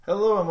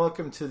Hello and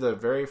welcome to the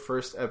very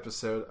first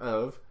episode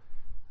of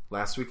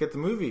Last Week at the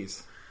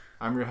Movies.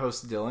 I'm your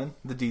host Dylan,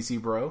 the DC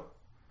bro,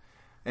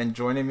 and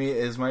joining me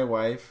is my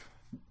wife,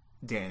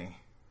 Danny.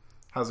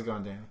 How's it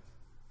going, Danny?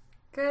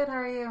 Good, how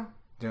are you?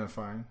 Doing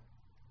fine.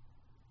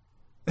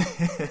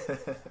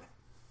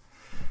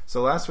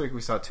 So last week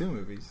we saw 2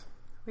 movies.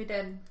 We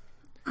did.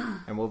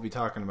 And we'll be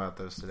talking about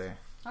those today.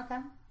 Okay.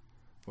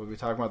 We'll be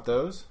talking about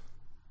those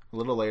a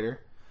little later.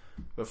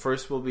 But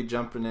first we'll be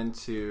jumping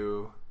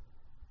into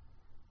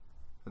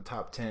the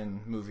top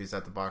 10 movies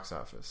at the box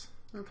office.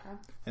 Okay.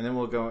 And then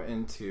we'll go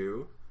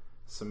into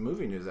some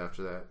movie news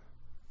after that.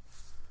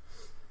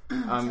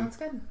 Sounds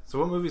good. So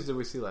what movies did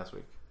we see last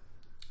week?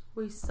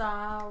 We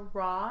saw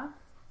Raw,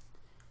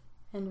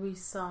 and we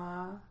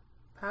saw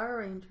Power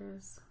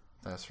Rangers.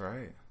 That's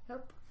right.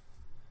 Yep.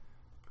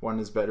 One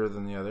is better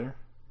than the other.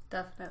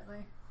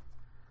 Definitely.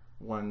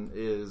 One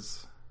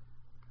is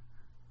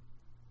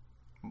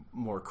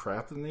more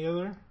crap than the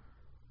other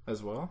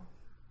as well.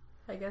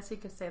 I guess you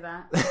could say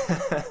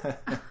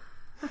that.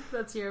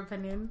 That's your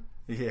opinion.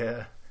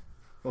 Yeah.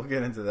 We'll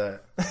get into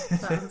that.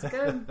 Sounds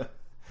good.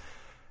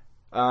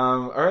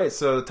 Alright,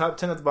 so top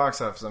 10 at the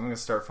box office. I'm going to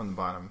start from the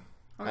bottom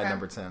at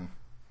number 10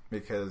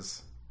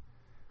 because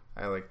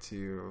I like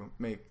to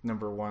make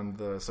number 1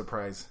 the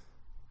surprise.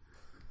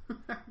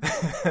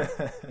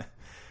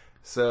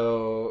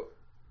 So,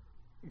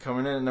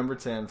 coming in at number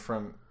 10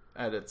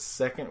 at its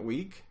second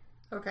week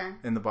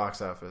in the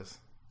box office.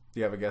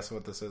 Do you have a guess of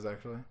what this is,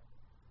 actually?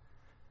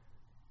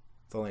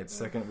 It's only its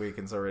second week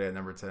and it's already at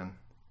number 10.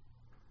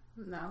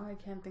 No, I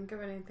can't think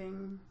of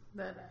anything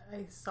that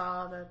I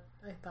saw that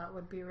I thought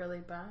would be really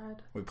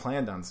bad. We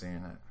planned on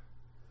seeing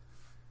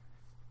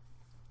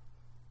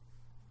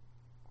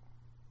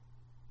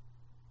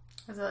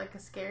it. Is it like a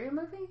scary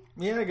movie?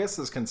 Yeah, I guess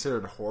it's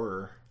considered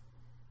horror.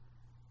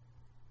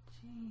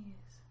 Jeez.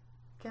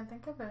 Can't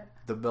think of it.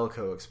 The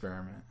Belko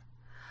Experiment.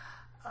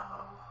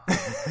 Oh.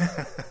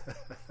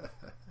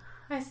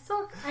 I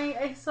still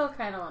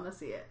kind of want to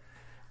see it.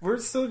 We're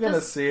still going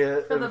to see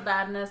it. For the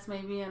badness,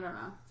 maybe. I don't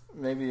know.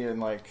 Maybe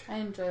in I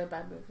enjoy a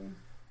bad movie.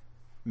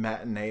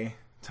 Matinee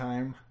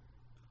time.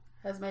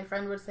 As my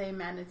friend would say,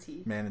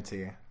 manatee.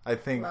 Manatee. I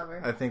think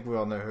we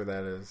all know who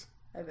that is.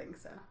 I think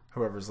so.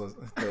 Whoever's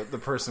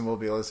the person will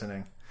be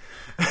listening.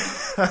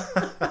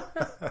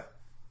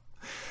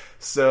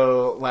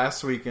 So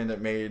last weekend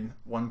it made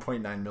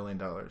 $1.9 million.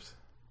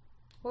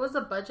 What was the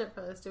budget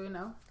for this? Do we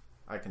know?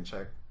 I can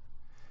check.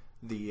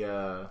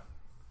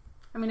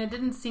 I mean, it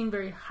didn't seem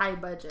very high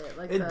budget.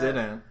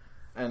 Didn't,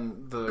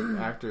 and the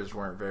actors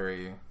weren't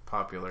very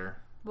popular.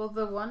 Well,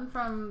 the one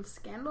from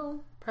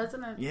Scandal,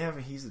 President. Yeah,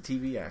 but he's a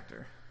TV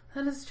actor.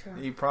 That is true.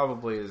 He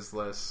probably is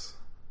less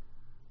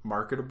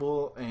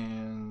marketable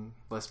and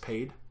less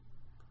paid.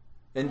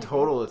 In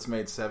total, it's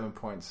made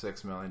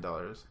 $7.6 million.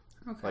 Okay.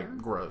 Like,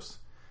 gross.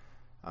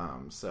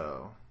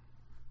 So,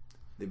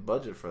 the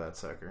budget for that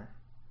sucker.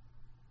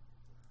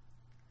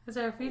 Is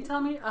there, if you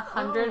tell me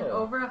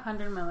over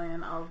 100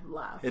 million, I'll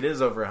laugh. It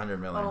is over 100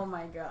 million. Oh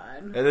my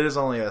god. It is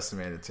only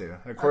estimated too.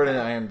 According to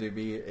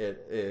IMDb,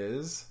 it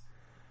is,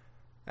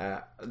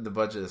 the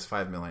budget is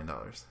 $5 million.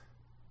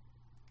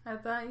 I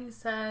thought you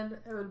said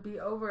it would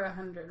be over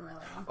 100 million.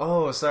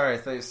 Oh, sorry. I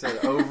thought you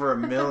said over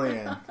 $1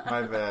 million.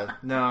 My bad.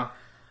 No.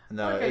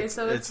 Okay,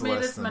 so it's made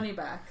its money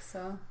back,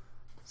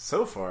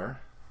 So far,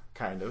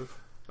 kind of.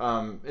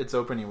 Its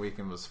opening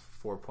weekend was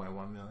 4.1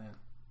 million.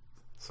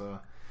 So,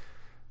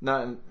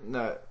 not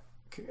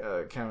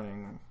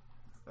counting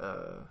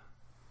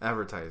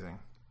advertising.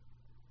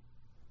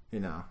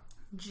 You know.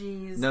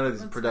 Jeez. None of these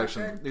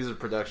these are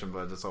production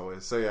budgets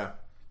always. So yeah.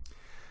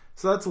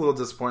 So that's a little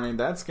disappointing.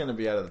 That's going to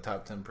be out of the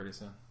top 10 pretty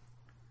soon.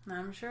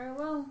 I'm sure it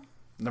will.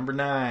 Number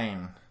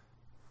 9.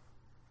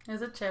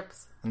 Is it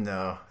Chips?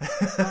 No.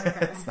 Okay.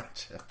 It's not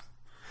Chips.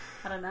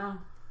 I don't know.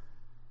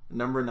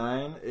 Number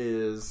 9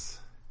 is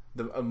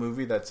a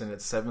movie that's in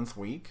its 7th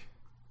week.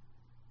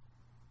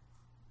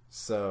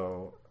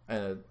 So,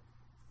 and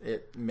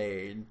it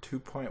made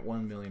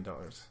 $2.1 million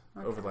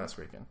over last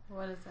weekend.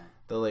 What is that?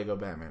 The Lego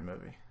Batman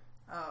movie.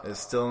 Oh. It's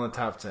still in the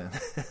top 10.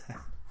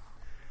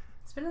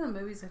 It's been in the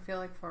movies, I feel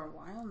like, for a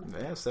while now.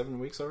 Yeah, 7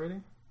 weeks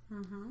already.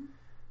 Mm-hmm.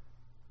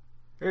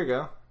 Here you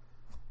go.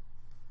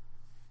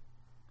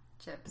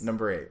 Chips.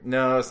 Number 8.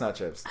 No, it's not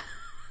Chips.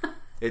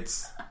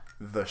 It's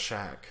The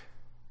Shack.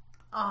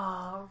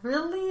 Oh,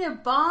 really?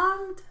 It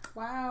bombed?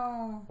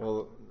 Wow.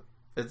 Well,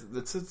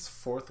 it's its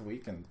 4th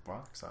week in the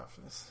box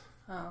office.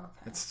 Oh,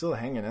 okay. It's still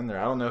hanging in there.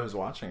 I don't know who's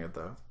watching it,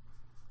 though.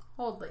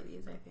 Old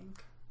ladies, I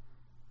think.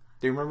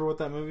 Do you remember what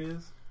that movie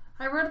is?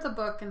 I read the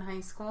book in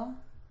high school.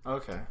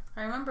 Okay.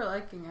 I remember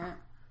liking it,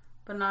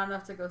 but not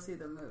enough to go see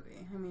the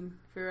movie. I mean,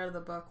 if you read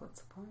the book,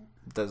 what's the point?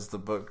 Does the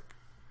book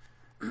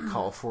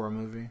call for a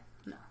movie?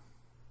 No.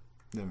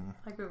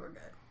 Like, we were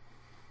good.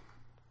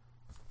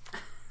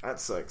 That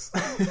sucks.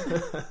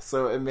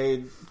 So it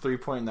made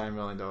 $3.9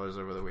 million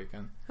over the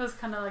weekend. It was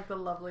kind of like the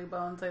Lovely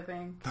Bones, I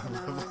think. The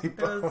Lovely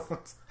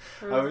Bones.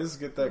 I always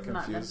get that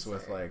confused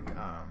with like,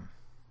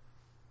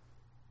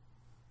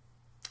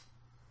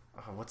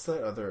 what's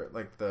that other,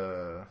 like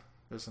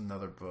there's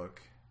another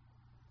book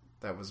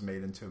that was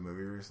made into a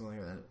movie recently.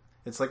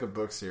 It's like a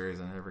book series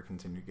and it never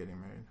continued getting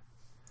made.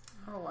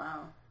 Oh,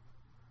 wow.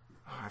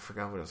 Oh, I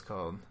forgot what it's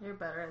called. You're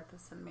better at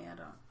this than me. I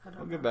don't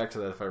I'll know. get back to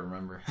that if I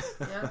remember.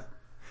 Yep.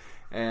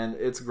 And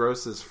its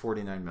gross is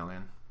 $49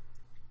 million.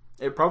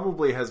 It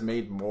probably has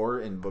made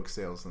more in book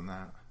sales than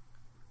that.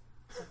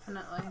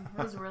 Definitely.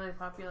 It was really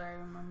popular, I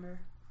remember.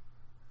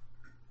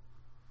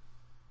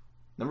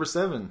 Number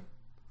 7.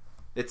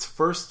 Its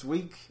first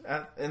week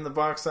in the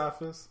box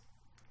office.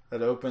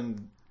 It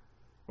opened,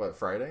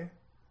 Friday?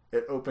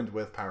 It opened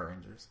with Power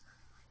Rangers.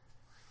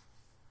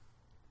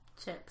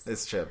 Chips.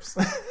 It's Chips.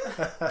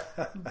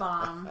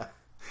 Bomb.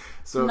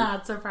 So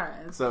not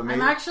surprised. So maybe,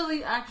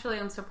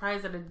 I'm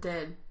surprised that it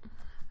did.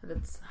 That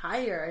it's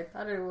higher. I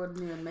thought it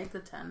wouldn't even make the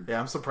 10. yeah,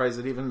 I'm surprised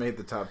it even made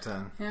the top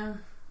 10. Yeah.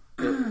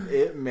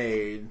 It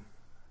made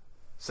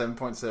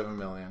 $7.7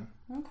 million.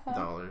 Okay.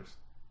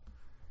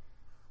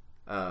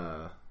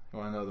 You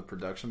want to know the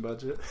production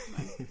budget?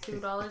 Like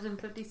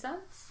 $2.50?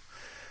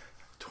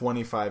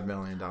 $25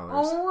 million.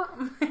 Oh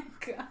my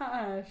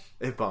gosh.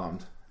 It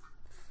bombed.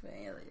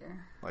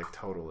 Failure. Like,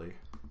 totally.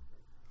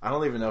 I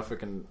don't even know if it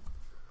can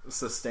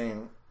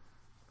sustain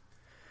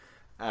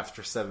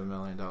after $7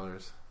 million.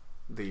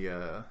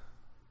 The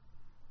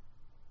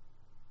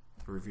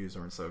reviews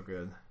weren't so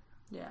good.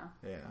 Yeah.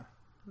 Yeah.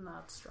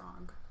 Not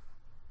strong.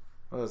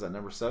 What was that,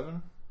 number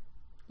 7?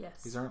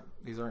 Yes.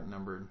 These aren't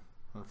numbered,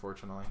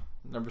 unfortunately.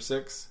 Number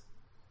 6,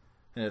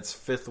 in its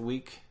 5th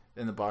week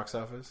in the box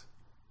office,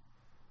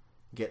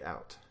 Get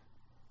Out.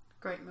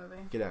 Great movie.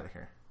 Get out of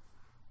here.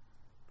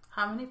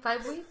 How many?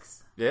 5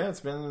 weeks? Yeah, it's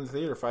been in the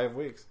theater 5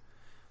 weeks.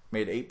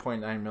 Made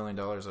 $8.9 million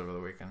over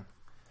the weekend.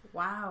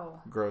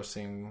 Wow.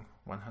 Grossing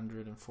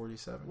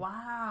 $147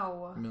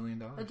 Wow.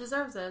 million. It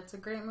deserves it. It's a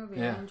great movie.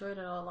 Yeah. I enjoyed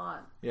it a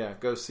lot. Yeah,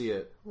 go see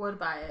it. Would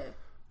buy it.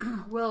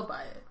 Will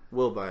buy it.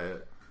 Will buy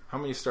it. How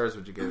many stars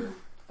would you give it?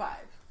 5.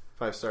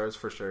 5 stars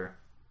for sure.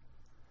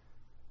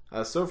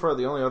 So far,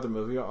 the only other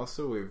movie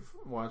also we've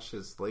watched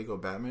is Lego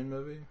Batman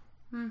movie.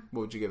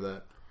 What would you give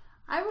that?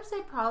 I would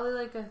say probably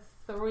like a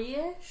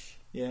 3-ish.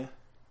 Yeah.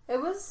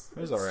 It was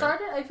alright.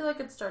 started. I feel like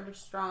it started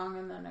strong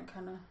and then it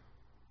kind of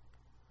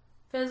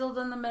fizzled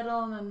in the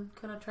middle and then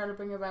kind of tried to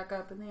bring it back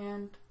up in the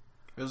end.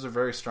 It was a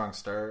very strong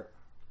start.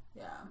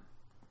 Yeah.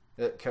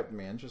 It kept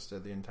me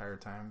interested the entire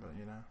time, but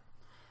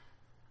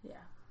Yeah.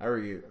 I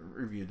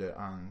reviewed it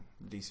on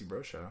the DC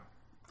Bro Show.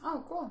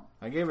 Oh, cool.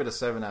 I gave it a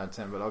 7 out of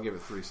 10, but I'll give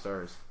it 3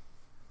 stars.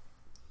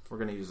 We're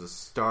going to use a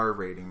star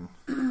rating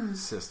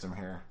system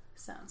here.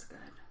 Sounds good.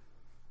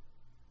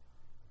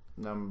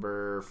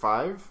 Number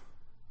 5,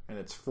 in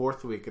its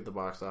 4th week at the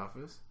box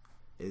office,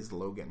 is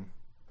Logan.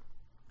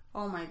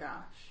 Oh my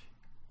gosh.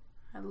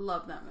 I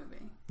love that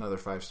movie. Another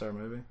 5-star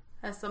movie.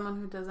 As someone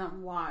who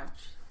doesn't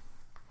watch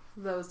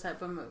those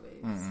type of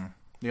movies. Mm-mm.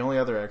 The only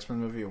other X-Men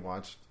movie I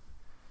watched,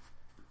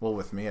 well,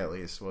 with me at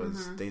least,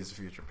 was Days of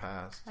Future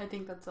Past. I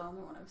think that's the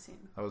only one I've seen.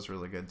 That was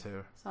really good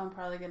too. So I'm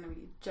probably going to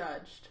be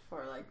judged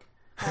for like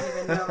not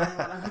even knowing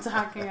what I'm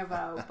talking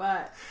about.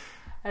 But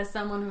as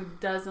someone who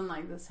doesn't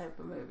like this type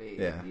of movie,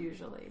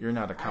 usually. You're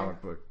not a comic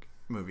book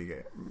movie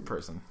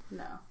person.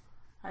 No.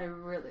 I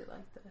really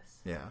like this.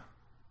 Yeah.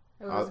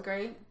 It was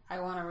great. I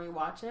want to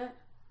rewatch it.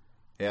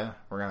 Yeah,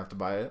 we're going to have to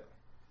buy it.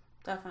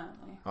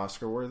 Definitely.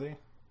 Oscar worthy.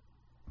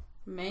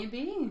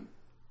 Maybe. Hugh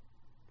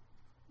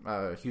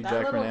That Jackman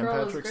and little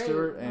girl Patrick was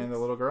Stewart great. and the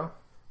little girl.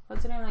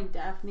 What's her name? Like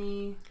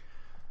Daphne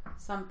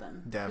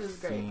something. She was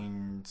great.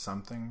 Daphne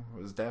something.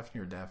 Was it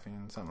Daphne or Daphne?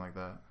 Something like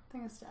that. I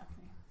think it's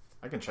Daphne.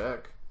 I can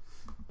check.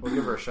 We'll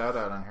give her a shout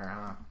out on here,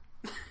 huh?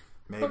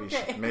 Maybe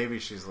Okay. maybe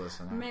she's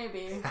listening.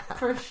 Maybe.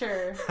 For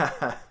sure.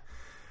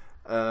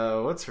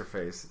 What's her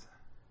face?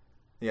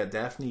 Yeah,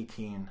 Daphne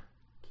Keane.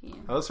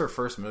 Keen. That was her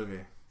first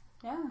movie.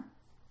 Yeah.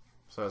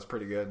 So that's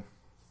pretty good.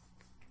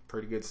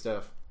 Pretty good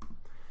stuff.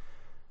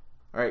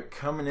 Alright,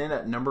 coming in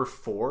at number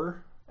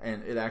 4,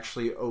 and it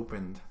actually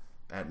opened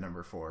at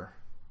number 4.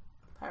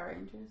 Power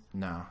Rangers.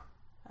 No.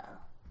 Oh.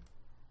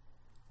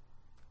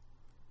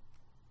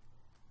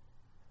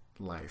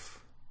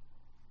 Life.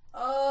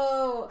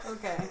 Oh,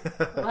 okay.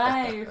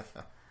 Life.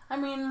 I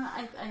mean,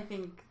 I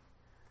think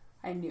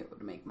I knew it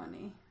would make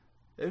money.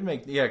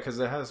 Because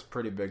it has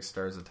pretty big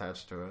stars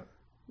attached to it.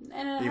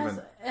 And it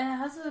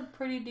has a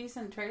pretty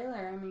decent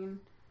trailer. I mean,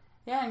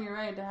 yeah, and you're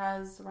right. It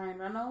has Ryan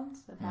Reynolds.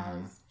 It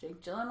has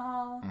Jake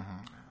Gyllenhaal.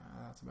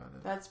 That's about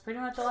it. That's pretty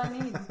much all I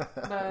need.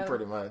 But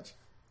pretty much.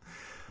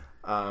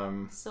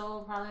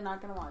 Still probably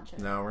not going to watch it.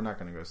 No, we're not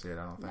going to go see it,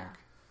 I don't think. No.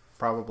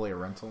 Probably a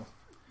rental.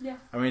 Yeah.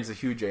 I mean, it's a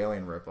huge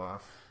Alien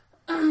ripoff.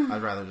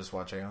 I'd rather just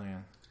watch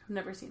Alien. I've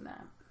never seen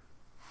that.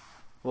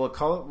 Well,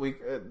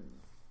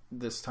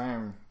 this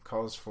time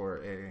calls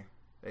for a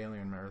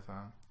Alien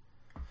marathon.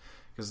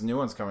 Because the new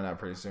one's coming out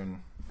pretty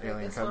soon. Alien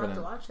I guess Covenant.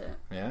 I'll have to watch it.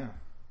 Yeah.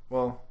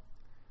 Well,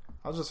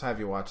 I'll just have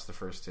you watch the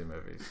first 2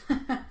 movies.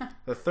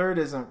 The third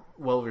isn't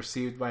well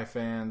received by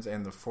fans,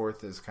 and the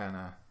fourth is kind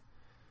of...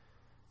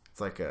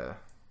 It's like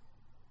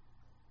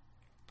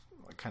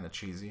kind of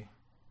cheesy.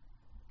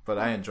 But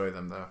I enjoy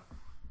them, though.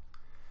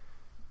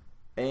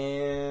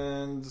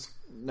 And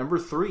number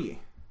 3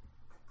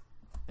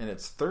 in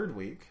its third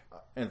week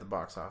at the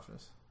box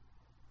office.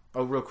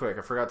 Oh, real quick,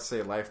 I forgot to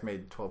say Life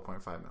made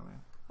 $12.5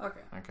 million.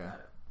 Okay. Got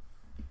it.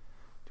 Do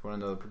you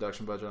want to know the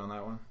production budget on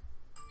that one?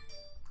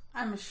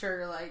 I'm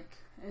sure, like,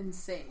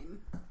 insane.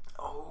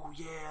 Oh,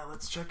 yeah,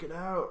 let's check it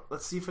out.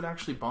 Let's see if it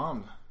actually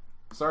bombed.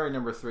 Sorry,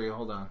 number 3,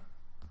 hold on.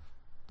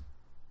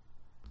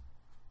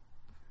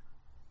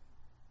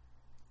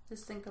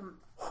 Just think of...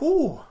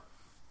 Whew!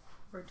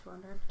 Over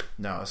 200?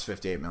 No, it's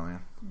 $58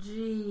 million.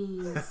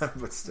 Jeez.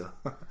 But still.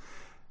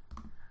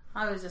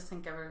 I always just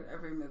think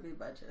every movie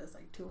budget is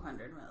like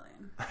 $200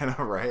 million. I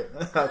know, right?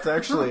 That's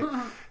actually...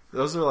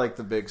 Those are like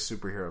the big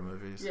superhero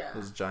movies. Yeah.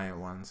 Those giant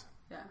ones.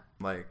 Yeah.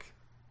 Like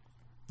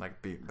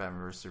Batman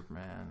vs.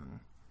 Superman. And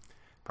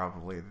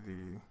probably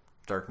the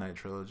Dark Knight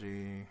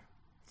trilogy.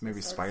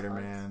 Maybe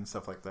Spider-Man,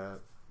 stuff like that.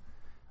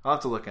 I'll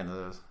have to look into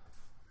those.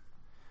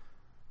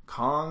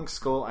 Kong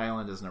Skull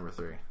Island is number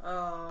 3.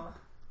 Oh.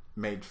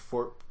 Made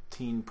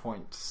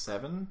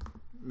 $14.7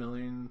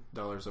 million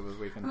over the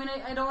weekend. I mean,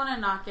 I don't want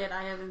to knock it.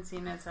 I haven't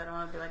seen it, so I don't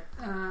want to be like,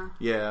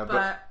 Yeah,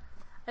 but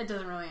it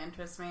doesn't really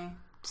interest me.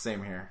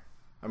 Same here.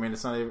 I mean,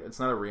 it's not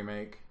a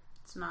remake.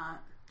 It's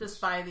not.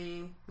 Just by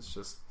the... It's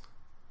just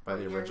by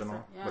the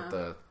original. Yeah. With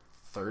the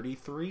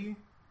 33? I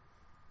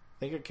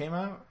think it came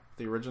out.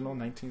 The original,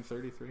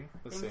 1933.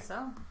 Let's see. I think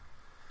so.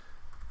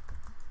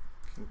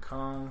 King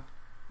Kong.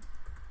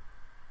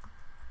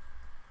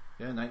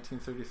 Yeah,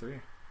 1933.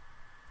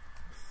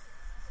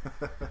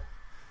 I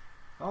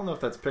don't know if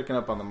that's picking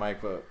up on the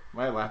mic, but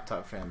my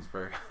laptop fan's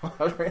very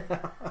loud right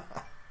now.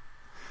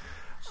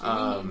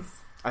 Jeez.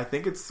 I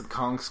think it's the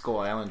Kong Skull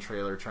Island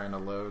trailer trying to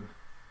load.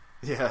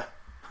 Yeah,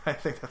 I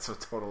think that's what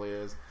it totally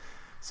is.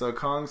 So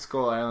Kong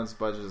Skull Island's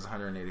budget is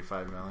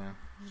 $185 million.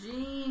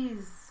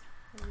 Jeez.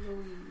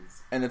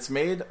 Louise. And it's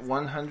made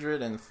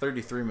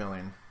 $133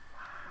 million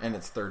in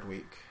its third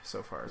week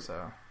so far,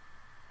 so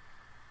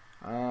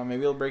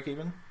maybe it'll break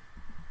even.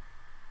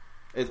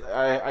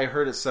 I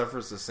heard it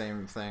suffers the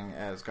same thing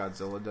as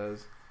Godzilla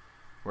does,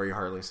 where you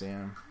hardly see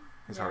him.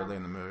 He's hardly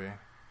in the movie.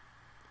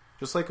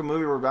 Just like a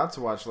movie we're about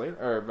to watch later,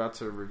 or about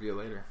to review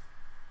later.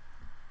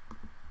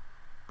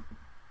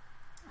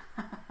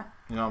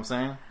 You know what I'm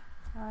saying?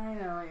 I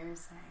know what you're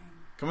saying.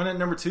 Coming in at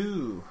number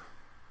 2.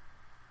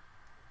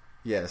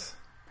 Yes.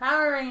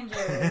 Power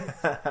Rangers.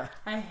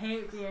 I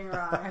hate being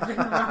wrong. I've been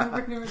wrong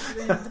pretty much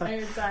the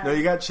entire time. No,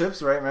 you got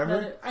chips, right?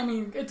 Remember? I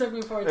mean, it took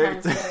me 4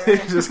 times to get it You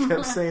right. just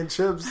kept saying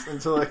chips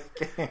until it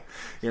came.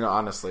 You know,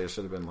 honestly, it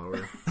should have been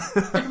lower.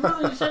 I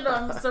really should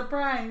have. I'm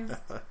surprised.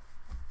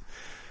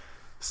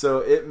 So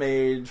it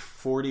made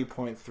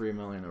 $40.3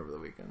 million over the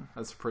weekend.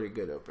 That's a pretty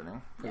good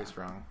opening. Pretty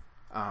strong.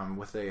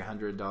 With a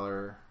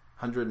 $100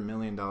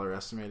 million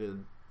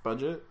estimated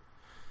budget.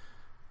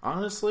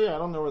 Honestly, I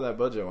don't know where that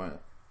budget went.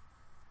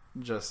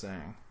 Just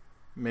saying.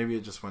 Maybe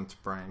it just went to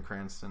Bryan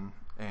Cranston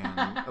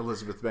and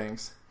Elizabeth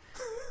Banks.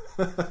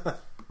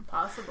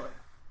 Possibly.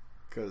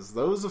 Because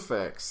those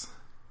effects,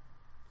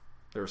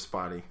 they're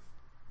spotty.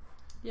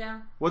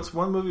 Yeah. What's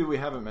one movie we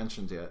haven't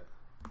mentioned yet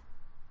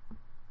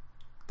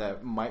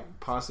that might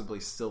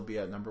possibly still be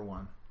at number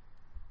 1?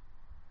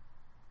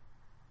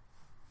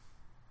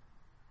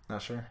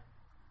 Not sure?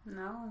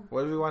 No.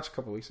 What did we watch a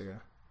couple weeks ago?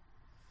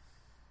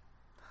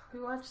 We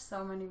watch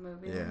so many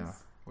movies. Yeah,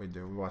 we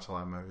do. We watch a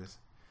lot of movies.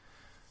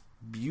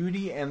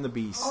 Beauty and the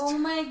Beast. Oh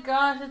my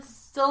gosh, it's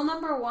still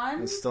number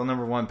 1? It's still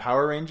number 1.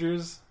 Power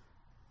Rangers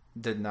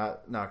did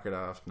not knock it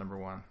off number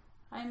 1.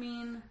 I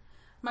mean,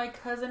 my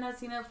cousin has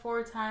seen it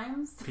 4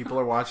 times. People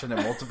are watching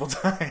it multiple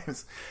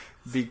times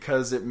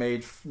because it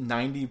made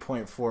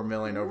 $90.4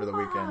 million over the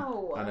weekend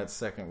on its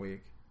second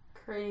week.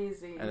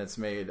 Crazy. And it's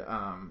made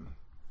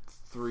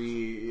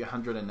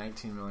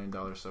 $319 million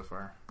so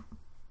far.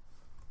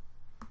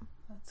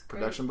 That's great.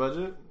 Production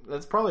budget?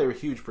 That's probably a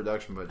huge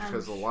production budget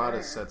because a lot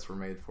of sure. sets were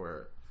made for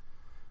it.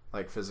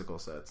 Like physical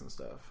sets and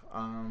stuff.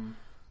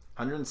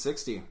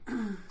 160.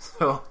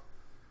 So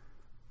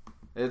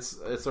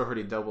it's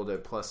already doubled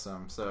it plus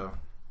some. So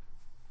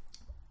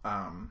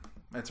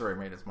it's already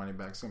made its money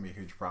back. It's gonna be a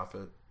huge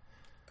profit.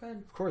 Good.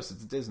 Of course,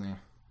 it's Disney.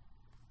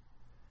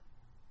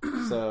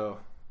 So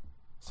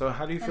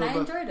how do you feel and I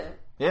about? enjoyed it.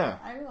 Yeah,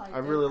 I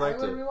really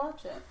liked it. I would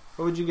rewatch it.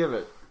 What would you give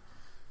it?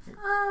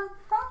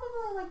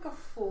 Probably like a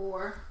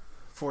 4.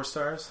 4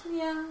 stars?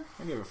 Yeah.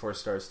 I give it 4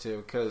 stars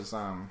too, because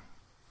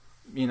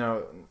you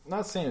know,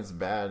 not saying it's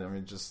bad. I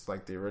mean, just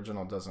like the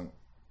original doesn't.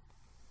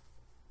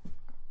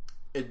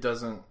 It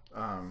doesn't.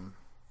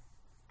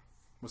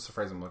 What's the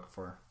phrase I'm looking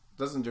for? It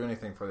doesn't do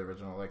anything for the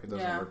original. Like it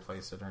doesn't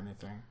replace it or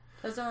anything.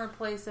 Doesn't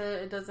replace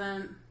it. It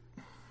doesn't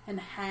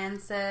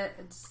enhance it.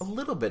 It's a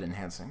little bit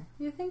enhancing.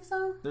 You think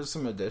so? There's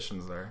some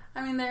additions there.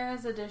 I mean, there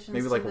is additions.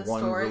 Maybe to like the one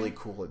story. really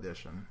cool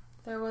addition.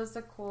 There was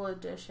a cool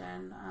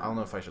addition. I don't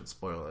know if I should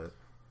spoil it.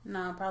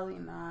 No, probably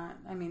not.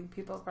 I mean,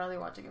 people are probably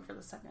watching it for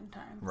the second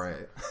time. So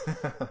right.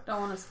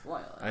 don't want to spoil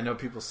it. I know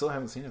people still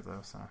haven't seen it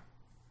though, so.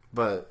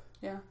 But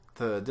Yeah.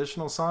 The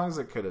additional songs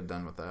it could have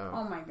done without.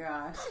 Oh my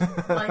gosh.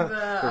 Like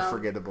They're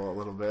forgettable a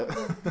little bit.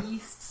 The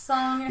Beast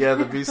song. Yeah,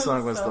 the Beast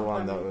song was so the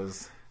one funny. that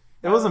was...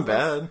 It wasn't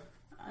bad.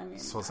 I mean...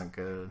 This wasn't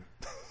good.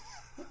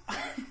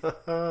 It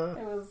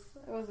was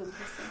interesting.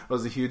 It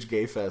was a huge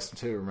gay fest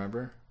too,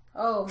 remember?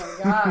 Oh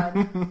my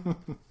god.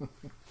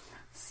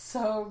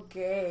 So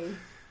gay.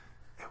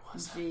 It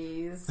was.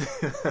 Jeez.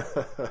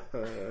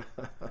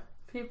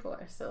 People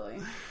are silly.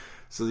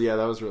 So yeah,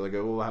 that was really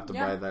good. We'll have to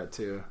buy that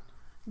too.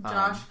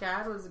 Josh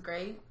Gad was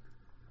great.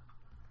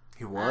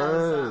 He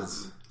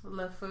was.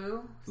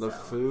 LeFou.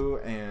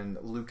 LeFou and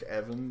Luke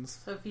Evans.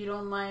 So if you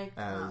don't like...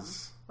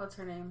 as what's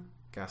her name?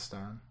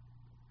 Gaston.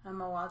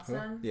 Emma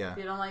Watson. Who? Yeah. If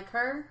you don't like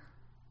her,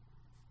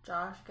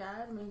 Josh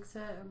Gad makes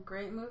it a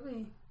great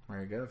movie.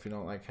 There you go. If you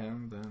don't like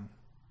him, then...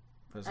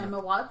 Emma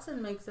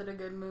Watson makes it a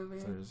good movie.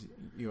 There's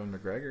Ewan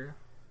McGregor.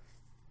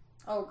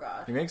 Oh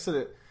god. He makes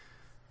it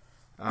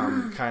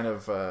kind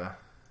of...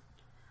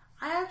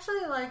 I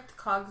actually liked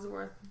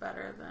Cogsworth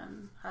better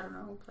than... I don't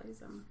know who plays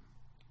him.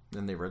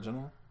 Than the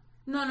original?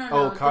 No.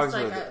 Oh, just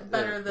Cogsworth. like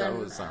better than... That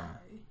was...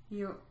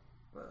 Ewan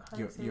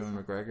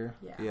McGregor?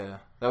 Yeah.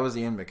 That was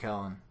Ian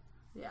McKellen.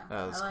 Yeah.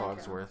 That was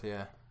Cogsworth,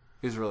 yeah.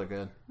 He was really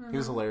good. Mm-hmm. He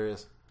was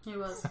hilarious. He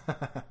was.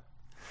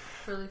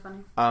 Really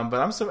funny. But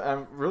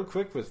I'm real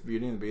quick with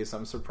Beauty and the Beast.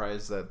 I'm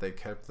surprised that they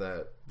kept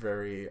that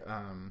very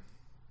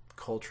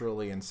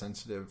culturally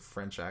insensitive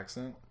French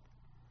accent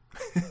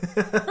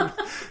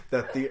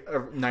that the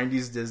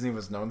 90s Disney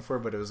was known for,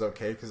 but it was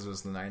okay because it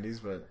was the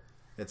 90s. But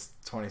it's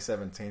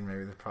 2017.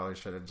 Maybe they probably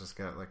should have just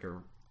got like a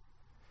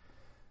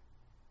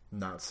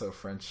not so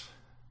French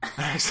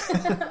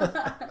accent.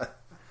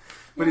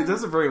 But he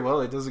does it very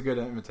well. He does a good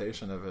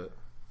imitation of it.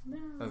 Yeah,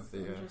 of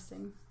the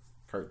interesting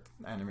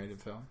animated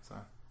film. So.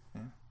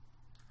 Yeah.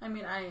 I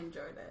mean, I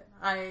enjoyed it.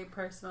 I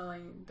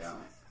personally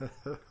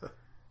don't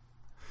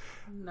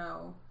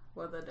know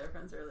what the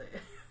difference really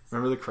is.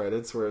 Remember the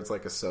credits where it's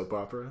like a soap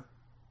opera?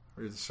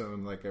 Where it's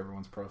showing like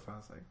everyone's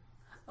profiles? Like,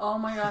 oh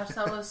my gosh,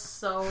 that was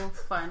so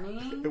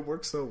funny. It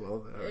worked so well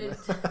though.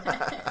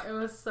 It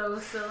was so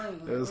silly.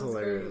 It was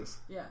hilarious.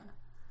 Great.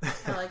 Yeah.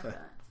 I like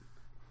that.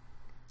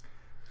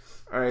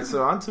 Alright,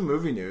 so on to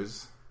movie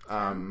news.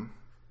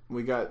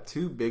 We got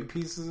 2 big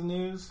pieces of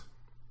news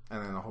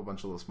and then a whole bunch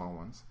of little small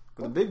ones.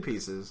 But the big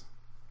pieces,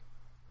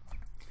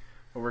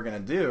 what we're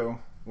going to do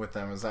with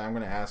them is I'm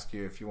going to ask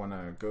you if you want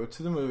to go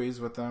to the movies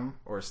with them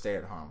or stay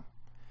at home.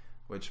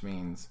 Which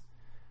means,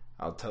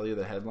 I'll tell you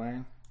the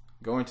headline.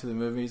 Going to the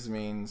movies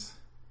means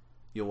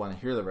you'll want to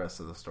hear the rest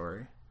of the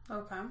story.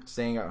 Okay.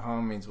 Staying at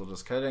home means we'll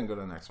just cut it and go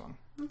to the next one.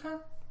 Okay.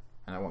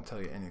 And I won't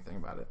tell you anything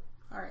about it.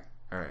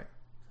 Alright.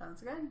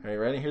 Sounds good. Are you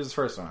ready? Here's the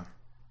first one.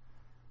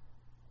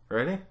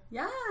 Ready?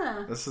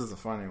 Yeah. This is a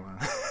funny one.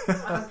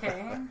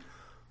 Okay.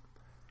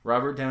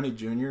 Robert Downey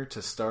Jr.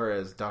 to star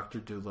as Dr.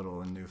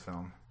 Dolittle in new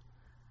film.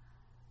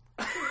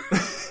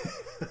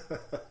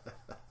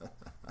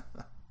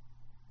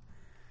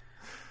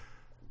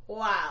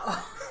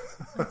 Wow.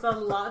 That's a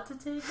lot to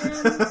take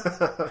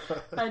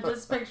in. I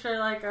just picture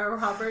like a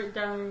Robert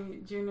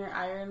Downey Jr.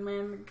 Iron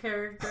Man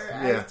character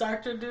as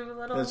Dr.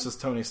 Dolittle. It's just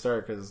Tony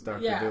Stark as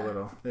Dr.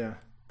 Dolittle. Yeah.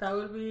 That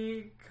would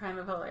be kind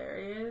of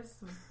hilarious,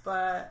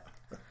 but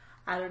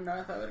I don't know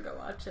if I would go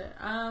watch it.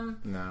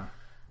 No.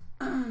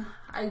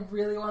 I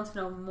really want to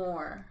know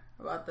more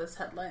about this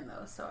headline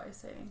though, so I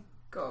say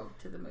go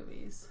to the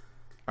movies.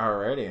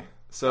 Alrighty.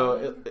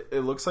 So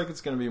it looks like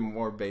it's going to be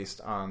more based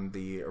on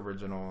the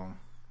original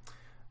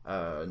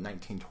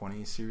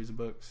 1920s series of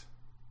books.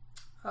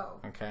 Oh.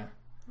 Okay.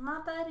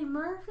 Not the Eddie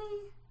Murphy?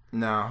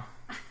 No.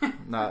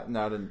 not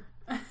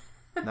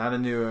a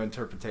new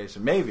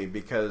interpretation. Maybe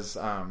because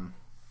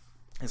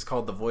it's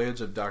called The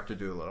Voyage of Dr.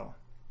 Dolittle.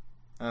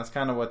 And that's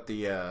kind of what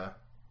the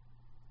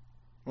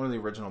one of the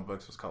original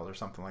books was called or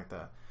something like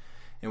that,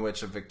 in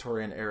which a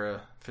Victorian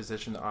era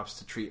physician opts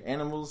to treat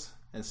animals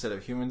instead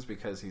of humans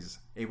because he's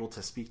able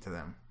to speak to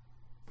them.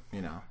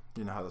 You know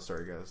how the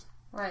story goes.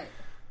 Right.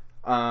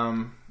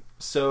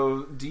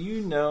 So do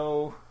you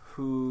know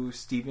who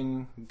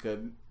Stephen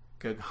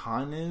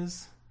Gughan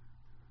is?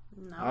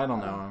 No. I don't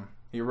know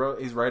him.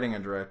 He's writing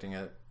and directing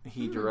it.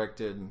 He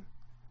directed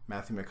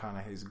Matthew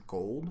McConaughey's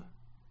Gold.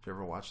 Did you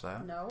ever watch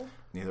that? No.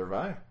 Neither have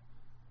I.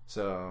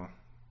 So,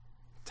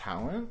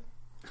 talent?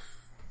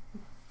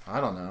 I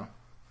don't know.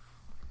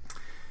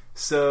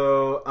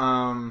 So,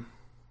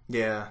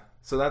 yeah.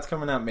 So that's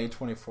coming out May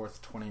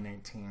 24th,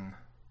 2019.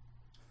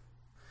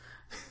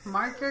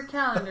 Mark your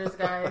calendars,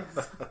 guys.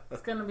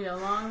 It's going to be a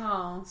long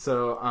haul.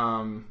 So,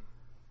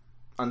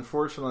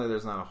 unfortunately,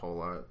 there's not a whole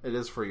lot. It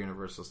is for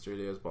Universal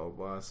Studios, blah, blah,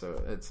 blah.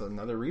 So it's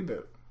another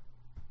reboot.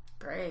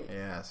 Great.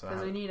 Yeah. So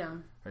because we need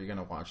them. Are you going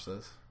to watch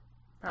this?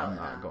 Probably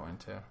I'm not going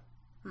to.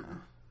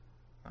 Mm-mm.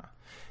 No.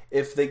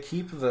 If they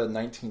keep the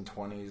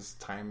 1920s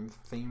time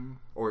theme,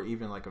 or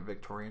even like a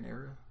Victorian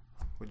era,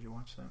 would you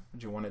watch that?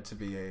 Would you want it to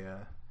be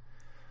a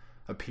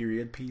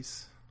period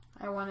piece?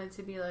 I want it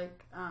to be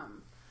like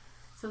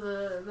So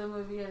the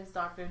movie is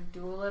Dr.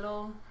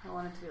 Doolittle. I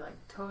want it to be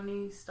like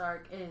Tony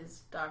Stark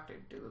is Dr.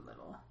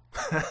 Doolittle.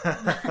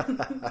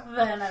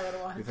 Then I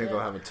would watch it. You think they'll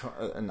have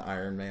an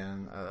Iron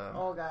Man?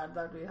 Oh God,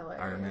 that'd be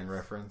hilarious. Iron Man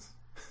reference.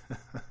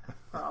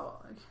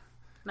 Probably.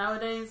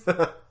 Nowadays,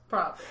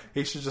 probably.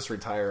 He should just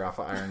retire off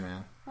of Iron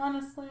Man.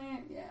 Honestly,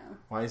 yeah.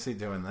 Why is he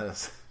doing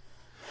this?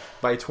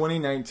 By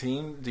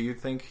 2019, do you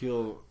think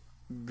he'll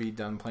be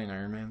done playing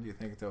Iron Man? Do you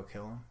think they'll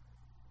kill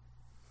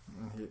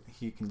him?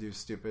 He can do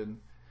stupid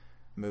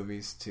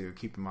movies to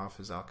keep him off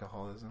his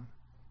alcoholism.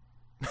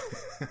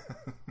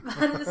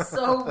 That is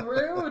so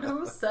rude.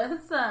 Who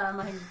says that?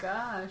 My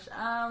gosh.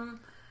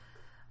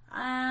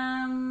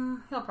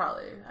 He'll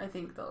probably. I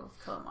think they'll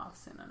kill him off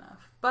soon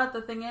enough. But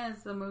the thing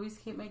is, the movies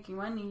keep making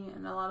money,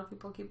 and a lot of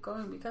people keep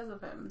going because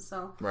of him.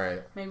 So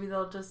right. Maybe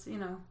they'll just,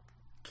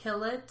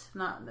 kill it,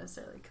 not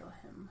necessarily kill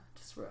him,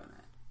 just ruin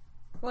it.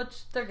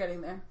 Which they're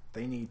getting there.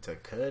 They need to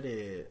cut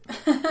it.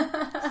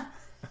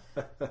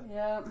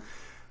 Yep.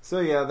 So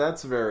yeah,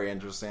 that's very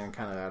interesting,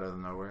 kind of out of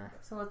nowhere.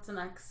 So what's the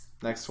next?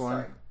 Next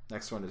one. Sorry.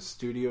 Next one is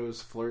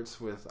Studios flirts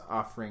with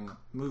offering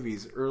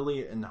movies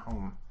early in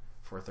home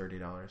for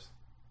 $30.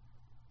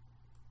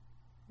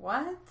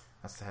 What?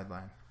 That's the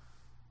headline.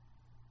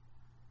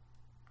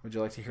 Would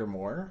you like to hear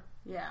more?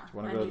 Yeah. Do you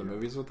want to go to the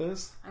movies with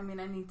this? I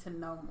mean, I need to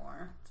know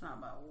more. It's not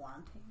about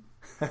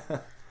wanting.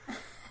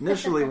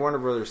 Initially, Warner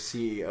Brothers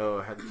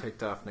CEO had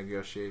kicked off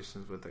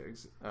negotiations with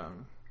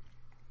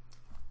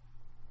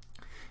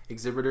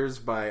exhibitors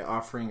by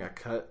offering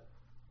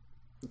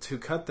to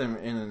cut them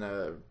in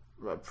a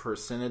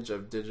percentage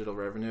of digital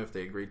revenue if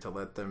they agreed to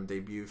let them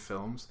debut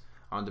films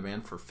on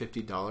demand for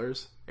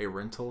 $50, a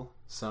rental,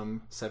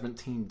 some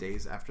 17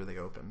 days after they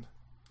opened.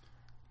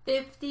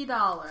 $50.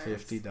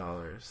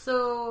 $50.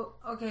 So,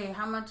 okay,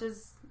 how much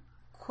is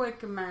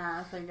quick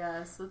math, I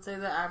guess? Let's say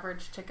the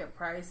average ticket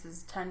price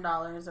is $10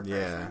 a person.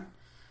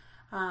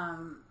 Yeah.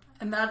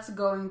 And that's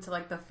going to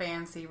like the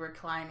fancy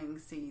reclining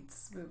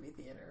seats movie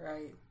theater,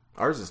 right?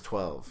 Ours is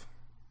 12.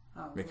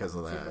 Oh, because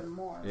of that. Even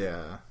more.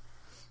 Yeah.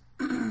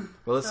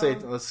 Well,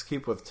 let's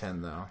keep with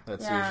 10 though.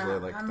 That's usually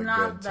like the good ticket price.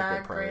 I'm not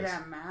that great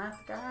at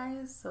math,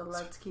 guys, so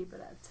let's keep it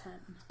at 10.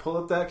 Pull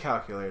up that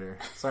calculator.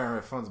 Sorry,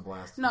 my phone's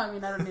blasted. No, I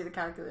mean, I don't need a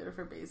calculator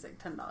for basic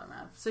 $10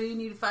 math. So you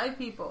need 5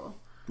 people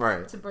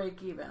to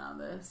break even on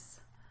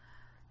this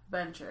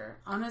venture.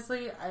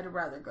 Honestly, I'd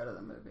rather go to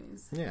the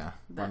movies. Yeah,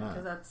 why not?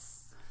 Because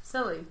that's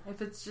silly.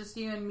 If it's just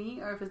you and me,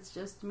 or if it's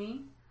just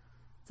me,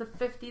 it's a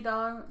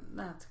 $50.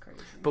 That's crazy.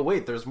 But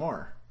wait, there's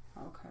more.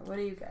 Okay, what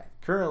do you got?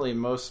 Currently,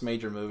 most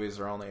major movies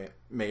are only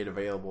made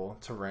available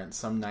to rent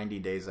some 90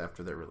 days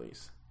after their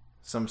release.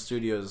 Some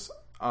studios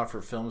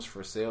offer films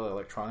for sale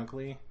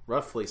electronically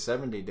roughly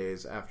 70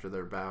 days after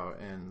their bow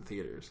in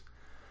theaters.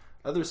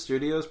 Other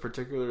studios,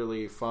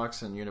 particularly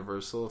Fox and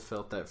Universal,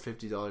 felt that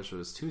 $50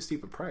 was too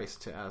steep a price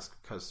to ask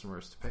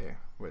customers to pay,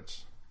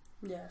 which,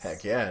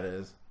 heck yeah, it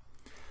is.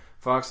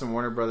 Fox and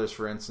Warner Brothers,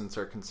 for instance,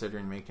 are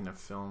considering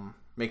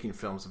making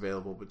films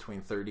available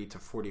between 30 to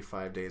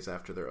 45 days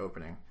after their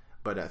opening,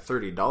 but at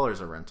 $30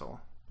 a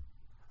rental,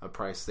 a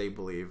price they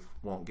believe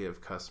won't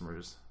give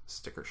customers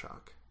sticker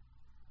shock.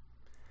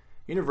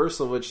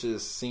 Universal, which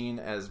is seen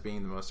as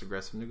being the most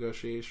aggressive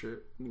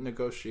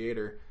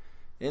negotiator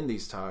in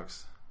these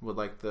talks, would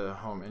like the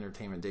home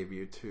entertainment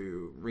debut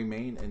to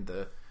remain in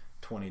the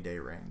 20-day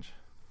range.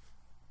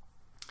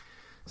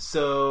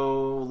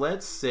 So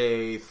let's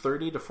say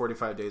 30 to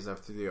 45 days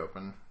after the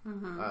open,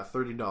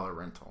 $30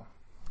 rental.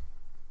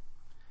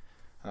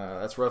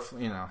 That's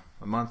roughly, a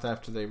month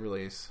after they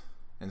release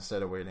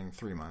instead of waiting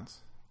 3 months.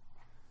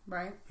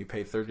 Right. You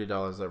pay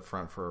 $30 up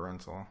front for a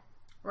rental.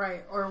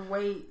 Right. Or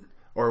wait.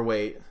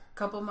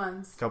 Couple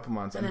months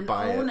and then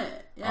buy own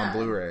it on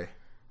Blu-ray.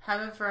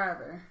 Have it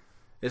forever.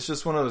 It's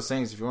just one of those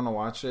things. If you want to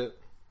watch it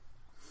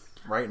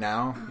right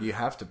now, you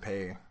have to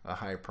pay a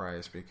high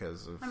price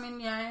because of. I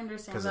mean, yeah, I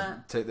understand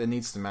that. It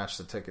needs to match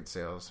the ticket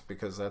sales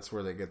because that's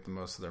where they get the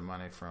most of their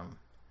money from.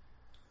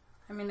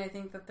 I mean, I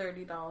think the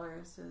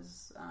 $30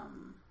 is.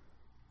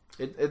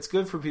 It's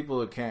good for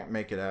people who can't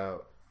make it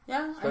out.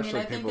 Yeah, especially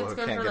I people who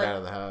can't get out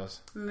of the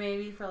house.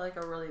 Maybe for like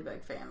a really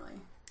big family,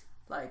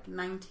 like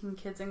 19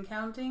 kids and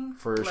counting.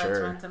 For let's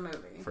sure, rent a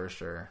movie. For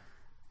sure.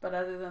 But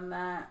other than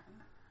that,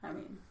 I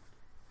mean,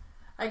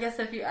 I guess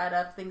if you add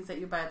up things that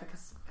you buy at the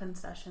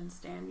concession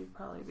stand, you'd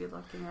probably be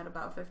looking at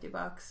about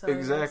 $50. So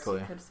exactly,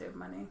 you could save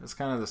money. It's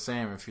kind of the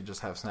same if you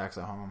just have snacks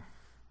at home.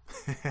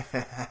 You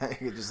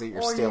could just eat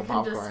your stale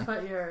popcorn. Or you can just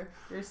put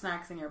your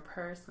snacks in your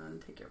purse and then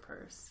take your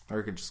purse. Or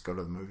you could just go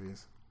to the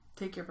movies.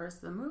 Take your purse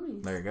to the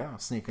movies. There you go.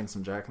 Sneak in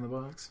some Jack in the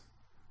Box.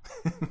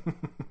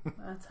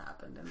 That's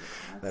happened in the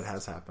past. That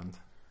has happened.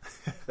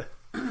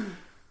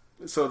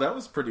 So that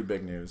was pretty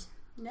big news.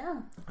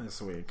 Yeah.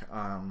 This week.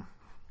 I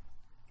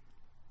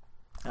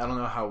don't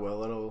know how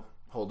well it'll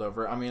hold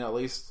over. I mean, at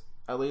least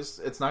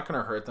it's not going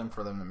to hurt them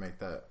for them to make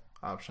that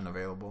option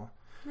available.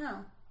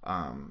 No.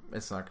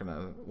 It's not going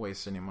to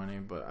waste any money,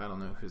 but I don't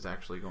know who's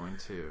actually going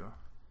to,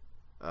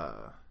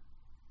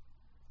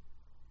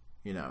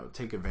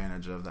 take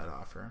advantage of that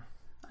offer.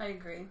 I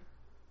agree.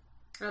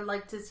 I'd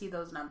like to see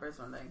those numbers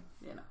when they,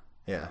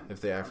 Yeah,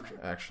 if they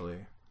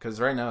actually, because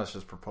right now it's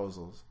just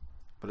proposals,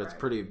 but it's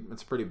Right.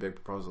 it's a pretty big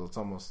proposal. It's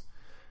almost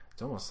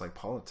like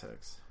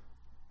politics.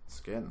 It's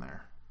getting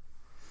there.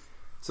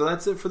 So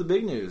that's it for the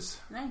big news.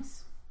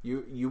 Nice.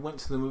 You went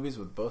to the movies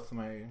with both of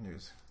my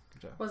news.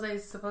 Good job. Was I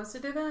supposed to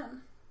do that?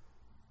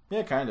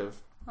 Yeah, kind of.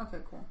 Okay,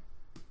 cool.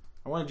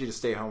 I wanted you to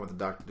stay home with the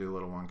Dr.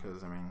 Dolittle one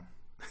because, I mean,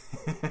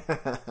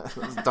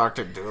 it's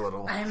Dr.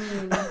 Dolittle. I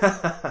mean,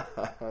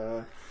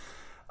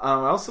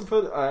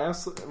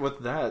 with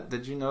that,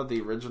 did you know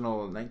the original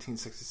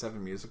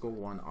 1967 musical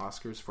won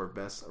Oscars for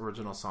Best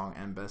Original Song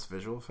and Best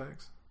Visual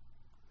Effects?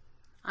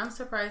 I'm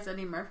surprised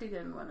Eddie Murphy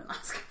didn't win an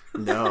Oscar.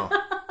 No.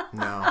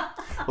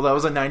 Well, that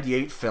was a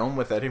 98 film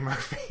with Eddie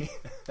Murphy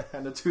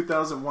and a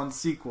 2001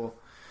 sequel.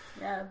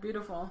 Yeah,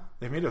 beautiful.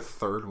 They made a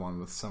third one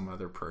with some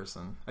other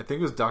person. I think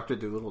it was Dr.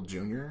 Dolittle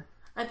Jr.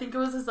 I think it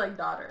was his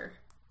daughter.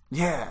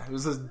 Yeah, it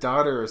was his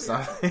daughter or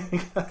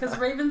something. Because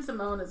Raven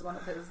Simone is one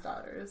of his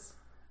daughters.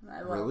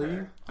 I love Really?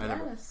 her. I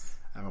Yes.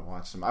 haven't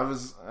watched them.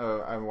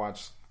 I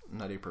watched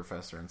Nutty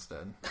Professor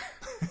instead.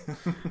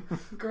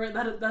 Great,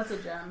 that's a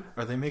gem.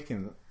 Are they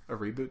making a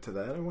reboot to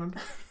that? I wonder.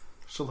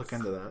 Should look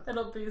into that.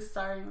 It'll be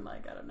starring I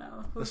don't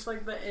know, who's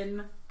the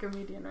in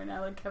comedian right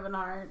now, Kevin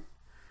Hart.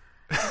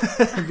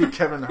 It'd be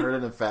Kevin Hart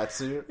in a fat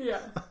suit. Yeah,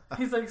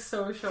 he's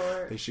so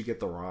short. They should get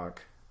The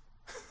Rock.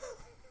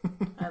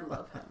 I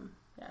love him.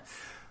 Yes.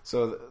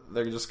 So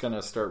they're just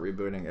gonna start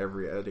rebooting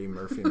every Eddie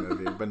Murphy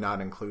movie, but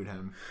not include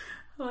him.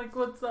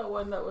 What's that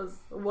one that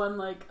won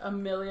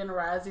 1 million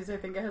Razzies? I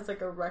think it has a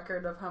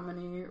record of how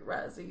many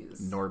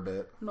Razzies.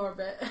 Norbit.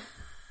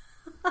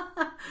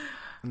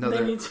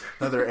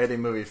 Another Eddie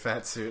movie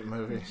fat suit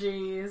movie.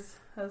 Jeez,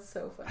 that's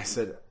so funny. I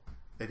said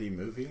Eddie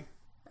movie.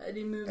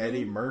 Eddie movie.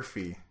 Eddie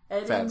Murphy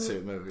fat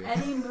suit movie.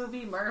 Eddie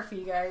movie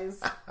Murphy,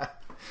 guys.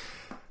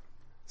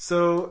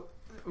 So,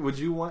 would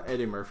you want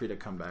Eddie Murphy to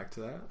come back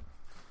to that?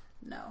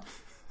 No.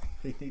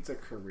 He needs a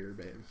career,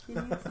 babe.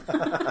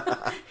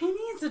 He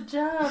needs a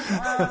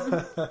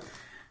job.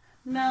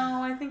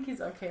 No, I think he's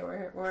okay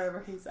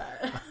wherever he's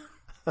at.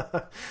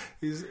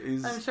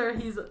 he's I'm sure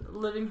he's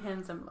living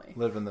handsomely.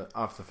 Living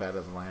off the fat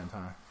of the land,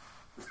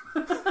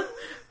 huh?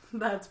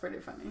 That's pretty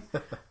funny.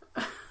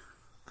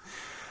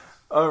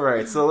 All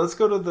right, so let's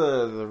go to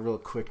the real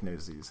quick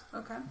newsies.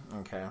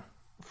 Okay.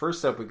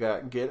 First up, we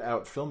got Get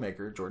Out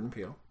filmmaker Jordan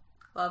Peele.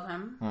 Love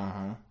him.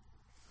 Mm-hmm.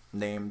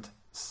 Named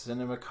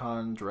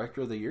CinemaCon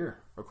Director of the Year,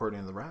 according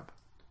to the Wrap.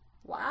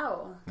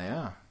 Wow.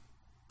 Yeah.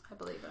 I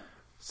believe it.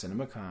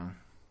 CinemaCon.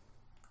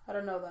 I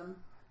don't know them.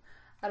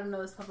 I don't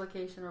know this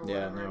publication or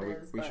whatever it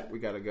is. We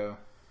gotta go.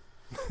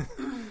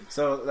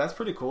 So that's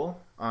pretty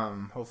cool.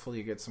 Hopefully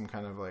you get some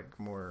kind of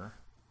more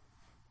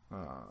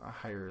a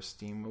higher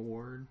esteem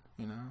award.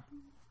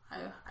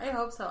 I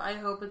hope so. I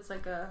hope it's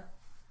a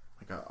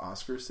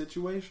Oscar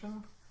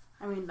situation.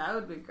 I mean, that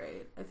would be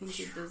great. I think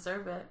you'd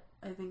deserve it.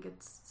 I think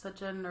it's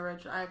such an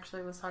original. I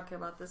actually was talking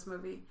about this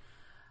movie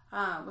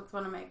with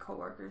one of my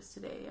coworkers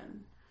today,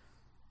 and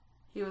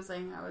he was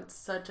saying how it's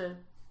such a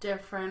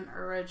different,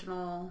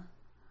 original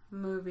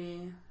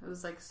movie. It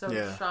was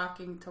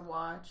shocking to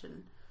watch,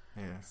 and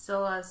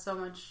still has so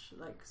much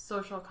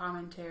social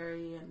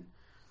commentary, and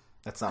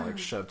that's not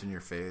shoved in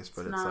your face,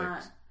 but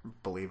it's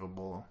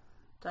believable.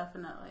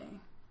 Definitely.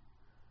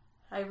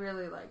 I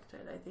really liked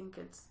it. I think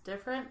it's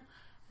different,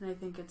 and I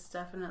think it's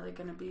definitely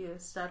going to be a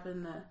step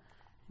in the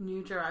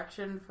new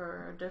direction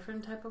for a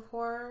different type of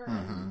horror.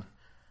 Mm-hmm.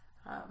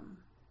 And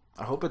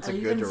I hope it's a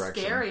good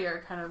direction.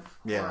 Scarier kind of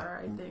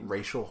horror, I think.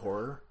 Racial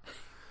horror.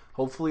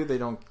 Hopefully they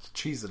don't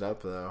cheese it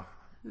up, though.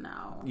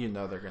 No.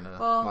 They're going to...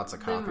 lots of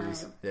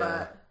copies. Might,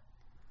 but,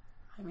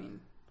 I mean,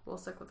 we'll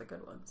stick with the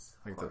good ones,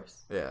 of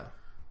course.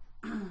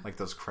 Like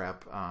those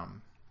crap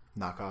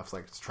knockoffs,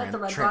 the Red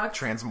Box?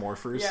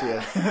 Transmorphers.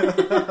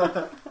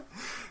 Yeah.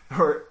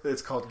 Or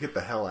it's called Get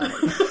the Hell Out.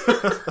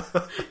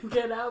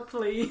 Get out,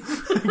 please.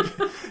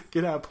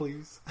 Get out,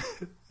 please.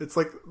 It's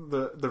like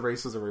the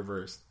races are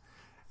reversed.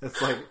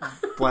 It's like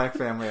black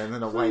family and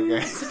then a white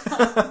guy.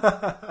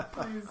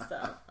 Please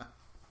stop.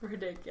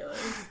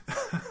 Ridiculous.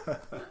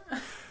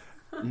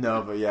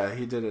 No, but yeah,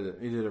 he did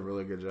a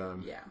really good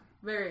job. Yeah,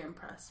 very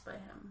impressed by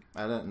him.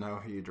 I didn't know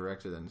he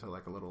directed it until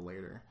a little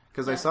later.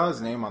 Because I saw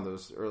his name on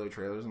those early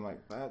trailers and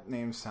that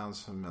name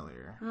sounds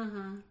familiar.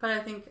 Mm-hmm. But I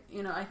think,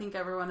 I think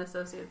everyone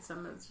associates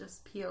him as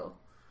just Peele.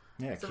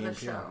 Yeah, Key and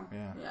Peele.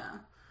 Yeah.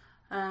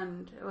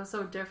 And it was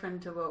so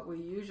different to what we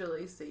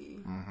usually see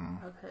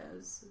of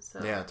his.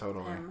 So, yeah,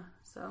 totally.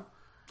 So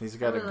he's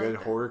got a good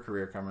horror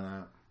career coming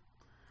out.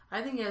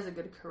 I think he has a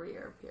good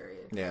career,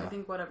 period. Yeah. I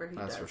think whatever he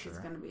does is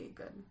going to be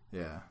good.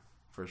 Yeah,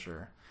 for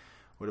sure.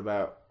 What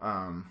about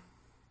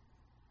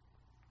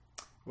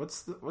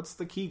what's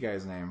the Key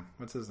guy's name?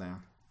 What's his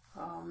name?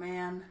 Oh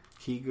man.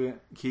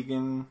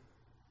 Keegan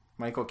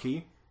Michael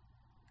Key?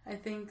 I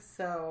think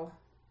so.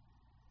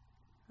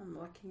 I'm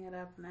looking it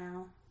up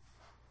now.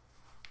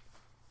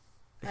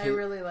 I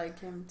really like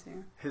him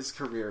too. His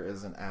career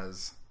isn't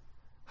as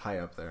high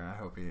up there. I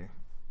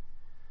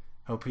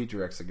hope he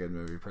directs a good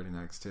movie pretty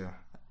next too.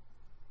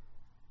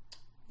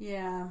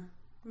 Yeah,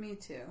 me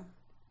too.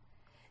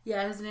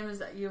 Yeah, his name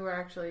is, you were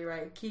actually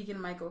right,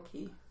 Keegan-Michael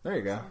Key. There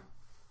you go. So,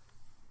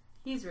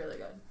 he's really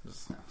good.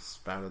 Just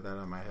spouted that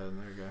on my head.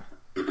 There you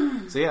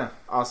go. So yeah,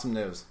 awesome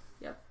news.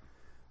 Yep.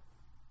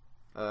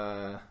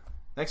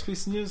 Next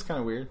piece of news, kind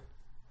of weird.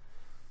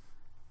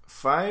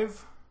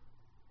 Five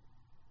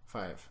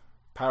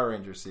Power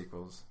Rangers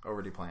sequels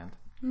already planned.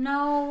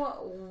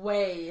 No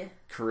way.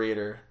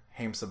 Creator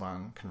Haim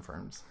Saban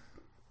confirms.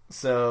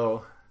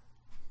 So,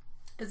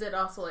 is it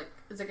also like?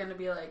 Is it going to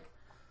be like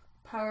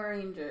Power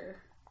Rangers,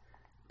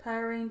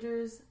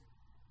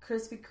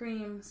 Krispy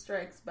Kreme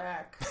Strikes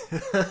Back?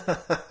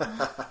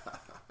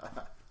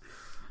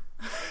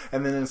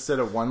 And then instead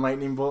of one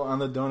lightning bolt on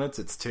the donuts,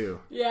 it's two.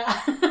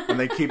 Yeah. And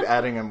they keep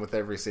adding them with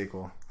every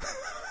sequel.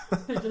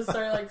 They just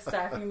start like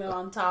stacking them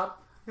on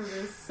top because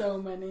there's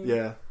so many.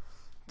 Yeah.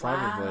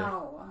 Probably.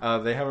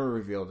 Wow. They haven't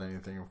revealed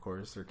anything, of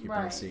course. They're keeping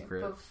it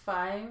secret. But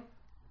 5?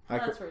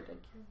 That's ridiculous.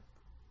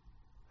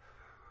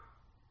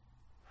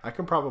 I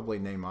can probably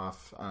name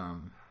off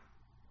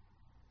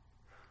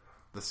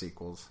the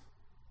sequels.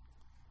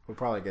 We'll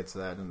probably get to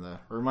that in the...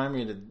 Remind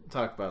me to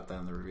talk about that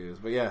in the reviews.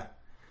 But yeah.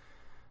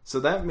 So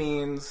that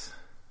means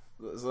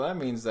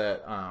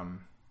that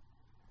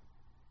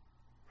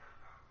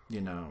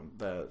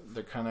that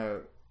they're kind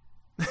of...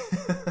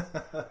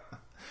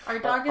 Our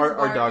dog is barking.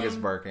 Our dog is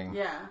barking.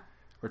 Yeah.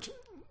 Which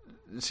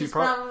she's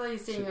probably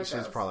seeing a ghost.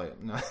 She's probably...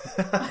 No.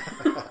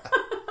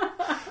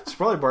 She's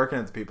probably barking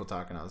at the people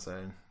talking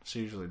outside. She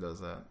usually does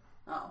that.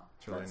 Oh,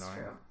 it's really that's annoying.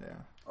 True. Yeah.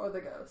 Or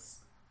the ghost.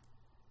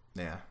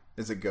 Yeah.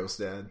 Is it Ghost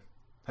Dad?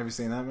 Have you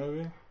seen that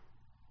movie?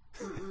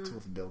 Mm-mm. It's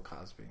with Bill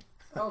Cosby.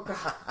 Oh, God.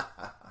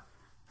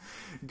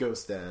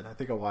 Ghost Dad. I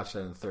think I watched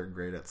that in 3rd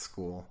grade at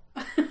school.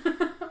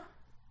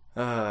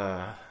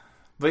 But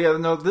yeah,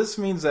 no, this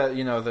means that,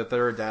 that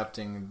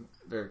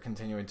they're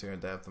continuing to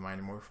adapt the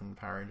Mighty Morphin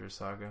Power Rangers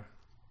saga.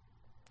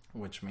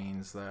 Which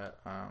means that,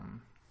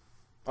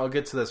 I'll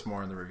get to this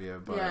more in the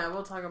review, but... Yeah,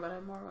 we'll talk about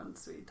it more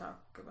once we talk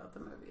about the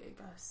movie, I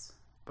guess.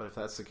 But if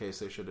that's the case,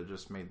 they should have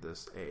just made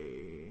this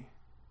a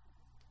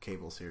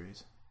cable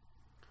series.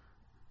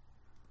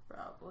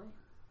 Probably.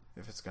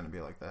 If it's going to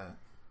be like that.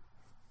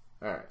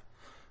 Alright.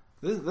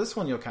 This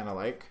one you'll kind of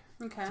like.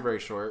 Okay. It's very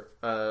short.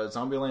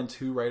 Zombieland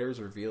 2 writers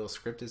reveal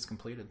script is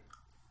completed.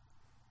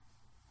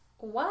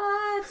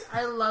 What?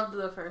 I loved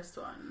the first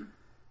one.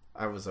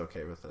 I was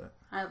okay with it.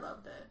 I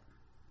loved it.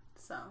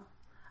 So,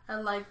 I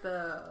like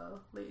the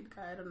lead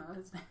guy. I don't know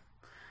his name.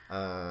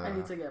 I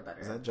need to get better.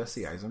 Is that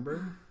Jesse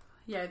Eisenberg?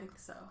 Yeah, I think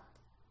so.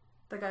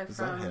 The guy Is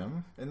that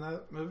him in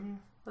that movie?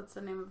 What's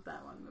the name of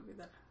that one movie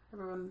that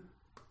everyone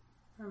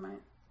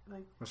might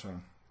like? Which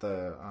one?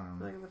 The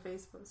like the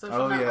Facebook.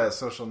 Social Network.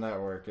 Social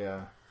Network.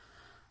 Yeah.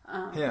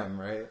 Him,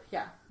 right?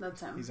 Yeah,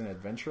 that's him. He's in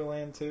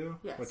Adventureland too.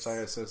 Yes. Which I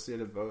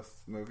associated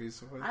both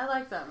movies with. I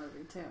like that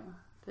movie too.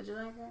 Did you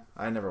like it?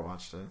 I never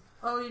watched it.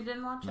 Oh, you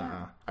didn't watch it?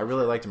 I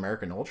really liked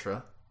American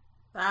Ultra.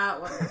 That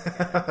was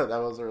good.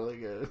 That was really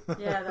good.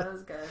 Yeah, that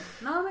was good.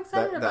 No, I'm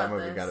excited about that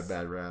movie this. got a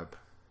bad rap.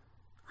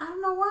 I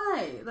don't know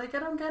why. Like, I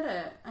don't get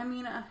it. I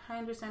mean, I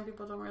understand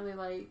people don't really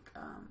like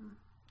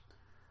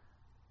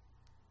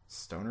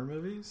stoner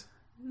movies.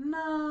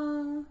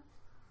 No.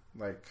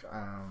 Like,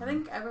 I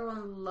think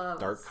everyone loves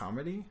dark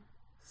comedy.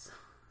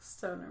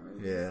 Stoner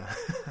movies.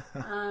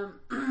 Yeah.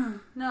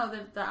 No,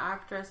 the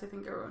actress. I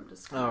think everyone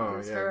just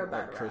gives her a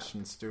bad rap.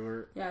 Kristen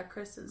Stewart. Yeah,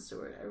 Kristen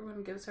Stewart.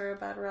 Everyone gives her a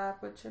bad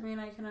rap, which I mean,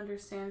 I can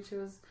understand. She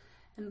was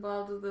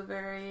involved with a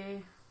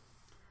very,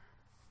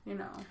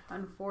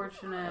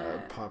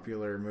 unfortunate,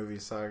 popular movie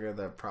saga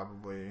that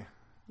probably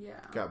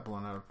got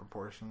blown out of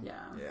proportion.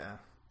 Yeah. Yeah.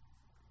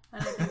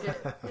 And I think it,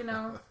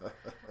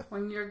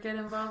 when you get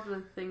involved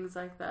with things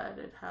like that,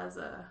 it has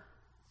a.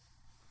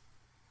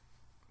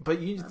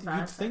 But you'd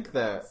think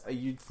that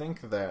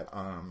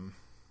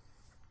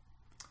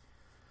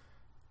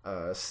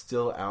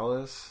Still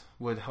Alice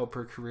would help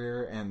her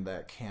career, and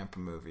that camp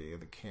movie,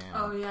 the camp.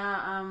 Oh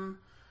yeah,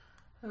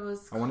 it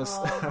was. I want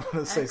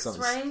to say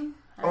something. X-Ray?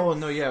 Oh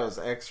no, yeah, it was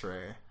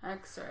X-Ray.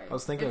 X-Ray. I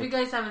was thinking. If you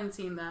guys haven't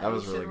seen that,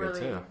 was you should really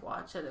good too.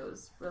 Watch it. It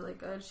was really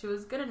good. She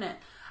was good in it.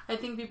 I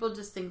think people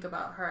just think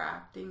about her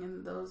acting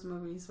in those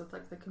movies with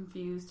like the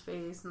confused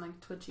face and like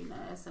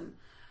twitchiness and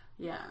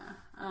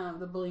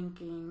the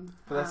blinking.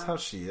 But that's how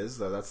she is,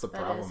 though. That's the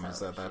problem.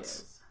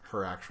 That's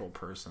her actual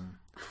person.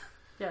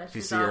 Yeah, if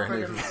you see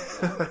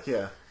her,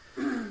 yeah.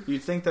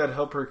 You'd think that'd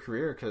help her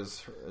career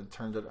because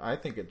I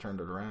think it turned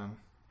it around.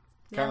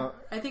 Yeah,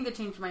 I think it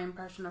changed my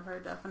impression of her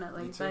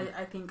definitely. But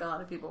I think a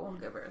lot of people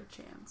won't give her a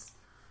chance.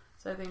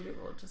 So I think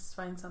people will just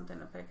find something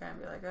to pick at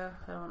and be like, "Oh,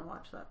 I don't want to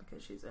watch that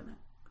because she's in it."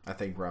 I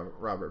think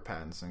Robert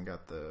Pattinson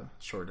got the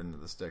short end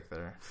of the stick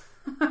there.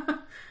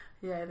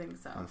 Yeah, I think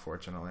so.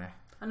 Unfortunately.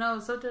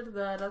 No, so did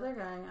that other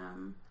guy.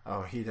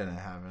 Oh, he didn't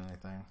have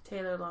anything.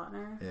 Taylor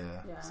Lautner.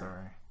 Yeah.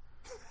 Sorry.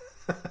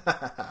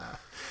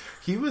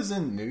 He was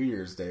in New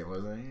Year's Day,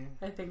 wasn't he?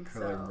 I think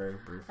so. Like very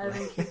briefly. I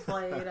think he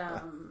played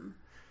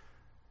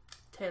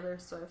Taylor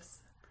Swift's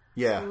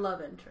Yeah.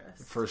 love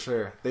interest. For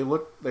sure. They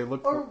look.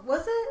 Or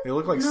was it? They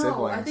look like no,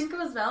 siblings. I think it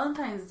was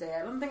Valentine's Day.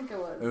 I don't think it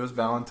was. It was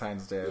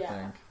Valentine's Day, I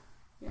think.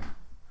 Yeah.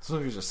 This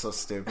movie's just so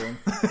stupid.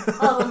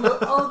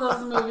 all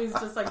those movies,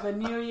 just like the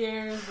New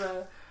Year's,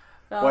 the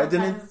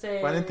Valentine's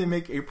Day. Why didn't they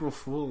make April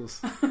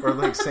Fools? Or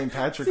like St.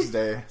 Patrick's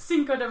Day?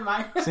 Cinco de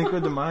Mayo. Cinco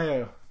de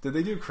Mayo. Did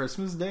they do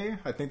Christmas Day?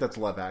 I think that's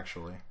Love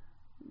Actually.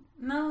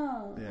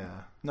 No.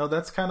 Yeah. No,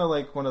 that's kind of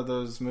like one of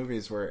those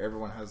movies where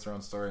everyone has their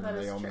own story and then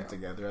they all true. meet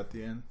together at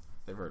the end.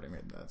 They've already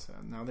made that, so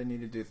now they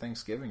need to do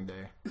Thanksgiving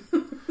Day.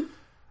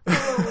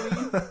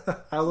 Halloween.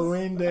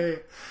 Halloween Day.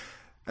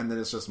 And then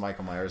it's just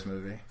Michael Myers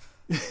movie.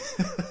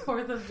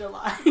 4th of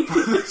July.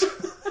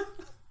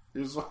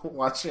 You're just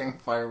watching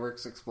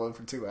fireworks explode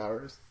for 2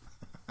 hours.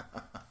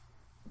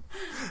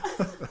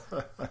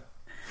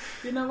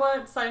 You know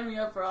what? Sign me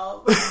up for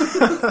all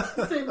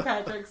St.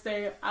 Patrick's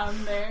Day.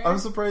 I'm there. I'm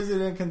surprised they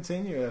didn't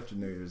continue after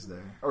New Year's Day.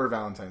 Or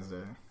Valentine's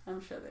Day.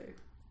 I'm sure they...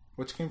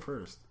 Which came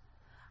first?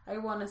 I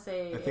want to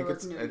say I think it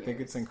was New Year's. I think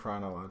it's in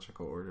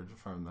chronological order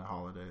from the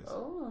holidays.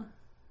 Oh.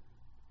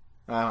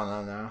 I don't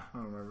know now. I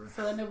don't remember.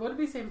 So then it would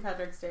be St.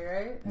 Patrick's Day,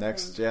 right?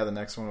 The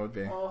next one would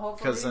be. Well,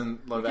 hopefully. Because then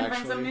Love we can Actually.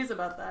 find some news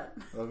about that.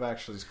 Love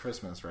Actually is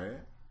Christmas, right?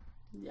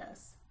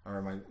 Yes. Or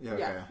am I? Yeah,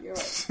 okay. Yeah, you're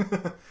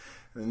right.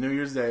 The New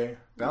Year's Day,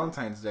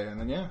 Valentine's Day,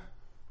 and then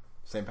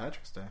St.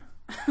 Patrick's Day.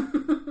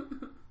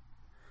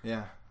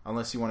 Yeah,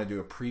 unless you want to do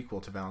a prequel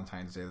to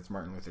Valentine's Day, that's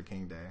Martin Luther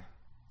King Day.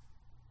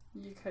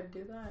 You could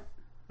do that.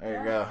 There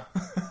you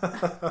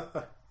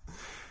go.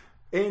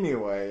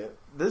 Anyway,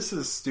 this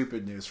is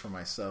stupid news for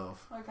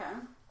myself. Okay.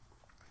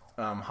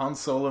 Han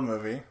Solo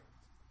movie.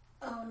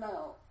 Oh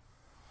no.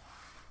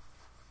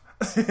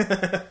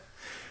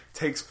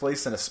 Takes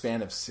place in a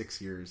span of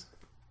 6 years.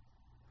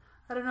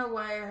 I don't know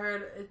why I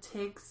heard it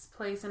takes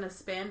place in a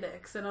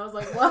spandex, and I was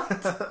like, what?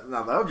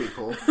 Now that would be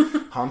cool.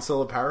 Han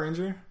Solo Power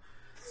Ranger.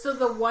 So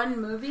the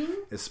one movie?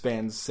 It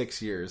spans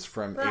 6 years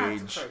from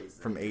That's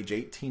crazy. age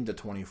 18 to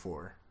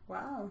 24.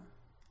 Wow.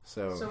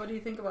 So what do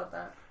you think about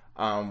that?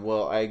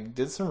 Well, I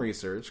did some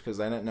research because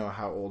I didn't know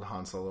how old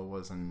Han Solo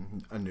was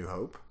in A New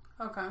Hope.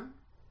 Okay.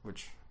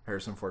 Which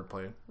Harrison Ford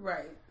played.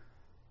 Right.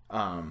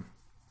 Han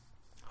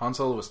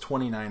Solo was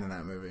 29 in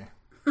that movie.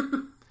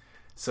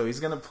 So he's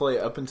going to play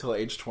up until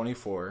age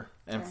 24.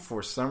 And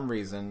for some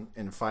reason,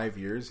 in 5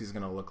 years, he's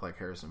going to look like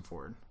Harrison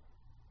Ford.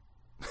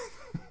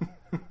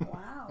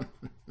 Wow.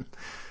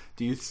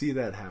 Do you see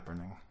that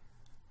happening?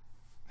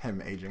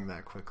 Him aging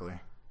that quickly?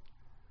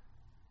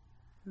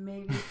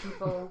 Maybe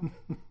people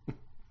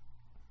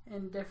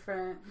in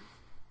different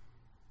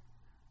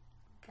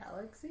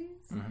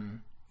galaxies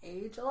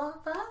age a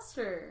lot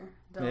faster.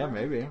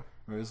 Maybe.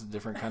 There's a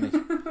different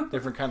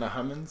kind of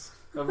hummins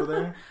over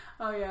there.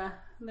 Oh yeah,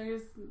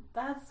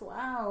 that's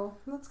wow.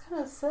 That's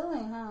kind of silly,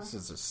 huh? This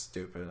is just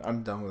stupid.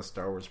 I'm done with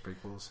Star Wars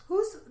prequels.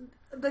 Who's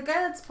the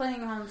guy that's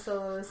playing Han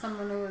Solo? Is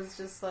someone who is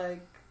just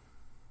like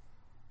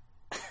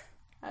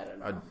I don't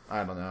know.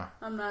 I don't know.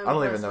 I'm not. I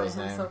don't even know his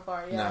name so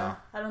far. Yeah, no.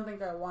 I don't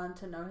think I want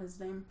to know his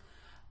name.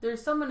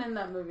 There's someone in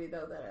that movie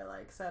though that I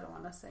like, so I don't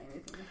want to say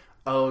anything.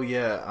 Oh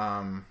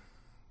yeah.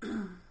 Is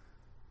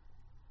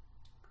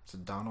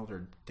it Donald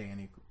or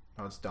Danny?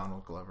 No, it's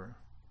Donald Glover.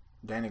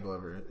 Danny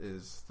Glover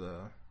is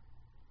the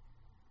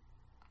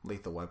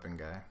Lethal Weapon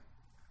guy.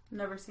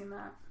 Never seen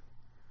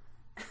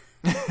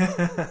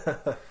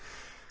that.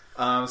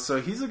 So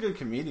he's a good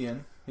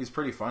comedian. He's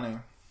pretty funny.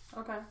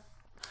 Okay.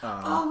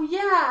 Oh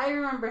yeah, I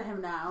remember him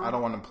now. I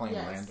don't want him playing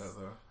Lando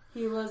though.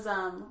 He was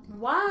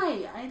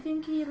why? I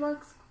think he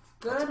looks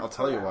good. I'll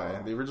tell you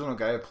why. The original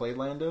guy who played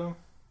Lando,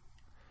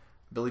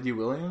 Billy D.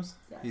 Williams,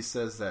 yes. He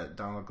says that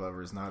Donald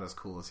Glover is not as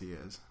cool as he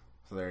is.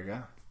 So there you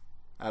go.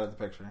 Out of the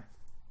picture.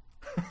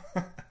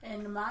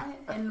 In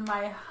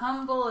my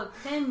humble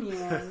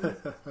opinion,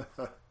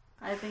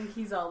 I think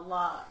he's a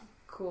lot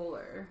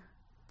cooler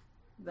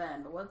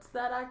than what's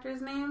that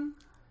actor's name?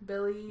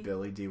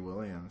 Billy D.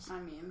 Williams. I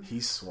mean,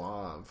 he's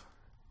suave.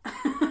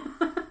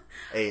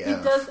 He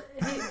does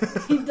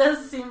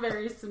seem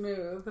very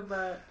smooth,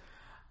 but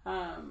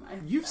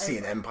you've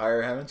seen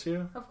Empire, haven't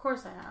you? Of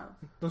course I have.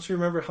 Don't you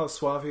remember how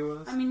suave he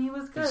was? I mean, he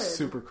was good. He's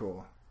super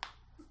cool.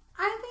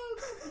 I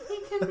think he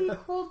can be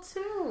cool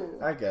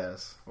too. I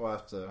guess we'll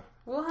have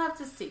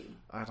to see.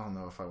 I don't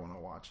know if I want to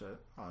watch it,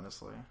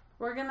 honestly.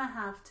 We're gonna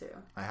have to.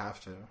 I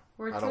have to.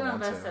 We're too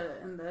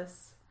invested in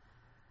this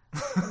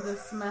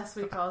mess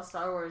we call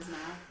Star Wars now.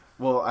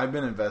 Well, I've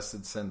been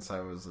invested since I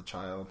was a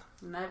child.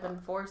 And I've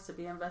been forced to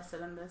be invested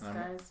in this,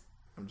 guys.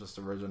 I'm just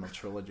original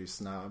trilogy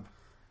snob.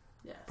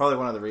 Yes. Probably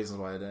one of the reasons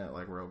why I didn't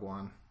like Rogue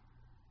One.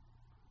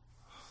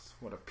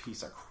 What a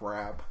piece of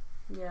crap.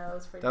 Yeah, that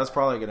was pretty That was bad.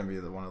 probably going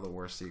to be one of the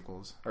worst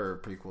sequels. Or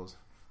prequels.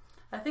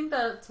 I think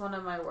that's one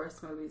of my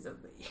worst movies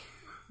of the year.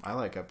 I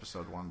like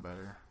Episode 1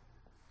 better.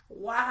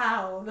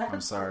 Wow, that's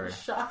I'm sorry.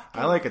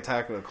 shocking. I like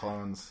Attack of the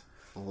Clones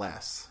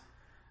less.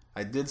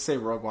 I did say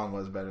Rogue One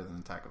was better than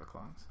Attack of the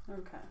Clones.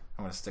 Okay.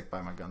 I'm going to stick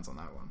by my guns on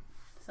that one.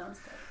 Sounds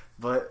good.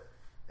 But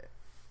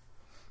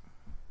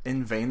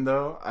in vain,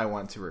 though, I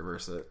want to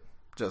reverse it.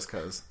 Just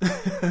because.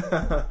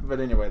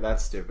 But anyway,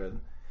 that's stupid.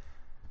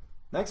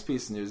 Next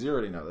piece of news, you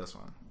already know this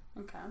one.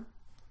 Okay.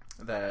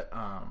 That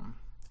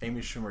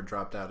Amy Schumer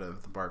dropped out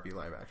of the Barbie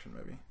live action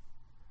movie.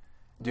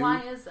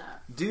 Why is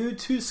that? Due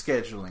to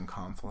scheduling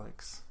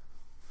conflicts.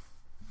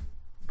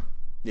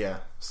 Yeah,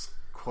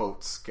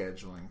 quote,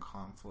 scheduling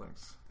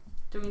conflicts.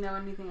 Do we know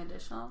anything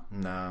additional?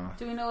 No.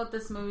 Do we know what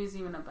this movie's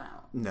even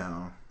about?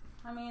 No.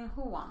 I mean,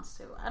 who wants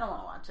to? I don't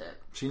want to watch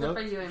it. She Good knows.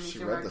 for you, Amy She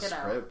Schumer. read the Get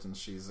script out. and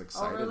she's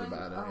excited really?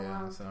 about it. Oh,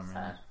 yeah, wow. so I mean,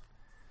 Sad.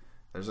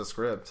 there's a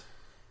script.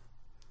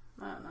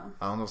 I don't know.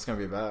 I don't know what it's gonna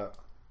be about.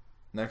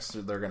 Next,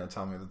 they're gonna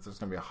tell me that there's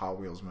gonna be a Hot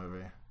Wheels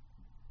movie,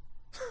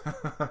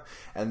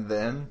 and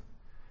then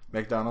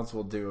McDonald's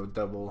will do a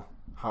double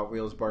Hot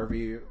Wheels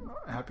Barbie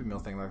Happy Meal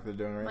thing like they're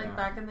doing right now. Like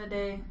back in the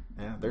day.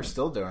 Yeah, they're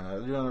still doing it.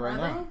 They're doing it right Are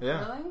now. they?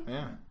 Yeah, Really?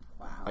 yeah.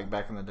 Wow. Like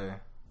back in the day.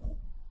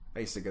 I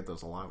used to get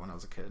those a lot when I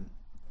was a kid.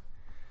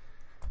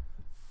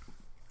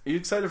 Are you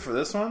excited for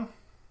this one?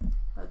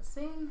 Let's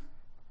see.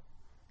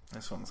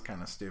 This one's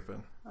kind of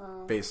stupid.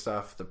 Oh. Based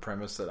off the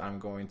premise that I'm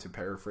going to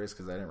paraphrase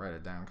because I didn't write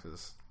it down because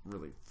it's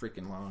really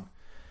freaking long.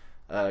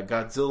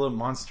 Godzilla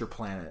Monster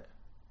Planet.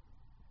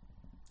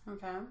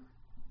 Okay.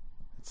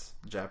 It's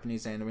a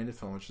Japanese animated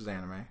film, which is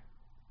anime.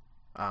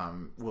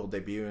 Will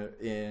debut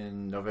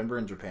in November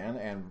in Japan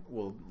and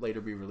will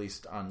later be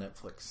released on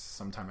Netflix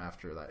sometime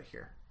after that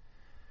here.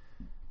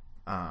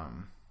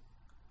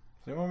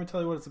 Do you want me to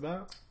tell you what it's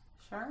about?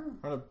 Sure. I'm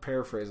going to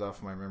paraphrase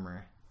off my memory.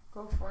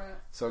 Go for it.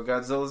 So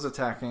Godzilla's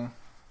attacking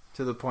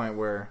to the point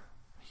where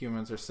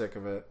humans are sick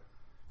of it.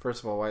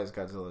 First of all, why is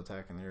Godzilla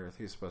attacking the Earth?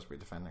 He's supposed to be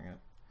defending it.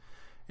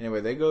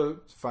 Anyway, they go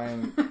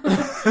find...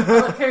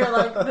 Okay, you're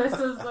like, this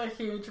is a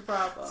huge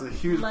problem. It's a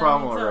huge Let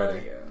problem me tell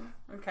already. you.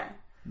 Okay.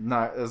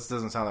 This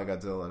doesn't sound like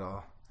Godzilla at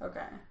all.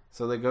 Okay.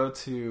 So they go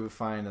to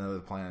find another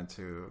planet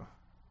to...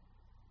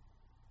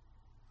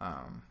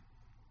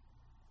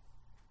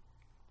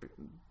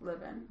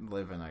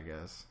 live in, I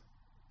guess.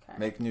 Okay.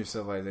 Make new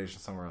civilization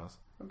somewhere else.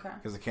 Okay.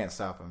 Because they can't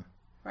stop them.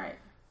 Right.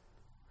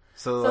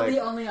 So So like, the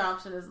only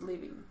option is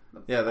leaving.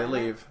 yeah, they planet?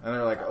 leave and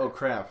they're like, "Oh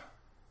crap,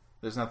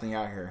 there's nothing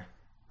out here,"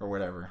 or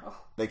whatever. Oh.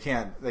 They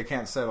can't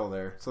settle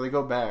there. So they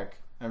go back,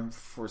 and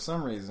for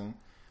some reason,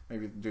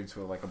 maybe due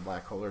to like a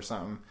black hole or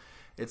something,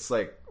 it's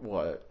like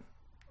what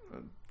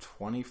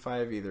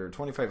either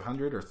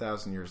 2,500 or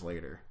 1,000 years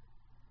later,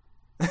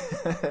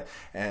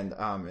 and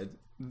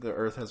the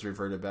Earth has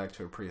reverted back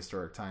to a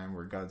prehistoric time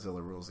where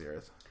Godzilla rules the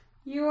Earth.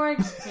 You are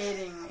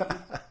kidding me.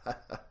 Oh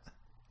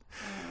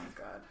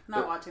god.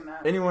 Not watching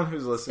that. Anyone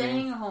who's listening,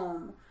 Staying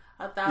home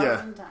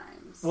 1,000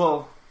 times.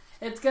 well,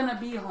 It's gonna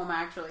be home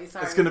actually,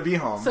 sorry. it's gonna be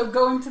home. So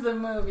going to the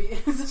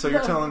movies. So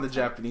you're telling the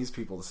Japanese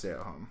people to stay at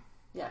home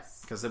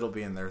Yes. because it'll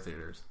be in their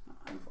theaters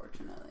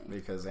Unfortunately.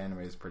 because anime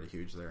is pretty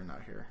huge there,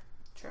 not here.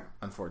 Sure.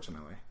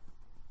 Unfortunately.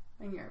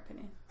 In your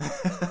opinion.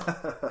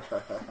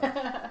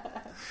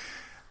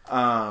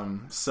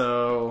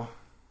 So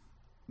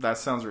that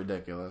sounds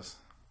ridiculous.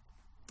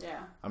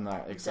 Yeah. I'm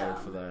not excited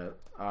Dumb. for that.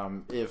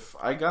 If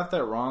I got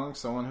that wrong,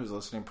 someone who's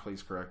listening,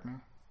 please correct me.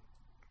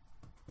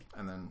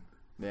 And then,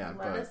 yeah,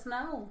 Let us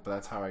know. but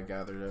that's how I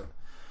gathered it.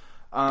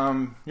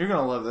 You're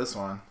gonna love this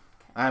one.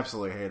 I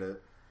absolutely hate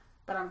it.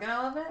 But I'm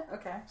gonna love it?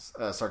 Okay.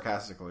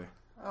 Sarcastically.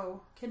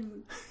 Oh,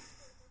 can...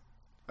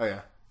 Oh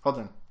yeah, hold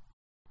on.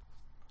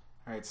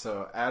 All right,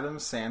 so Adam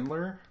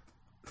Sandler.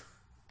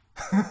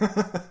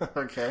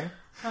 Okay.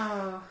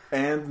 Oh,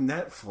 And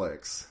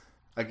Netflix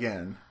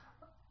again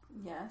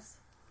yes.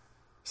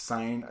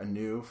 sign a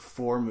new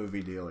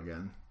 4-movie deal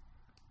again.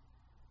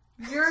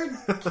 You're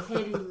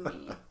kidding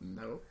me.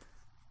 Nope.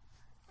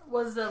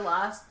 Was the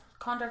last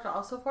contract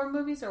also 4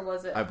 movies, or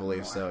was it I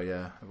believe more? so.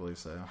 Yeah, I believe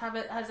so.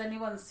 Has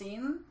anyone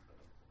seen?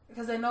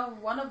 Because I know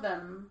one of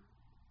them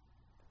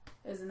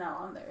is now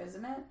on there,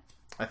 isn't it?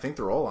 I think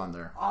they're all on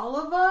there. All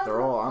of them?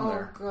 They're all on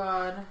there. Oh,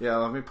 God. Yeah,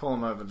 let me pull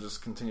them up and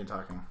just continue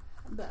talking.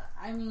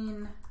 I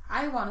mean,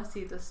 I want to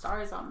see the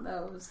stars on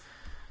those.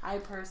 I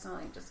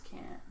personally just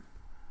can't.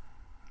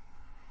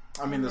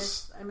 I mean,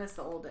 I miss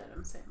the old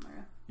Adam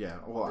Sandler. Yeah,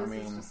 well, This I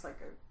is mean, just like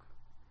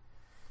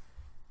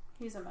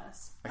he's a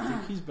mess. I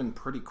think he's been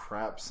pretty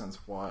crap since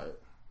what?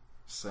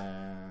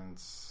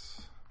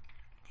 Since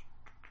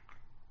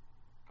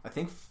I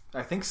think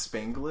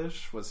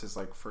Spanglish was his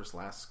like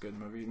last good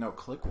movie. No,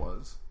 Click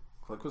was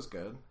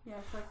good. Yeah,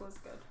 Click was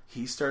good.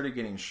 He started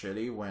getting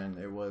shitty when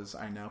it was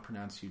I Now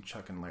Pronounce You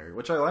Chuck and Larry,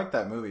 which I like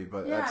that movie,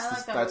 but Yeah,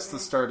 that's the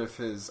movie. start of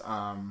his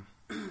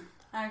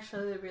I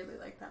actually really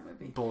like that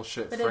movie.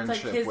 bullshit But it's like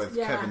friendship with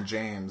yeah. Kevin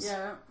James.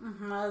 Yeah,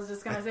 I was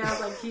just gonna say, I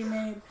was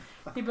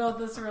like, he built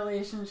this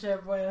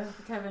relationship with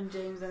Kevin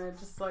James, and it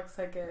just looks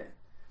like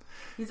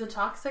he's a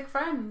toxic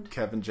friend.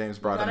 Kevin James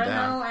brought You him gotta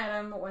down. know,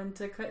 Adam, when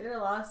to cut your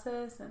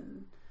losses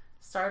and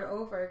start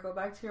over. Go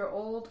back to your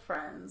old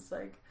friends.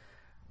 Like,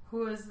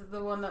 who is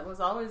the one that was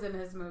always in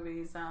his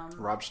movies?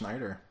 Rob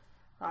Schneider,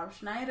 Rob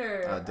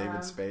Schneider,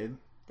 David Spade.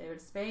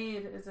 David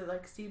Spade. Is it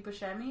like Steve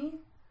Buscemi?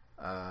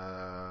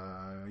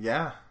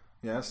 Yeah,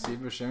 Steve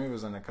Buscemi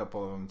was in a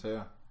couple of them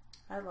too.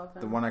 I love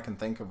him. The one I can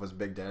think of was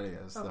Big Daddy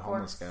as Of the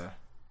homeless course. guy.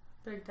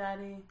 Big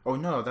Daddy. Oh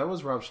no, that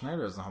was Rob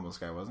Schneider as the homeless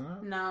guy, wasn't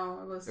it? No,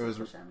 it was Steve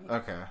Buscemi.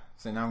 Okay.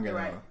 So now I'm getting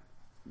right.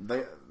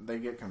 They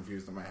get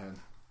confused in my head.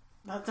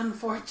 That's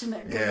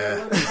unfortunate.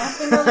 Yeah.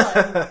 Nothing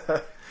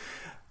alike.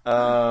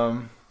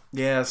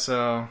 Yeah.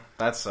 So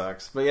that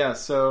sucks. But yeah.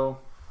 So,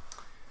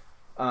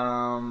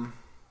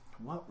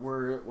 what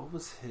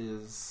was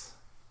his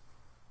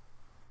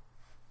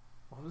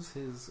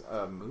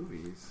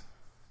movies?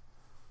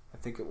 I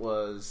think it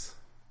was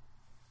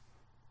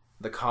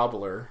The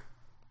Cobbler.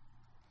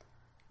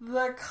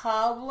 The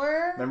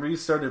Cobbler? Remember you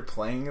started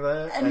playing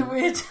that? And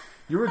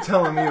you were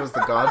telling me it was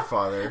The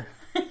Godfather.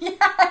 Yeah,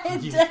 I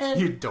did.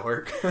 You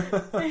dork. Yeah,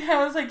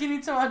 I was like, you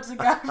need to watch The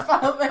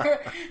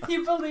Godfather.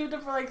 He believed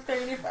it for like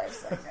 35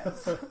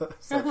 seconds.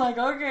 I'm like,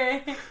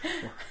 okay.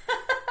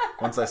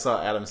 Once I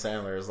saw Adam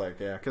Sandler, I was like,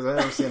 yeah, because I've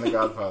never seen The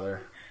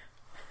Godfather.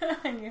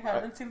 And you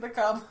haven't seen The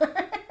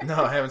Cobbler?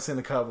 No, I haven't seen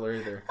The Cobbler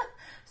either.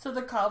 So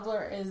The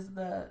Cobbler is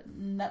the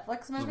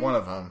Netflix movie? It was one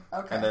of them.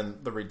 Okay. And then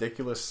The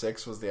Ridiculous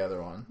Six was the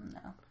other one.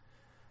 No.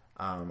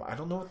 I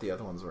don't know what the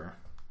other ones were.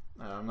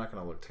 I'm not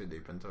going to look too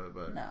deep into it,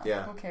 but no,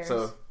 yeah. Who cares?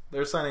 So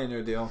they're signing a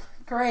new deal.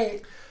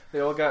 Great. They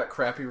all got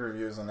crappy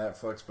reviews on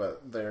Netflix,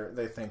 but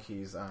they think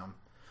he's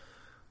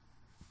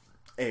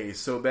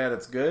so bad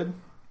it's good,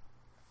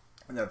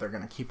 and that they're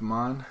going to keep him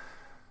on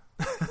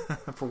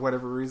for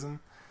whatever reason.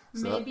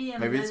 So maybe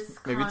this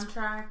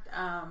contract,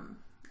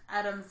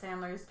 Adam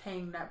Sandler is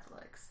paying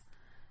Netflix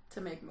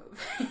to make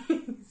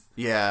movies.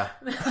 Yeah.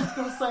 We'll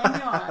sign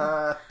you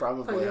on.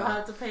 Probably. But you'll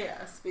have to pay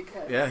us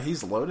because... Yeah,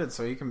 he's loaded,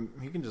 so he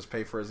can just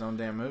pay for his own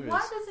damn movies. Why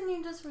doesn't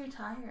he just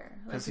retire?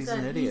 Because he's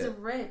an idiot. He's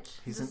rich.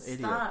 He's just an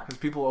idiot. stop. Because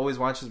people always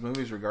watch his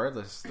movies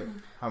regardless of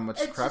how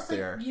much It's crap just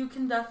they like, are. you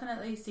can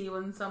definitely see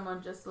when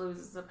someone just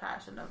loses the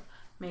passion of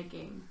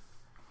making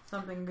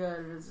something good.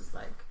 And it's just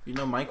like, You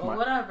know,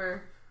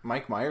 whatever.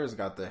 Mike Myers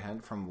got the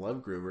hint from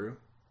Love Guru.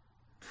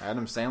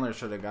 Adam Sandler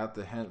should have got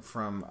the hint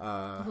from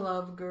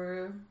Love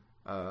Guru.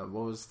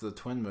 what was the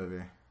twin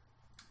movie?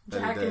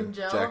 Jack and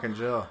Jill. Jack and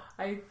Jill.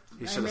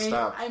 He should have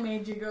stopped. I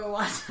made you go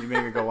watch. You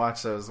made me go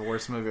watch that. It was the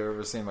worst movie I've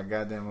ever seen in my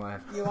goddamn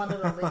life. You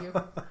wanted to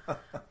leave.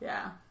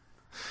 Yeah.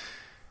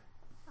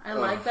 I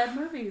like bad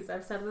movies.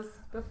 I've said this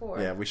before.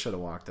 Yeah, we should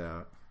have walked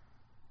out.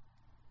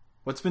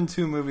 What's been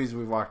 2 movies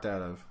we've walked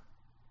out of?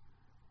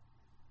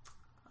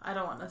 I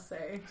don't want to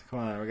say. Come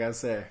on, we gotta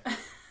say.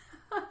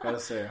 Gotta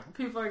say.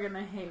 People are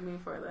gonna hate me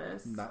for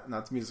this. Not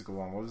the musical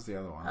one. What was the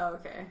other one? Oh,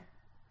 okay.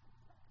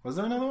 Was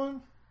there another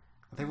one?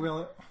 I think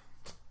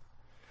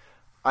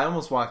I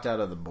almost walked out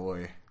of The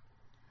Boy.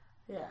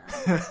 Yeah,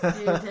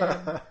 you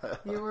did.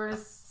 You were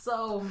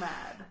so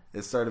mad.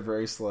 It started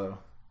very slow.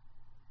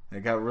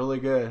 It got really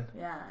good.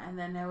 Yeah, and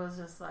then it was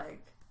just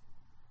like,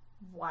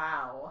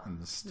 wow.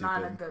 And stupid.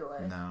 Not in a good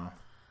way. No.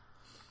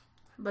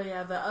 But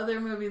yeah, the other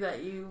movie that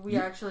we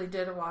actually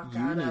did walk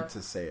out of. You need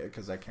to say it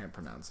because I can't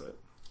pronounce it.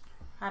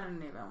 I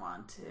didn't even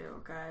want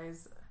to,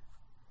 guys.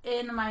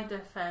 In my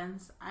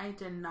defense, I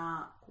did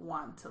not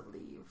want to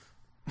leave.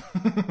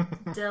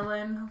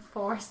 Dylan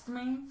forced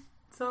me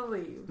to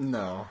leave.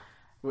 No.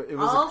 It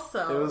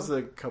was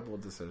a couple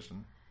of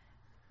decisions.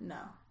 No.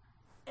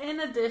 In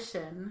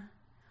addition,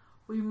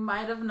 we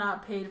might have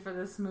not paid for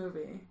this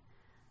movie.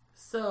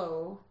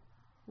 So,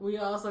 we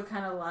also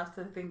kind of left,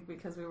 I think,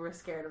 because we were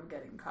scared of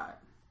getting caught.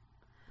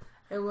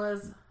 It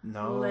was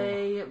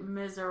Les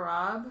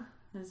Miserables.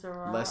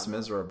 Les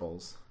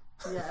Miserables.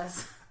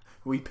 Yes.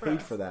 We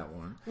paid for that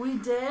one. We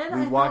did?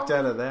 We walked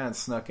out of that and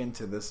snuck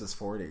into This Is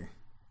 40.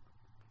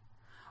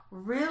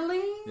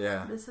 Really?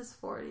 Yeah. This is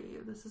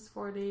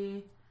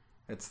 40.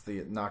 It's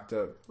the Knocked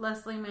Up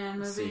Leslie Mann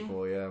movie.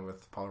 sequel, yeah,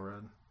 with Paul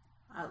Rudd.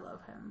 I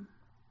love him.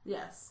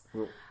 Yes.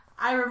 Well,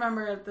 I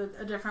remember it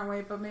a different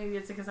way, but maybe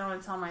it's because I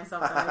want to tell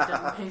myself that I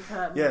didn't pay for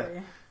that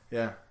movie.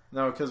 Yeah.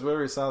 No, because we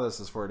already saw This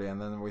Is 40, and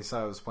then we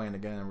saw it was playing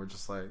again, and we're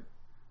just like,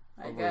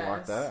 I we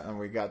walked that, and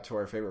we got to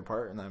our favorite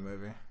part in that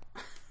movie.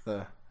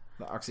 The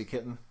Oxy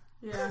Kitten.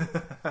 Yeah.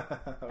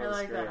 I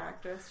like great. that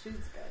actress. She's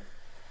good.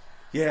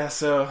 Yeah,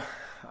 so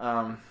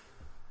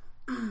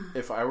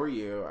if I were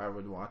you, I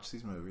would watch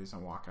these movies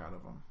and walk out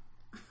of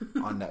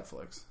them on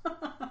Netflix.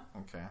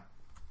 Okay.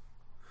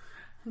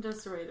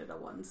 Just rate it a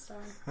 1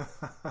 star.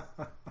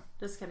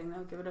 Just kidding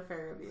though. Give it a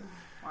fair review.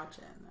 Watch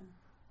it and then.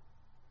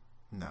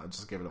 No,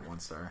 just give it a 1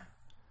 star.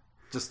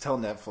 Just tell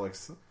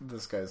Netflix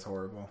this guy's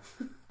horrible.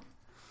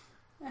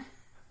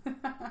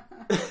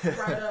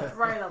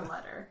 write a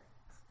letter.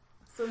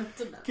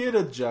 Get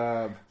a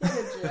job. Get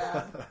a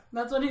job.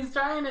 That's what he's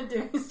trying to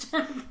do.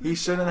 He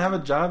shouldn't have a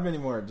job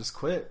anymore. Just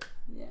quit.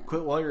 Yeah.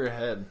 Quit while you're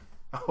ahead.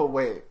 Oh,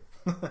 wait.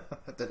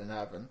 That didn't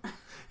happen.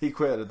 He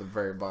quit at the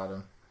very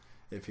bottom.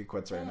 If he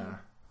quits right now.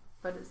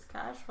 But his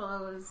cash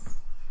flow is...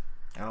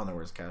 I don't know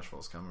where his cash flow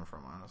is coming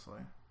from,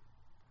 honestly.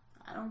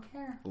 I don't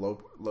care.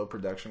 Low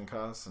production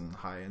costs and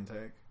high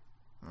intake.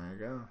 There you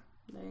go.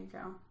 There you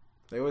go.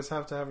 They always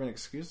have to have an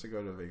excuse to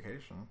go to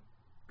vacation.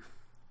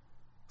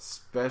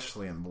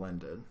 Especially in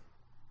Blended.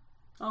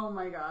 Oh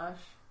my gosh.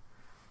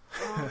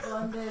 Oh,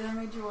 Blended. I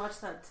made you watch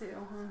that too,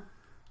 huh?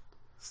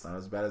 It's not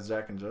as bad as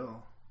Jack and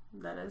Jill.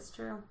 That is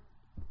true.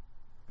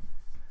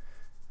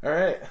 All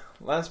right,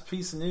 last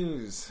piece of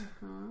news.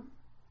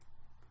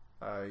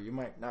 Mm-hmm. You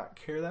might not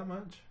care that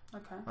much.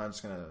 Okay. I'm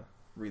just gonna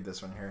read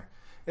this one here.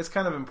 It's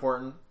kind of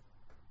important,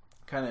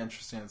 kind of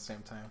interesting at the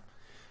same time.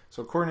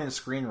 So, according to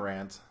Screen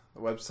Rant,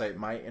 the website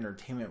My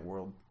Entertainment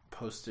World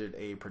posted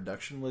a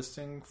production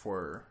listing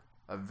for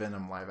a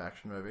Venom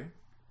live-action movie,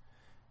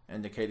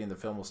 indicating the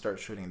film will start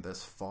shooting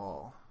this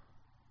fall.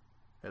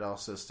 It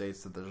also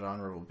states that the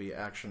genre will be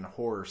action,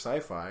 horror,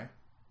 sci-fi,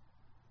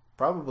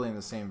 probably in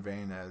the same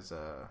vein as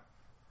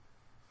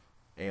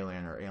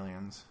Alien or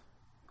Aliens.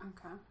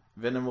 Okay.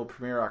 Venom will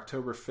premiere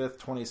October 5th,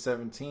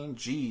 2017.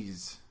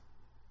 Jeez.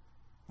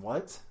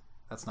 What?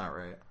 That's not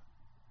right.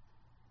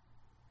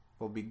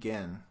 Will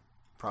begin,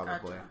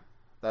 probably. Gotcha.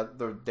 That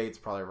the date's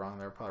probably wrong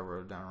there. I probably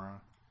wrote it down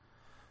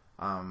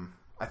wrong.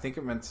 I think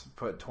it meant to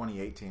put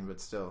 2018, but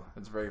still,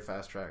 it's very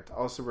fast-tracked.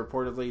 Also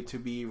reportedly to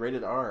be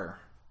rated R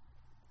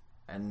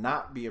and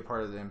not be a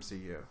part of the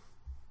MCU,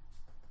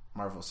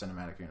 Marvel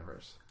Cinematic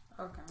Universe.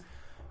 Okay.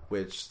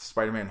 Which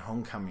Spider-Man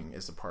Homecoming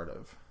is a part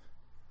of.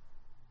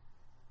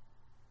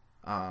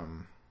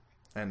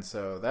 And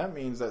so that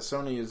means that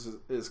Sony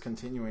is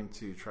continuing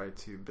to try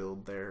to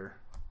build their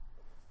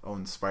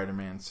own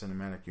Spider-Man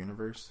Cinematic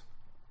Universe,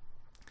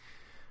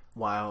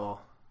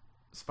 while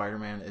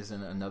Spider-Man is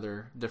in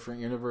another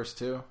different universe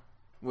too,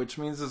 which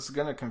means it's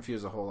going to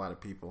confuse a whole lot of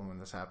people when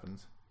this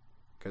happens,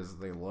 because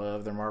they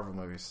love their Marvel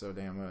movies so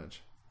damn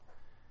much,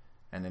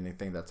 and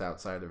anything that's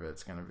outside of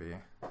it's going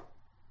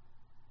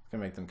to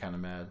make them kind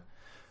of mad.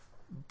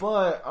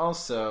 But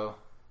also,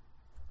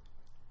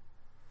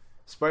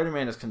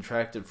 Spider-Man is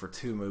contracted for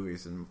 2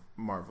 movies in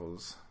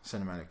Marvel's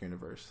Cinematic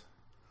Universe.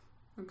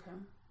 Okay.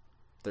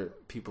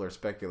 People are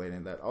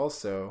speculating that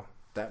also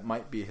that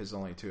might be his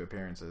only 2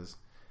 appearances,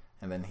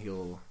 and then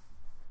he'll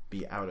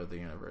be out of the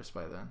universe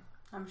by then.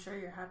 I'm sure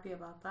you're happy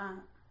about that.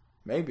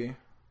 Maybe.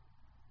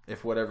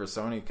 If whatever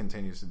Sony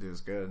continues to do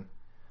is good.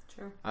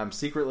 Sure. I'm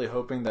secretly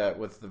hoping that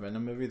with the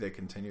Venom movie, they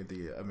continue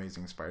the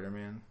Amazing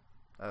Spider-Man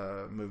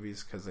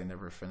movies, because they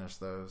never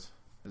finished those.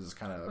 It just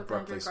kind of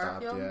abruptly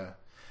stopped. Yeah.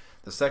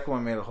 The second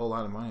one made a whole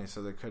lot of money,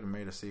 so they could have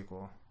made a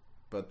sequel.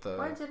 But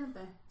why didn't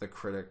they? The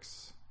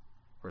critics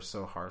were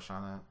so harsh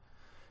on it.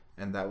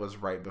 And that was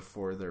right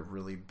before their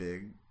really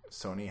big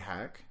Sony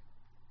hack,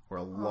 where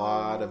a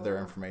lot of their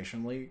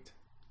information leaked.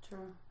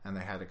 True. And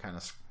they had to kind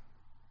of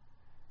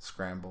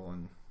scramble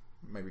and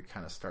maybe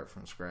kind of start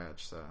from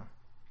scratch. So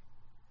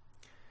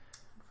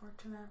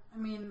unfortunate. I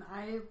mean,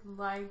 I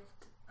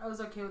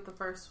was okay with the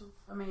first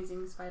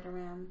Amazing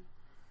Spider-Man.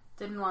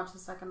 Didn't watch the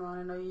second one.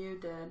 I know you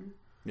did.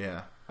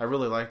 Yeah, I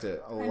really liked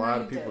it. A lot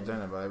of people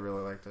didn't, but I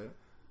really liked it.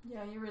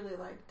 Yeah, you really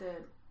liked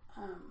it.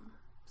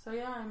 So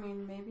yeah, I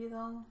mean, maybe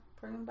they'll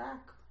bring him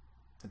back.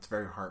 It's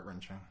very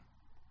heart-wrenching.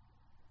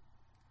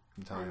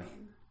 I'm telling you.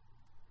 Mean,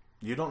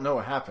 you don't know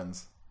what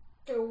happens.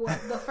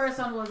 The first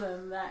one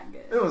wasn't that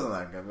good. It wasn't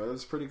that good, but it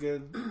was pretty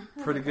good.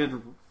 Pretty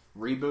good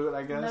reboot,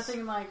 I guess.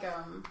 Nothing like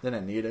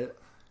Didn't need it.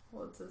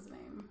 What's his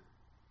name?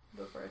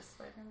 The first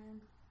Spider-Man.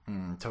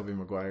 Tobey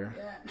Maguire.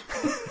 Yeah.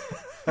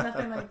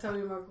 Nothing like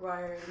Tobey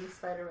Maguire in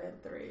Spider-Man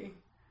 3.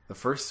 The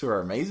first 2 are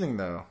amazing,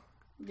 though.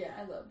 Yeah,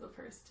 I love the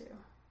first 2.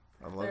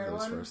 I love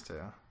those first 2.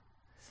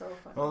 So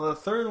funny. Well, the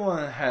third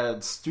one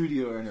had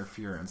studio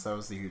interference. That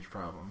was the huge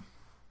problem.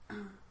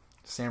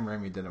 Sam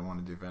Raimi didn't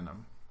want to do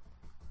Venom.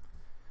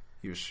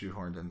 He was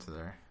shoehorned into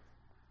there.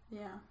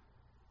 Yeah.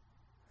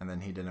 And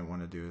then he didn't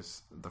want to do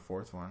the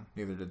fourth one.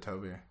 Neither did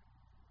Tobey.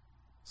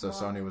 So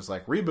Sony was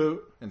like, reboot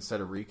instead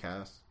of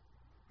recast.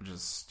 Which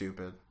is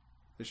stupid.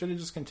 They should have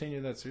just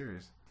continued that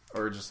series.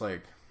 Or just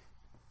like,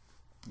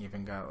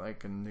 even got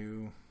like a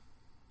new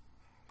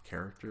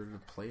character to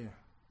play. You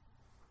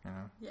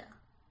know? Yeah.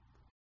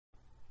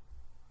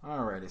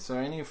 Alrighty, so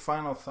any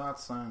final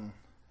thoughts on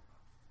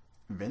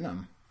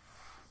Venom?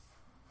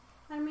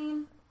 I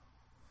mean,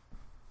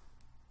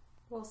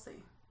 we'll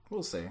see.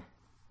 We'll see.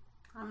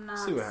 I'm not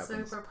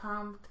super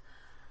pumped.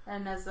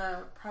 And as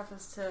a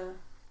preface to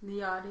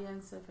the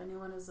audience, if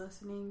anyone is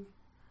listening,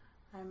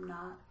 I'm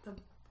not the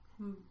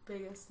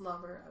biggest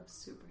lover of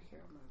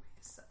superhero movies.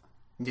 So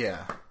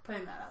yeah.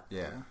 Putting that out there.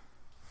 Yeah.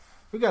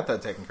 We got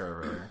that taken care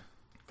of earlier.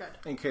 Good.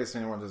 In case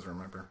anyone doesn't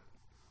remember.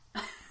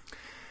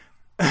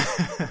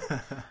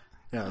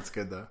 Yeah, that's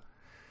good though.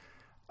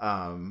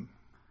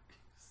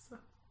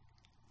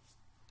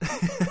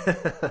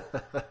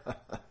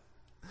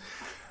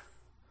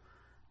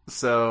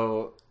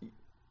 So,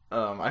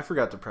 I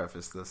forgot to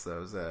preface this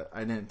though, is that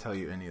I didn't tell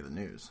you any of the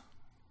news.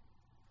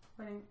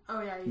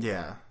 Oh yeah.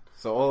 Yeah.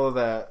 So all of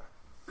that,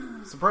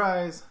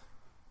 surprise.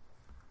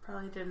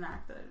 Probably didn't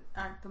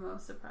act the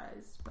most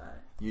surprised,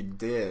 but you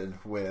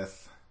did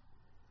with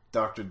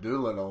Dr.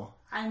 Dolittle.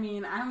 I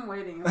mean, I'm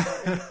waiting for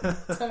it.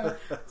 So,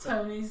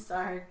 Tony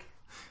Stark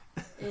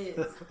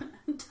is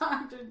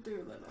Dr.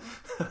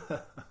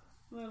 Dolittle.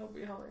 That'll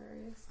be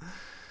hilarious.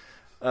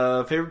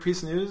 Favorite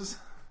piece of news?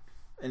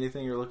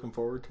 Anything you're looking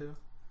forward to?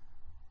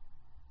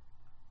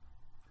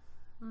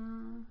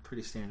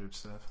 Pretty standard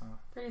stuff, huh?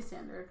 Pretty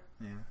standard.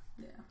 Yeah.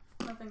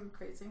 Yeah. Nothing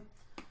crazy.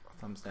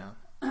 Thumbs down.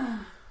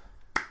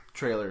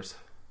 Trailers.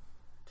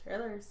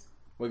 Trailers.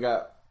 We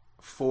got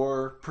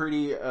 4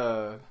 pretty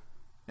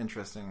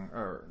interesting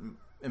or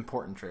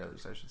important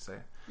trailers, I should say.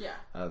 Yeah.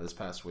 This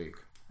past week.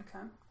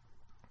 Okay.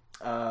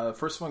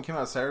 First one came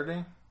out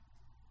Saturday.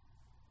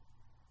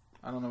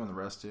 I don't know when the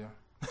rest do.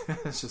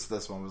 It's just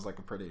this one was like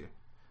a pretty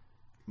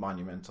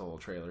monumental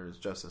trailer. It's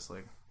Justice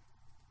League.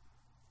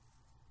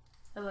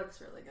 It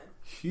looks really good.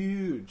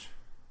 Huge.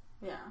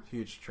 Yeah.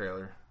 Huge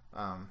trailer.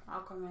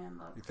 Aquaman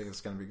looks... You think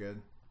it's going to be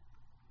good?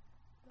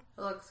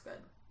 It looks good.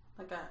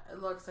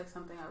 It looks like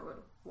something I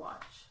would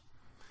watch.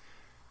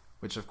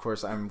 Which, of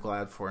course, I'm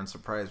glad for and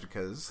surprised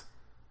because...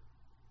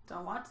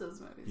 Don't watch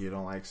those movies. You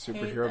don't like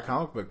superhero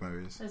comic book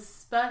movies.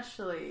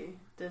 Especially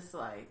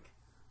dislike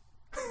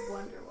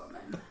Wonder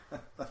Woman.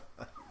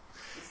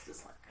 Just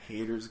dislike her.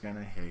 Haters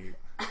gonna hate.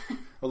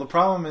 Well, the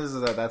problem is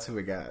that that's who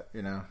we got,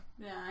 you know?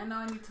 Yeah, I know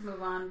I need to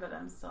move on, but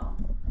I'm still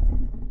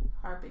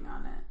harping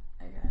on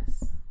it, I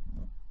guess.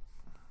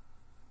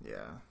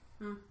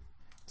 Yeah.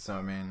 So,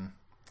 I mean...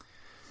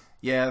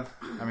 Yeah,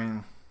 I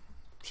mean...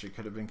 She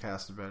could have been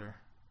casted better.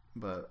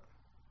 But...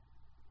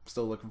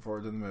 Still looking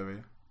forward to the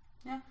movie.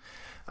 Yeah.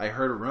 I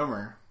heard a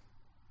rumor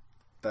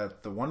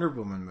that the Wonder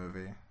Woman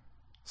movie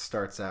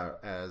starts out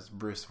as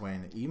Bruce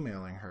Wayne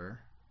emailing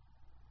her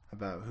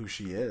about who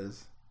she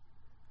is,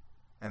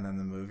 and then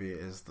the movie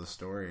is the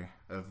story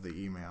of the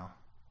email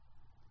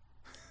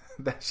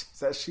that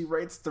she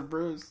writes to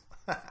Bruce.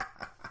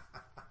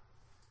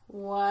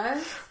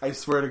 What? I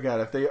swear to God,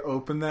 if they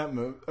open the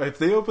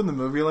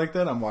movie like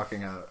that, I'm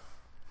walking out.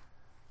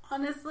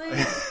 Honestly,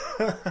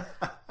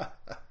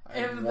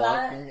 I'm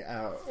walking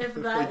out. If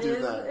that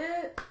is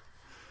it,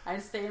 I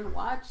stay and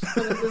watch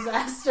for the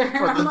disaster.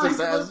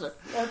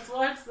 Let's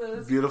watch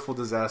this. Beautiful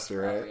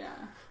disaster, right? Oh, yeah.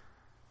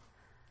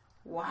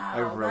 Wow. I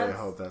really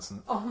hope that's...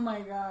 Oh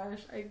my gosh.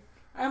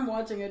 I'm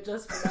watching it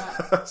just for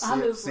that.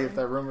 See if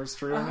that rumor's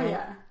true. Oh,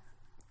 yeah.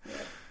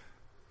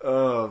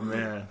 Oh,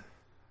 man.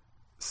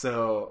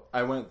 So,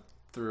 I went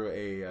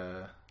through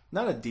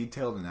not a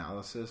detailed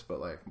analysis, but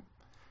like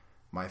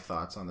my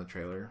thoughts on the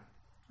trailer.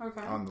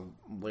 Okay. On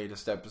the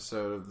latest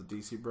episode of the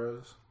DC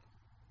Bros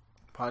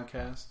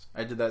podcast.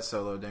 I did that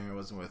solo. Damien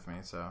wasn't with me,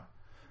 so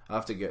I'll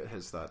have to get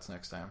his thoughts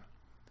next time.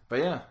 But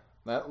yeah,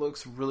 that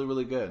looks really,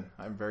 really good.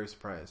 I'm very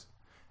surprised.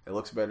 It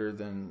looks better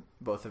than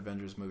both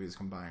Avengers movies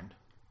combined.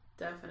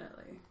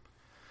 Definitely.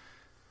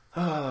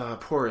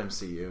 Poor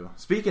MCU.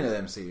 Speaking of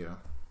MCU,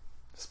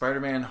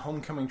 Spider-Man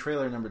Homecoming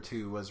trailer number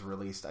 2 was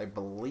released. I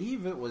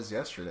believe it was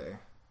yesterday.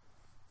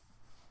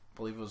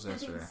 I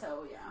think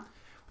so, yeah.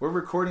 We're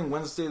recording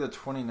Wednesday the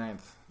 29th,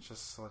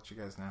 just to let you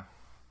guys know.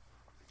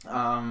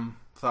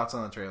 Thoughts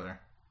on the trailer?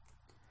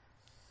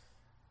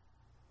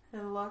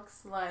 It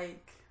looks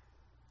like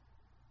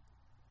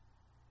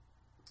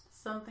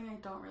something I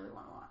don't really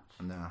want to watch.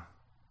 No.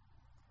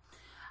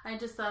 I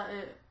just thought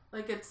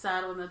it's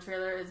sad when the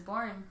trailer is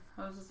boring.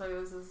 I was just like,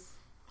 this is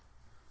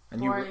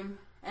boring.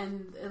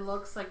 And it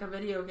looks like a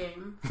video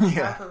game. Yeah.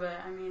 Half of it.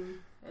 I mean,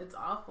 it's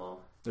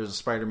awful. There's a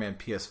Spider-Man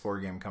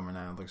PS4 game coming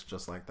out. It looks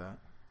just like that.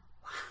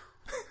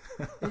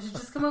 Wow. They should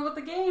just come up with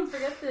the game.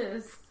 Forget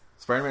this.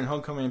 Spider-Man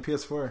Homecoming and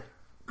PS4.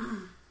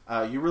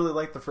 You really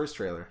liked the first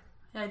trailer.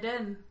 Yeah, I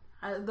did.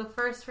 The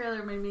first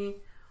trailer made me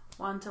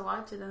want to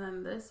watch it, and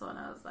then this one,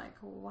 I was like,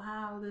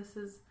 wow, this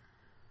is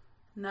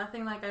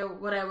nothing like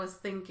what I was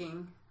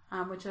thinking,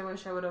 which I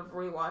wish I would have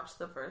rewatched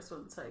the first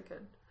one so I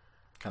could...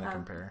 Kind of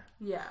compare.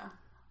 Yeah,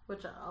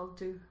 which I'll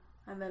do,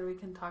 and then we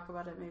can talk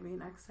about it maybe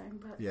next time.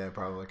 But yeah,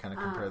 probably kind of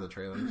compare the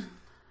trailers.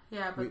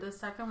 Yeah, but the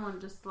second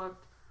one just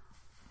looked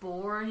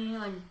boring,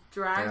 like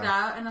dragged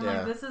out, and I'm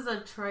like, this is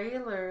a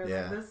trailer.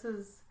 Yeah. Like, this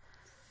is...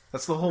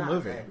 That's the whole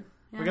movie.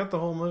 Yeah. We got the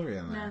whole movie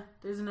in there. Yeah,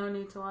 there's no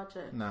need to watch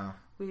it. No.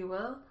 We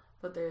will,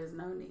 but there is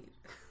no need.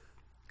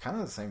 Kind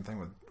of the same thing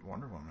with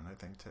Wonder Woman, I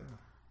think, too.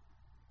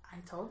 I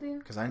told you.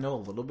 Because I know a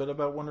little bit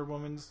about Wonder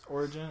Woman's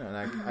origin, and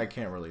I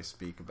can't really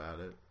speak about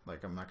it.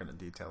 Like, I'm not going to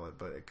detail it,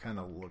 but it kind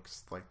of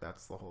looks like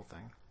that's the whole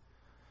thing.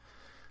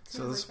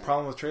 So this is a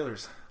problem with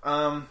trailers.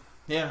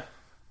 Yeah.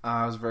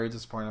 I was very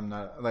disappointed. I'm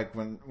not... Like,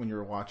 when you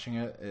were watching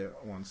it,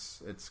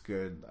 once it's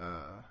good...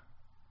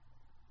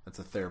 It's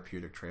a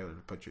therapeutic trailer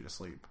to put you to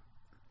sleep.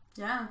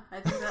 Yeah, I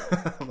think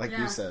that... like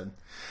you said.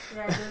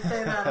 Yeah, I did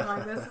say that. I'm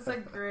like, this is a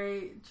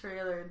great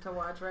trailer to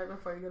watch right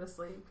before you go to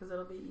sleep, because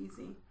it'll be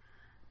easy.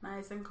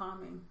 Nice and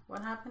calming.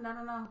 What happened? I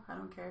don't know. I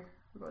don't care.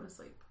 We'll go to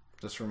sleep.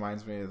 Just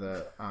reminds me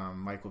that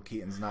Michael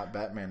Keaton's not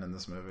Batman in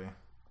this movie.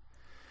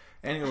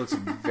 And he looks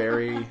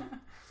very,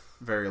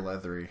 very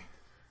leathery.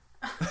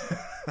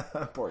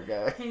 Poor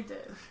guy. He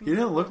did. He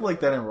didn't look like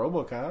that in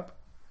RoboCop.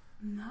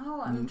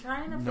 No, I'm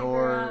trying to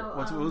figure out...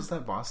 What was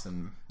that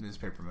Boston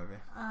newspaper movie?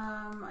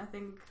 I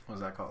think... What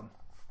was that called?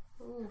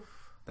 Oof.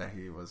 That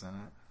he was in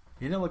it.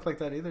 He didn't look like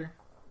that either.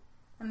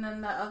 And then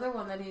the other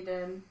one that he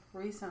did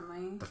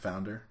recently... The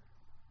Founder?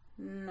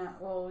 No,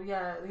 well,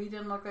 yeah, he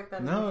didn't look like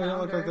that. No, he didn't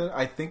look like that.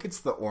 I think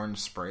it's the orange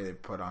spray they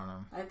put on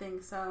him. I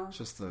think so. It's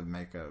just the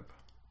makeup.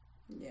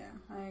 Yeah,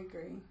 I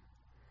agree.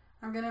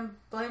 I'm gonna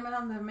blame it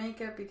on the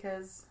makeup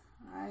because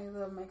I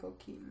love Michael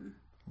Keaton.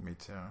 Me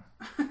too.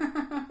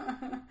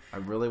 I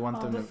really want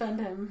I'll them to defend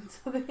him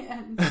to the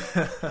end.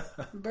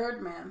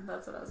 Birdman,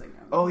 that's what I was thinking.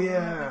 Oh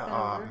yeah.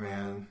 Oh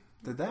man.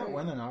 Did that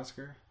win an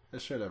Oscar?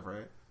 It should have,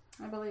 right?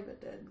 I believe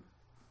it did.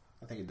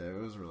 I think it did.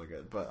 It was really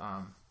good. But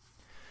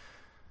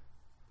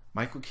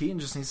Michael Keaton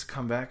just needs to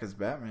come back as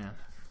Batman.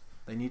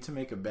 They need to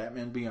make a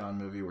Batman Beyond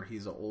movie where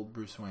he's an old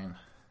Bruce Wayne.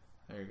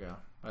 There you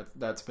go.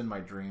 That's been my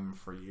dream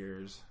for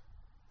years.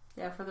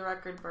 Yeah, for the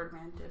record,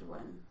 Birdman did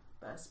win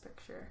Best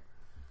Picture.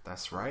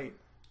 That's right.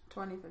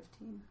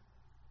 2015.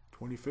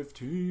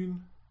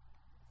 2015.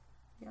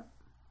 Yep.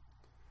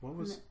 What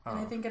was... And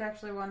I think it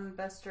actually won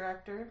Best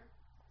Director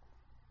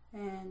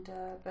and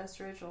Best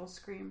Original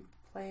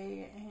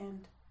Screenplay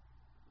and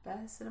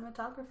Best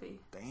Cinematography.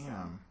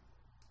 Damn.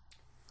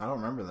 I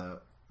don't remember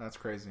that. That's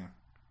crazy.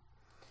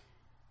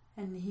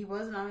 And he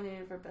was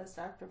nominated for Best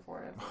Actor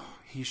for it.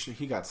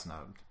 He got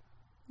snubbed.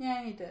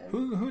 Yeah, he did.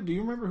 Who do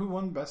you remember who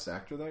won Best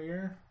Actor that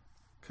year?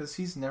 Because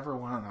he's never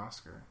won an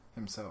Oscar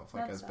himself,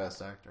 like as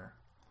Best Actor.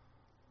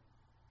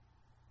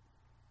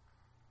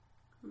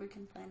 We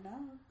can find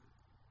out.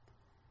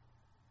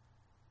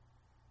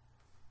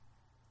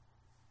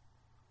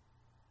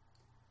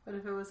 What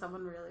if it was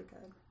someone really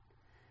good?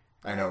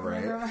 I know,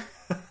 right?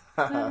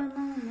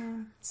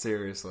 Never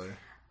Seriously.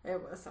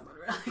 It was someone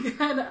really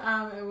good.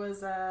 It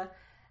was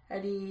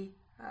Eddie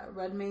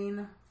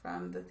Redmayne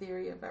from The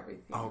Theory of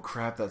Everything. Oh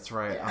crap, that's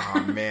right. Yeah.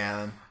 Oh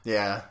man.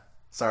 Yeah.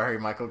 Sorry,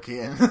 Michael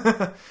Keaton.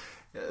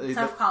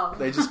 Tough call.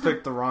 They just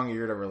picked the wrong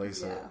year to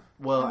release it.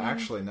 Well,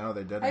 actually, no,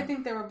 they didn't. I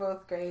think they were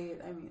both great.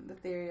 I mean, The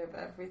Theory of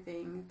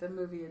Everything, the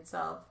movie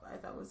itself, I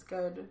thought was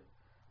good,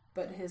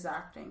 but his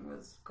acting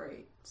was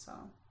great, so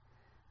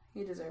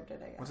he deserved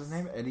it, I guess. What's his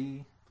name?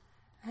 Eddie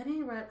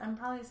I'm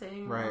probably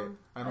saying right. wrong.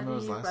 I don't know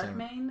his last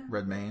name.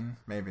 Redmayne,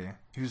 maybe.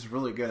 He was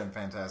really good in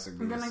Fantastic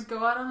Beasts. I'm gonna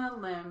go out on a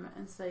limb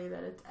and say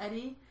that it's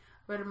Eddie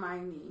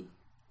Redmayne.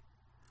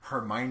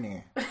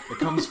 Hermione. It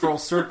comes full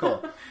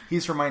circle.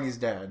 He's Hermione's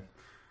dad.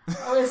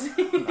 Oh, is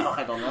he? No,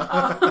 I don't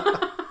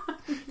know.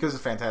 Because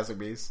of Fantastic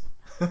Beasts.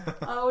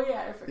 Oh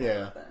yeah, I forgot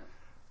about that.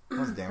 That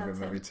was a damn good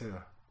movie too.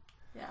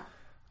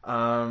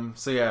 Yeah.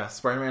 So yeah,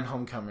 Spider-Man: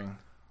 Homecoming.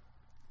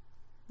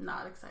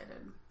 Not excited.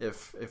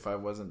 If I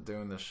wasn't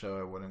doing this show,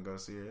 I wouldn't go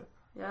see it.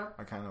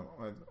 Yep.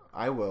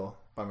 I will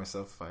by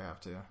myself if I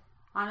have to.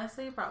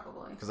 Honestly,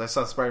 probably. Because I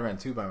saw Spider-Man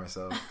 2 by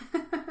myself,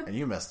 and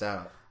you missed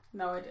out.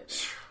 No, I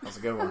didn't. That was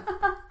a good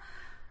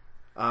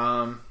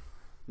one.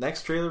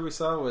 Next trailer we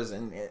saw was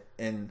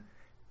an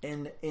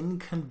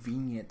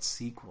Inconvenient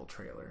Sequel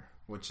trailer,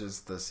 which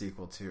is the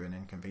sequel to An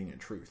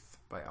Inconvenient Truth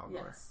by Al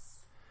Gore.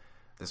 Yes.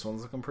 This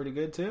one's looking pretty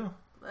good too.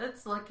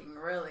 It's looking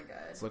really good.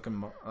 It's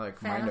looking like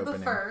Fan mind-opening. of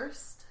the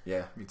first.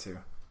 Yeah, me too.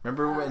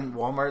 Remember when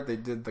Walmart they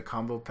did the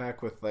combo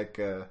pack with like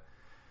a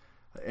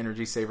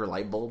energy saver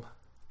light bulb?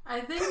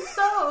 I think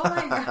so. Oh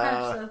my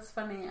gosh, that's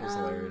funny. It was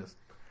hilarious.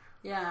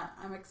 Yeah,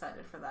 I'm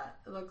excited for that.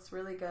 It looks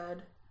really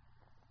good.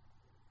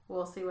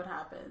 We'll see what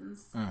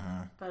happens.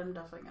 Mm-hmm. But I'm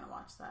definitely going to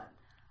watch that.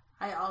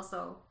 I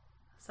also,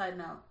 side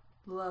note,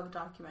 love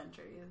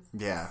documentaries.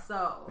 Yeah.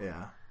 So.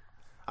 Yeah.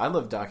 I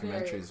love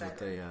documentaries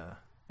with a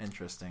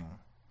interesting...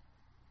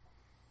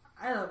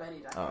 I love any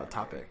documentary.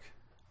 Topic.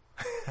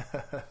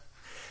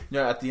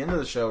 At the end of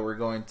the show, we're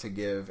going to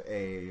give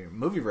a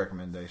movie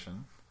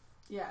recommendation.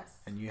 Yes.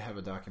 And you have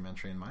a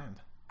documentary in mind.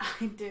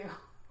 I do.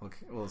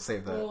 We'll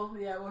save that.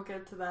 We'll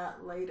get to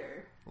that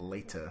later.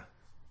 Later.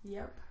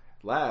 Yep.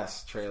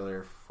 Last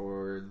trailer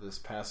for this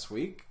past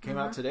week came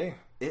out today.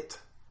 It.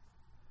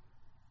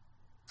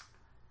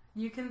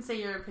 You can say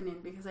your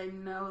opinion because I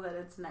know that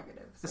it's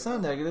negative. So. It's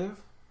not negative.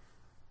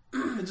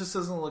 It just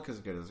doesn't look as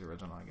good as the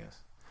original, I guess.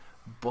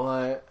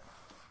 But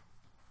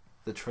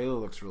the trailer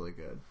looks really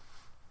good.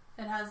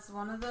 It has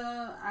one of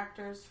the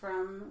actors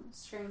from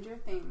Stranger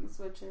Things,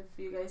 which if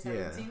you guys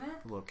haven't seen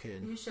it, little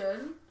kid, you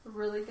should. A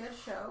really good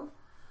show.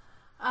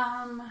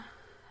 I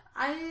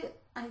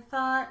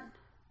thought.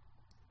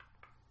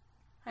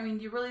 I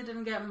mean, you really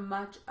didn't get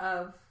much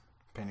of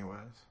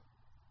Pennywise.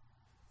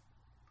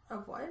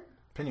 Of what?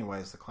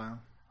 Pennywise the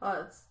clown.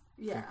 Oh, it's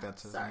I think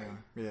that's his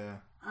name. Yeah.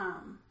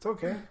 It's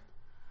okay.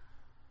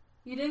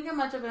 You didn't get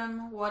much of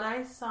him. What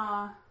I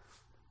saw,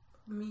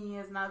 me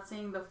is not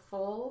seeing the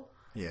full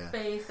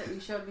face that you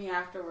showed me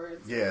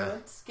afterwards. Yeah. It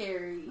looked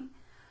scary.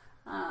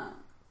 I'm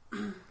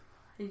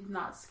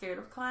not scared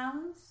of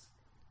clowns,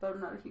 but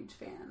I'm not a huge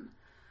fan.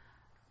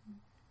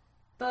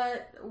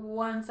 But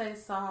once I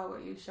saw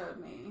what you showed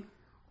me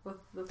with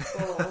the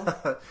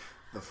full,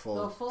 the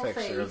full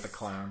picture face, of the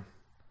clown,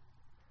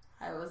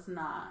 I was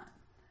not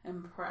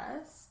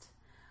impressed.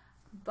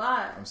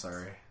 But I'm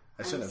sorry,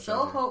 I shouldn't have.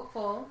 So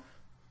hopeful,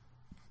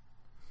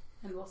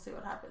 and we'll see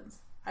what happens.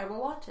 I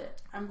will watch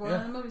it. I'm going to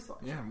the movies to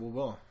watch. Yeah, we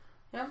will.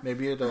 Yeah.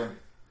 Maybe it'll.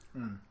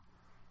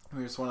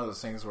 Maybe it's one of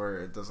those things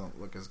where it doesn't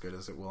look as good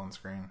as it will on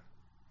screen.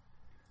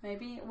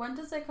 Maybe. When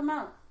does it come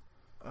out?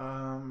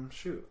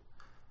 Shoot.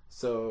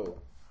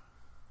 So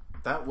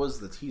that was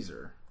the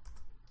teaser.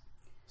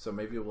 So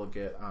maybe we'll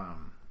get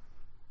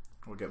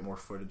more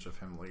footage of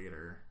him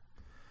later.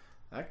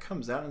 That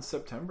comes out in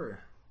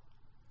September.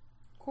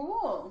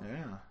 Cool.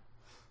 Yeah.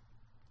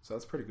 So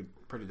that's pretty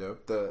good, pretty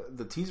dope.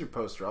 The teaser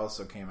poster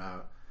also came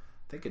out,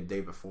 I think a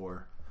day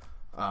before,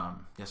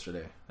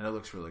 yesterday, and it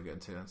looks really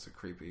good too. It's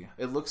creepy.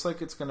 It looks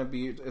like it's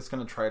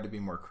gonna try to be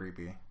more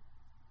creepy.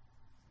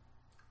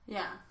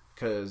 Yeah.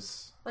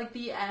 Cause like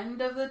the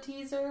end of the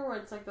teaser where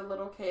it's like the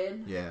little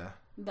kid. Yeah.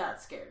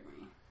 That scared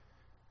me.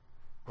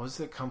 What was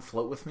it? Come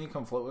float with me,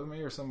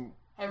 or some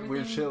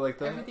weird shit like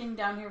that. Everything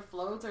down here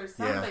floats, or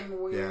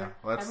something weird. Yeah.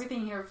 Well,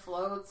 everything here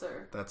floats,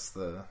 or that's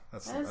the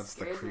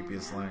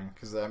creepiest line,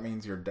 because that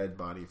means your dead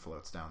body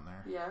floats down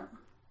there. Yeah.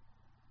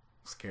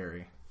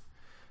 Scary.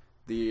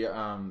 The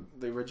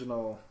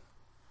original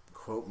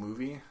quote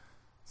movie.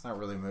 It's not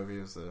really a movie.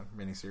 It was a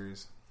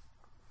miniseries.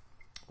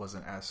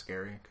 Wasn't as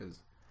scary because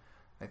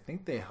I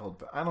think they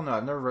held. I don't know.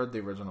 I've never read the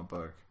original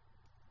book,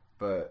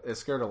 but it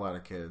scared a lot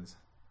of kids.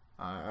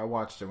 I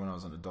watched it when I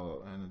was an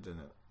adult, and it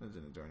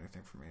didn't do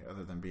anything for me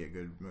other than be a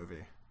good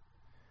movie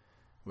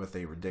with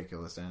a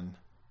ridiculous end.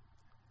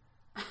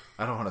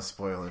 I don't want to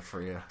spoil it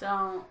for you.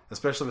 Don't.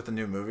 Especially with the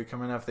new movie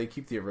coming out, if they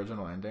keep the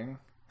original ending,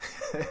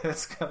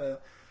 it's gonna.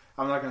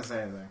 I'm not gonna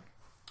say anything.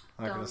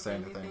 I'm not gonna say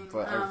anything,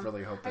 but I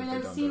really hope that they don't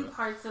do it. I've seen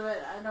parts of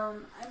it. I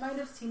might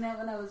have seen it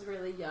when I was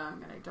really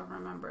young, and I don't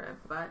remember it,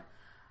 but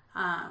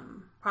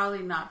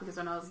probably not, because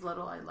when I was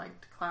little, I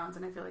liked clowns,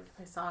 and I feel like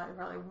if I saw it, I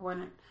probably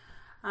wouldn't.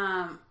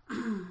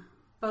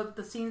 But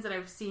the scenes that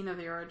I've seen of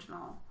the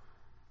original,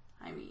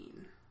 I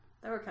mean,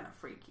 they were kind of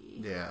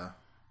freaky. Yeah.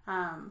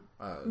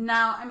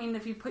 Now, I mean,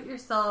 if you put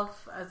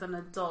yourself as an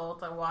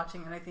adult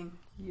watching it, I think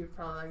you'd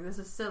probably like, this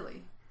is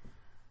silly.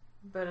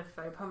 But if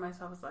I put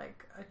myself as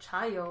like a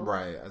child,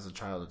 right? As a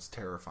child, it's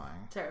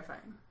terrifying.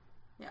 Terrifying.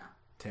 Yeah.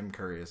 Tim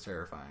Curry is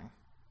terrifying.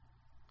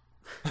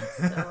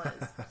 Still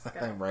is.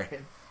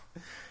 Right.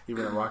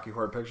 Even in Rocky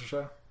Horror Picture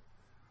Show.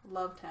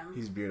 Loved him.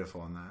 He's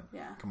beautiful in that.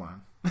 Yeah. Come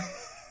on.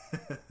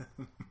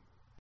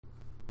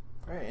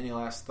 All right. Any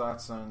last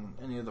thoughts on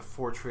any of the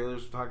 4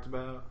 trailers we talked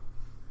about?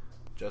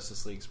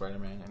 Justice League,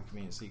 Spider-Man,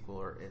 Inconvenient Sequel,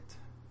 or It?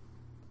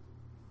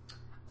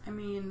 I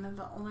mean,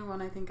 the only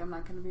one I think I'm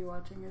not going to be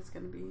watching is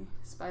going to be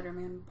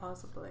Spider-Man,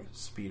 possibly.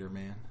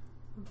 Spider-Man.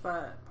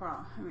 But,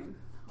 I mean,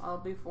 I'll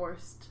be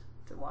forced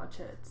to watch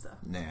it, so.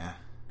 Nah.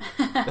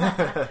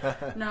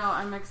 No,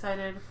 I'm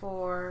excited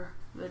for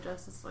the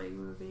Justice League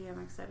movie.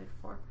 I'm excited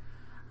for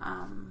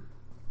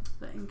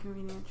the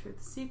Inconvenient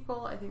Truth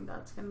sequel. I think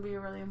that's going to be a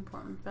really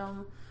important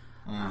film.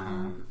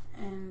 Mm-hmm.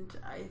 And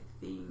I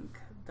think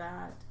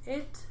that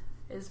it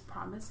is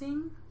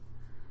promising.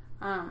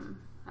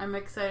 I'm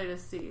excited to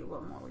see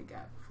what more we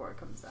get before it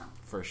comes out.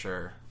 For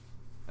sure.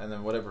 And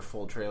then whatever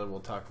full trailer we'll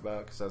talk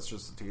about, because that's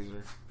just a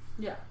teaser.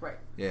 Yeah, right.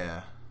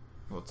 Yeah.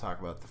 We'll talk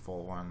about the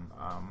full one.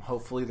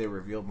 Hopefully they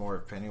reveal more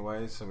of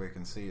Pennywise so we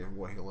can see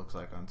what he looks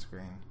like on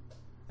screen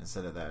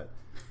instead of that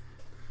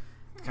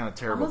kind of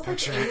terrible almost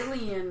picture.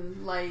 Like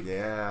alien,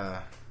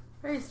 yeah.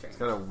 Very strange. It's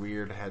got a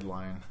weird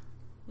headline.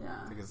 Yeah.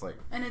 I think it's like...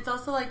 And it's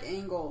also like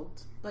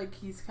angled. Like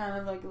he's kind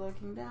of like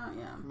looking down,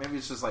 yeah. Maybe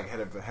it's just like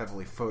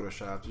heavily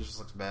photoshopped. It just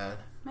looks bad.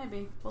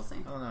 Maybe. We'll see.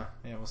 I don't know.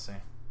 Yeah, we'll see.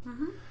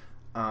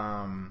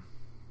 Mm-hmm.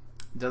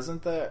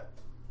 Doesn't that...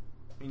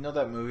 You know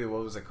that movie,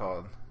 what was it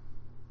called?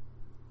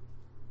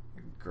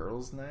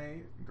 Girls'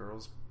 Night?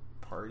 Girls'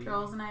 Party?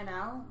 Girls' Night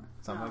Out?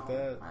 Something like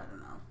that? I don't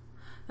know.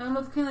 The one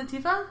with Queen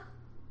Latifah?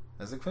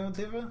 Is it Queen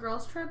Latifah?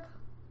 Girls' Trip?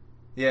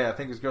 Yeah, I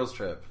think it's Girls'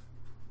 Trip.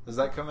 Does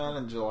that come out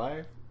in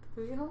July?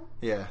 Booty hole?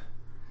 Yeah.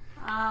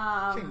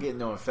 Can't get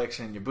no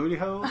infection in your booty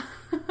hole.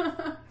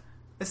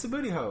 It's a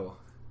booty hole.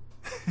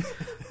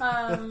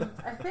 I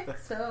think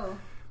so.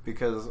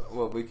 Because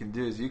what we can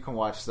do is you can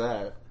watch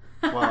that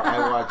while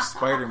I watch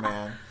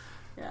Spider-Man.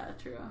 Yeah,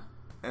 true.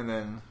 And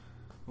then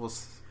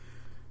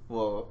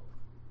we'll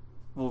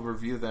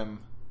review them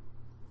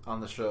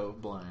on the show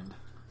blind.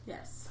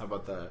 Yes. How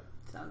about that?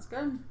 Sounds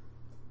good.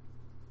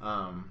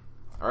 All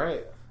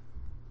right.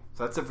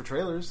 So that's it for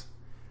trailers.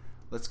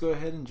 Let's go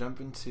ahead and jump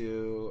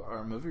into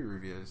our movie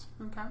reviews.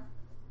 Okay.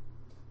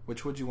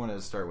 Which would you want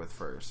to start with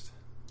first?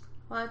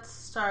 Let's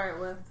start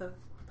with the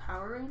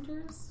Power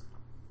Rangers.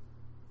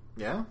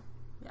 Yeah?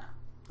 Yeah.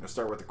 Let's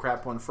start with the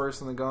crap one first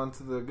and then go on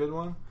to the good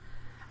one?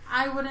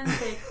 I wouldn't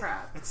say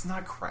crap. It's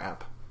not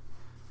crap.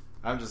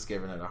 I'm just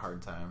giving it a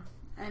hard time.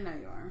 I know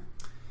you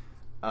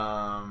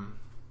are.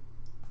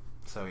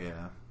 So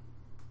yeah.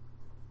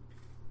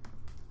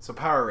 So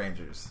Power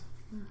Rangers.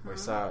 Mm-hmm. We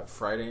saw it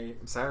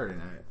Saturday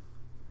night,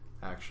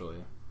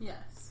 actually.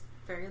 Yes.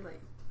 Very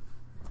late.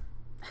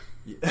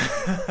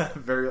 Yeah.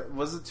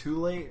 Was it too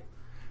late?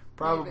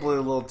 Probably Maybe.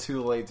 A little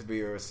too late to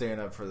be staying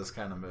up for this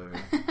kind of movie.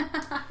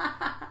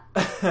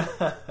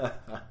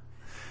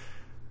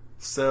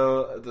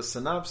 So the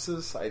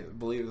synopsis, I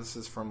believe this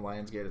is from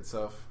Lionsgate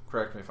itself.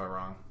 Correct me if I'm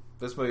wrong.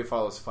 This movie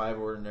follows 5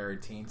 ordinary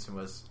teens who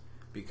must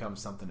become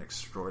something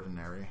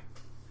extraordinary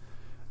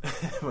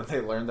when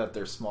they learn that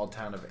their small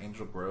town of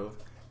Angel Grove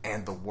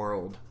and the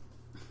world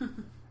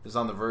is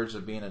on the verge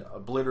of being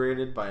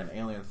obliterated by an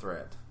alien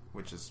threat,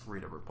 which is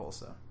Rita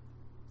Repulsa,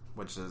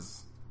 which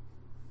is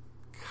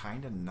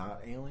kind of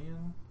not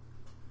alien.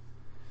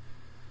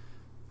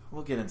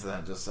 we'll get into that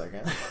in just a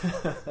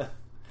second.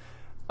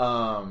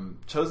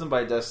 Chosen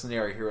by destiny,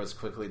 our heroes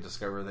quickly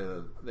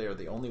discover they are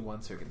the only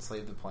ones who can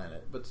save the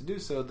planet. But to do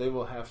so, they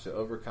will have to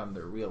overcome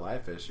their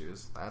real-life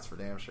issues. That's for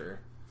damn sure.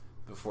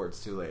 Before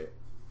it's too late.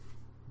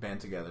 Band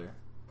together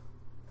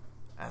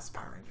as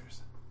Power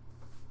Rangers.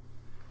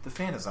 The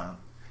fan is on.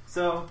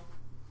 So,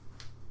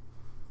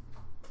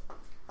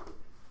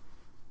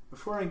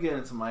 before I get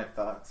into my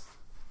thoughts,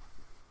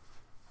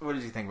 what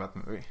did you think about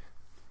the movie?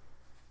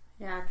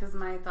 Yeah, because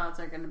my thoughts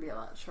are going to be a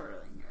lot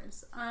shorter than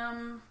yours.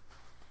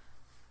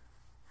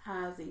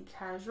 As a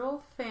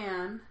casual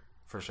fan,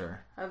 For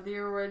sure. of the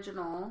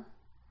original,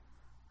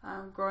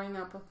 growing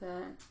up with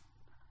it,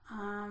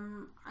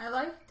 I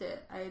liked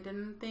it. I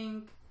didn't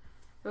think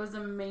it was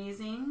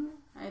amazing.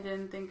 I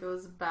didn't think it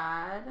was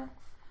bad.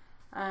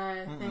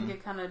 I think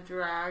it kind of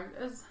dragged,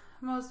 as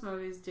most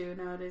movies do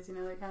nowadays. You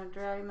know, they kind of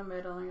drag in the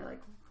middle, and you're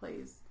like,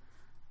 please,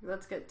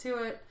 let's get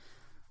to it.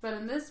 But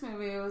in this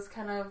movie, it was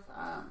kind of,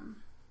 I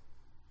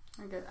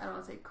don't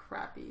want to say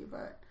crappy,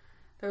 but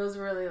there was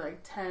really like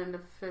 10 to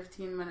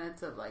 15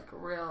 minutes of like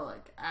real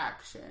like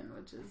action,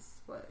 which is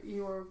what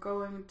you were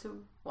going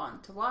to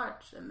want to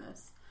watch in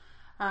this.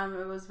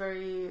 It was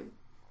a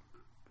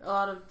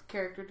lot of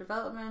character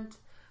development,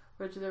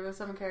 which there were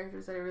some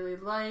characters that I really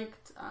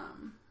liked.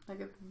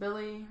 Like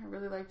Billy, I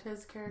really liked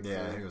his character.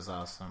 Yeah, he was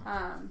awesome.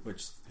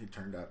 Which he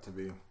turned out to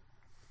be,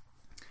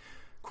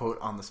 quote,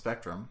 on the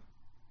spectrum.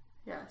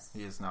 Yes.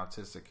 He is an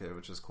autistic kid,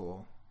 which is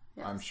cool.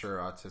 Yes. I'm sure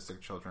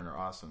autistic children are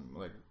awesome.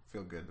 Like,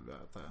 feel good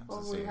about that.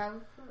 Well, we have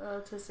an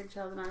autistic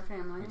child in our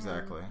family.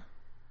 Exactly.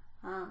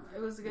 It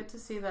was good to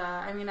see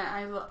that. I mean,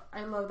 I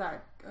love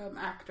that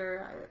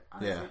actor. I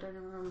honestly don't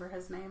even remember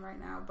his name right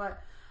now,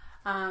 but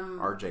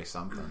RJ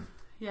something.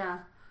 Yeah.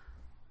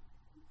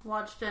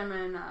 Watched him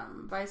in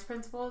Vice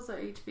Principals, the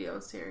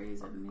HBO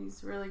series, and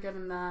he's really good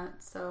in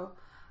that. So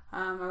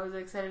I was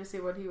excited to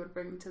see what he would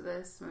bring to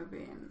this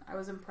movie, and I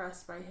was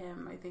impressed by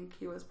him. I think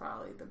he was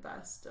probably the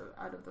best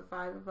out of the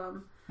 5 of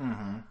them.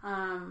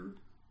 Mm-hmm.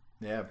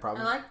 Yeah,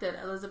 probably. I liked it.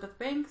 Elizabeth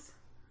Banks,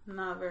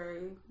 not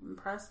very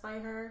impressed by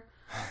her.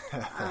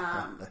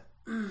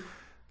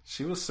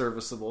 She was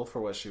serviceable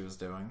for what she was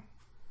doing.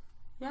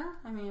 Yeah,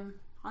 I mean,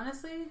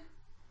 honestly,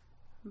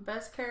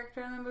 best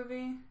character in the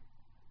movie,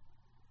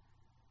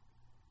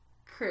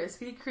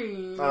 Krispy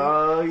Kreme.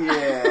 Oh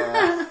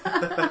yeah.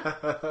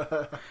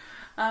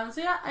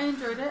 So yeah, I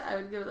enjoyed it. I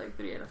would give it like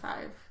 3 out of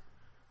 5.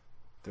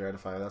 3 out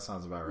of 5. That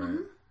sounds about right.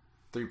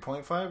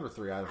 3.5 or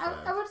 3 out of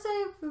 5? I would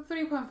say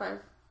 3.5.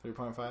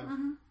 3.5?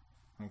 Mm-hmm.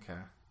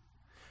 Okay.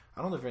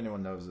 I don't know if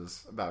anyone knows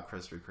this about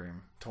Krispy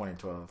Kreme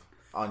 2012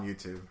 on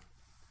YouTube.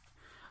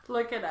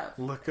 Look it up.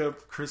 Look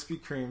up Krispy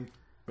Kreme.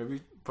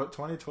 Maybe put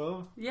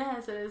 2012?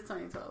 Yes, it is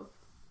 2012.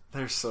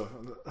 There's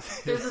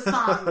a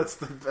song. That's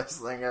the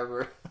best thing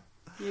ever.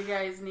 You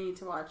guys need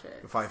to watch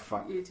it. If I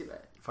find YouTube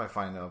it. If I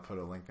find it, I'll put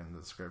a link in the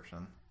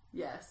description.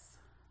 Yes.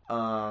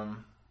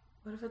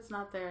 What if it's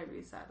not there? I'd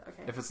be sad.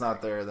 Okay. If it's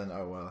not there, then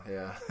oh well,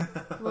 yeah.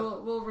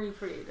 we'll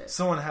recreate it.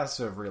 Someone has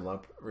to have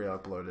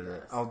re-uploaded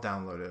it. I'll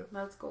download it.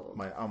 That's gold.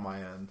 On my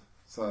end,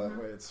 so that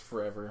way it's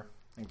forever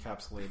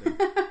encapsulated.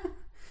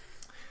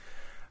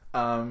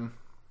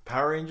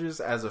 Power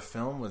Rangers as a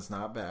film was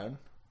not bad.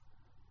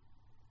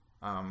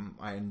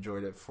 I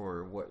enjoyed it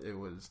for what it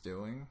was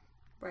doing.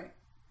 Right.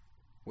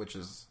 Which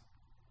is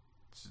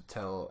to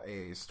tell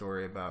a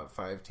story about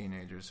 5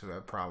 teenagers who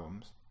have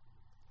problems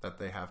that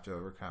they have to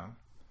overcome.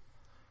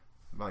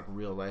 Like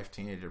real life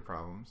teenager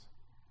problems.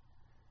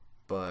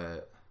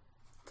 But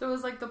so it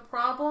was like the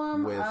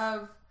problem with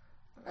of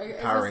Power is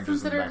this Rangers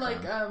considered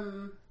like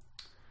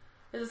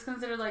is this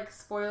considered like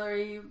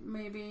spoilery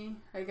maybe,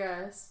 I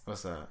guess.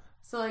 What's that?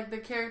 So like the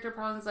character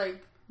problems,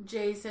 like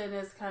Jason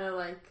is kind of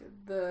like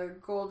the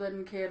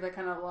golden kid that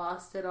kind of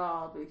lost it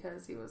all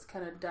because he was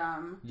kind of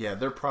dumb. Yeah,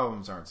 their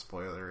problems aren't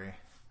spoilery.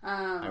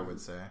 I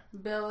would say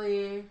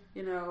Billy,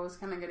 was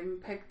kind of getting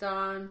picked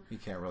on. He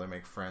can't really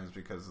make friends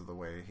because of the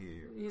way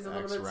he's a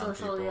little bit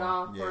socially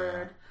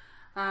awkward.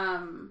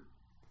 Yeah.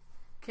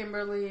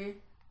 Kimberly,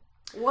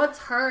 what's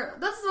her?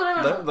 This is what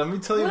I want. Let me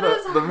tell you.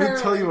 Let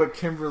me tell you what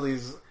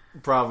Kimberly's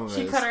problem is.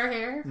 She cut her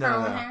hair. Her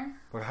own hair.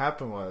 What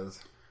happened was.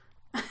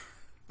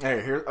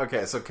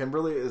 Okay, so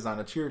Kimberly is on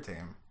a cheer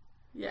team.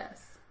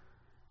 Yes.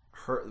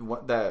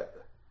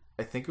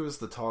 I think it was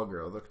the tall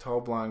girl, the tall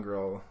blonde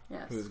girl,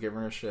 who was giving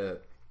her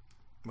shit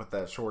with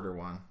that shorter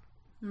one.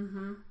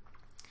 Mm-hmm.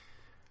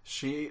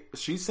 She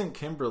sent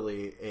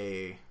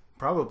Kimberly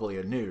probably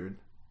a nude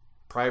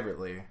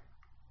privately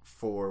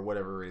for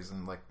whatever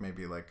reason, like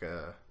maybe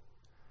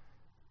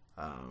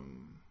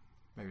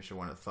maybe she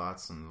wanted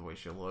thoughts on the way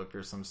she looked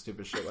or some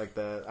stupid shit like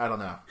that. I don't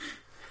know,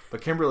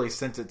 but Kimberly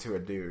sent it to a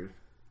dude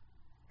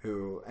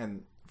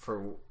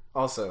for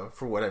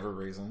whatever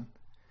reason.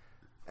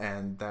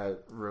 And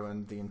that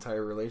ruined the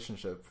entire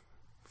relationship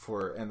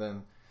and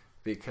then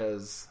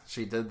because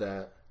she did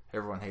that,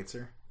 everyone hates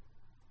her.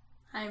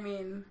 I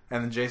mean...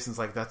 And then Jason's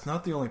like, that's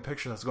not the only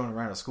picture that's going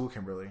around at school,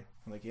 Kimberly.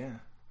 I'm like, yeah.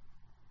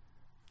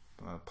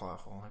 Plot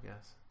hole, I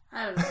guess.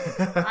 I don't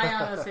know. I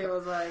honestly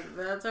was like,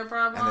 that's her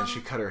problem. And then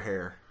she cut her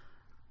hair.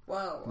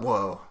 Whoa.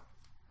 Whoa.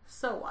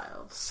 So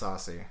wild.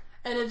 Saucy.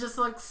 And it just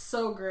looks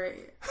so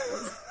great.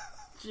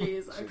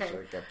 Jeez, okay. She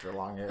should have kept her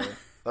long hair.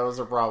 That was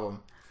her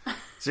problem.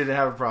 She didn't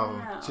have a problem.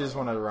 No. She just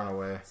wanted to run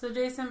away. So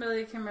Jason,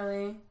 Billy,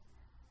 Kimberly,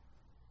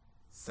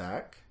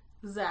 Zach?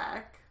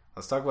 Zach.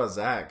 Let's talk about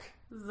Zach.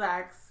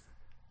 Zach's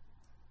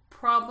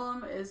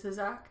problem is his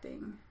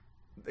acting.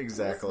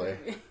 Exactly.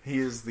 He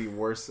is the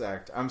worst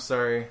actor. I'm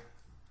sorry.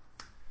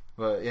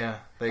 But yeah,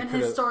 and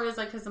his story is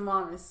like his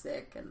mom is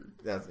sick and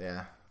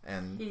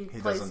and he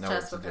doesn't know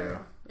what to do.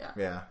 Her.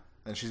 Yeah.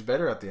 And she's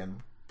better at the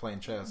end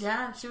playing chess.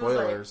 Yeah, she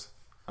Spoilers. was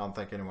like... I don't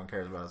think anyone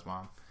cares about his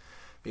mom.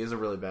 He's a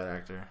really bad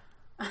actor.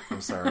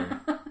 I'm sorry.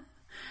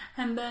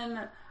 And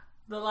then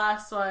the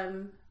last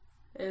one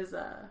is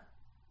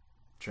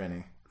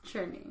Trini.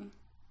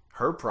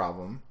 Her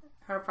problem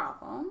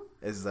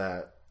is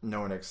that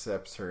no one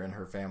accepts her and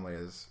her family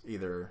as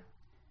either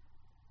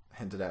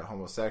hinted at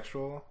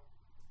homosexual,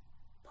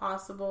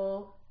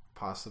 possible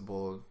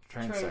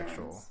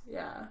transsexual.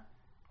 Yeah.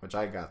 Which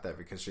I got that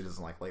because she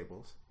doesn't like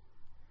labels.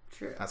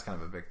 True. That's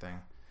kind of a big thing.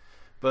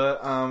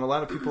 But a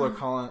lot of people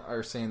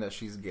are saying that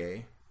she's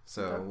gay,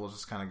 so we'll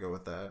just kind of go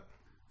with that.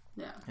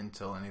 Yeah.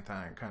 Until any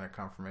kind of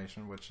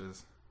confirmation, which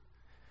is,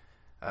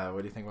 what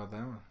do you think about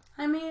that one?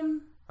 I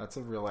mean, that's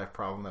a real life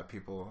problem that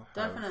people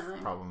have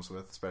problems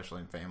with,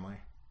 especially in family.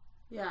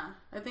 Yeah,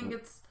 I think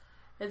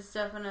it's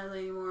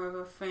definitely more of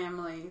a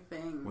family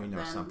thing. We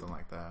know something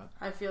like that.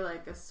 I feel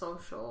like a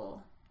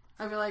social.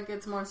 I feel like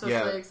it's more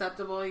socially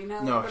acceptable, you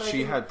know. No,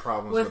 she had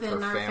problems with her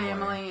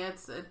family.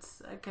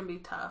 It can be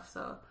tough.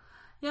 So,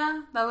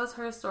 yeah, that was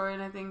her story,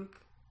 and I think,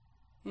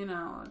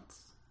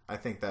 I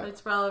think that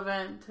it's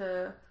relevant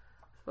to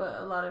what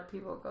a lot of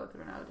people go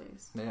through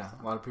nowadays. Yeah,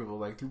 a lot of people are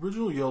like, the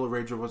original Yellow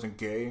Ranger wasn't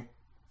gay.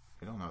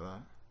 You don't know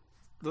that.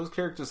 Those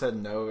characters had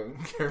no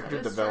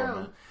character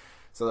development. True.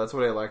 So that's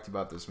what I liked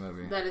about this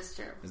movie. That is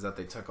true. Is that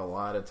they took a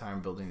lot of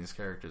time building these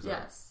characters up.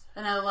 Yes.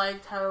 And I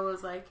liked how it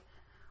was like,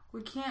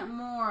 we can't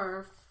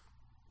morph.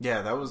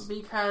 Yeah, that was...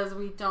 because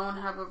we don't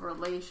have a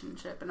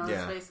relationship. And it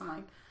was based on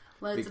like,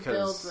 let's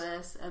build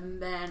this,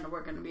 and then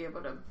we're going to be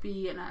able to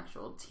be an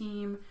actual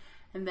team,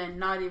 and then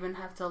not even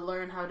have to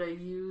learn how to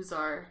use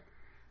our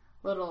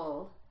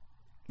little...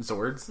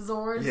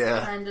 Zords,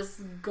 yeah, and just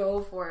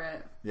go for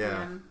it.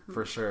 Yeah,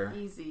 for sure.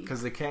 Easy,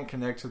 because they can't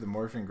connect to the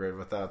morphing grid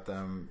without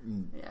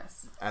them.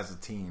 Yes, as a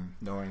team,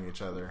 knowing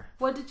each other.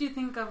 What did you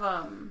think of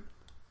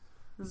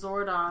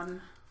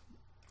Zordon?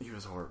 He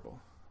was horrible.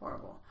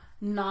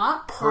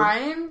 Not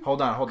Brian.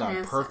 Hold on.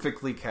 Cranston.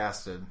 Perfectly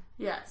casted.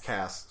 Yes.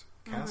 Cast.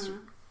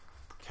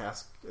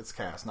 It's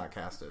cast, not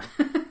casted.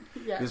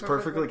 Yeah, he was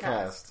perfectly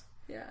cast.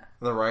 Yeah.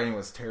 The writing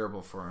was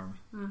terrible for him.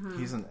 Mm-hmm.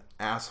 He's an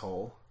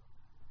asshole.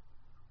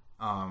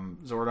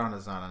 Zordon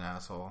is not an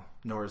asshole,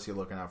 nor is he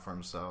looking out for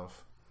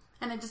himself.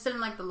 And I just didn't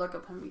like the look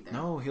of him either.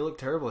 No, he looked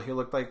terrible. He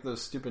looked like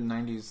those stupid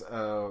 90s,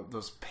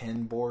 those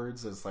pin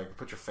boards. It's like,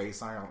 put your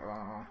face on.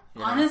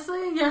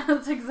 Honestly, yeah,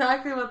 that's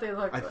exactly what they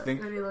looked like. What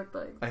he looked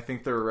like. I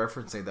think they're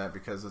referencing that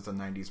because it's a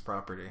 90s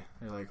property.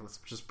 They're like, let's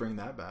just bring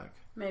that back.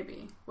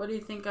 Maybe. What do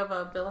you think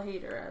of Bill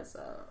Hader as...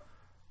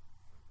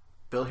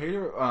 Bill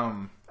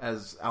Hader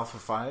as Alpha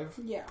 5?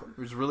 Yeah.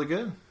 It was really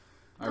good.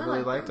 I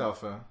really liked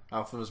Alpha.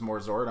 Alpha was more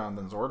Zordon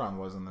than Zordon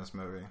was in this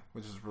movie,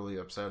 which is really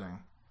upsetting.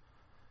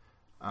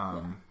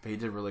 But he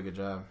did a really good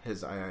job.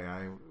 His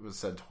I was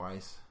said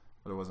twice,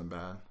 but it wasn't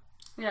bad.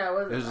 Yeah, it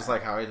wasn't. It was just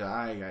like how he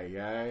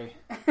I.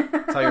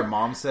 That's how your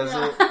mom says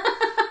it.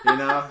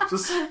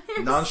 Just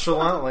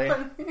nonchalantly.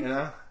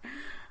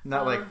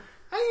 Not like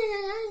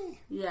I.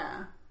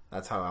 Yeah.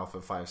 That's how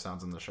Alpha 5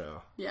 sounds in the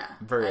show. Yeah.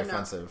 Very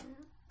offensive.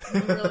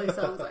 It really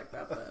sounds like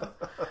that, though.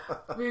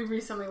 We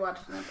recently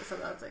watched an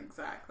episode that's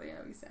exactly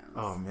how he sounds.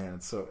 Oh man,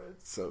 it's so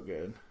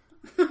good.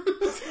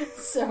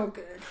 So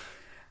good.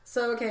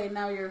 So okay,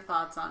 now your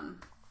thoughts on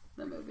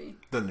the movie.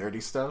 The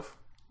nerdy stuff?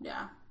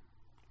 Yeah.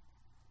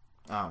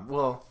 I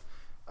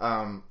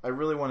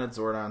really wanted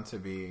Zordon to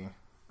be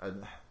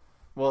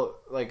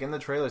like in the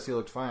trailers he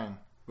looked fine,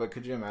 but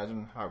could you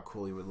imagine how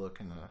cool he would look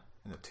in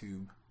a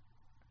tube?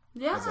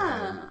 Yeah,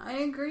 I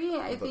agree.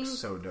 I think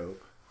so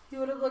dope. He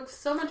would have looked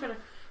so much better.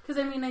 Because,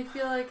 I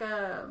feel like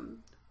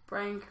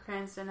Bryan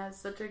Cranston has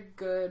such a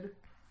good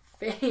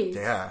face.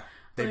 Yeah.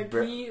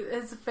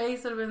 His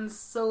face would have been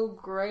so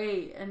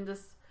great. And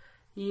just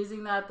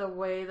using that the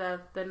way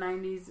that the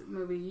 90s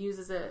movie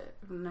uses it.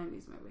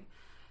 90s movie.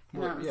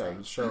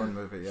 Show and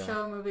movie, yeah.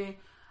 Show and movie.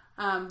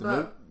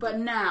 But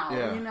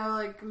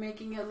now,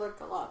 making it look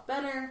a lot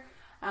better.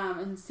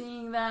 And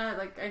seeing that,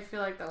 I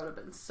feel like that would have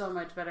been so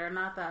much better.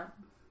 Not that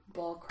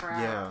bull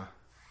crap. Yeah.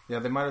 Yeah,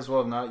 they might as well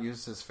have not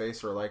used his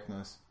face or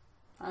likeness.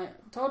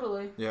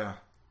 Totally. Yeah.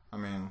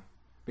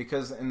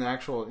 Because in the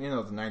actual, the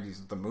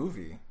 90s, the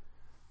movie,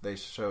 they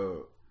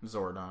show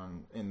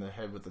Zordon in the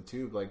head with the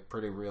tube,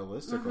 pretty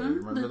realistically.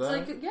 Mm-hmm. Remember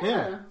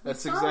that?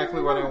 That's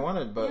exactly what I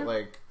wanted,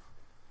 but,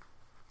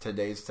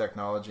 today's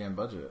technology and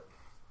budget.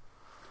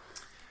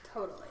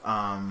 Totally.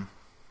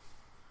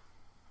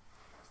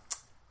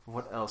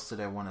 What else did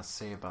I want to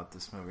say about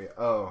this movie?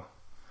 Oh,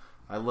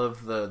 I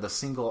love the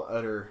single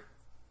utter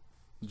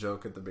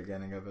joke at the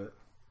beginning of it.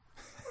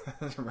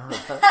 Remember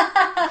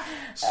that?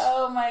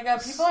 Oh my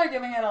god, people are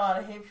giving it a lot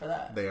of hate for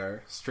that. They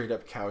are straight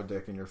up cow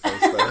dick in your face.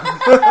 Though.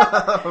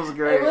 That was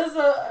great. It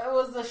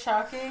was a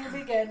shocking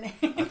beginning.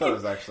 I thought it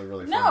was actually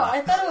really funny. No, I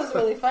thought it was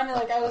really funny.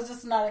 Like, I was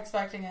just not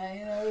expecting it.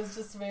 You know, it was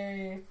just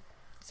very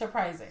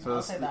surprising. So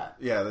I'll say that.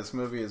 Yeah, this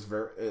movie is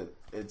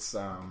it's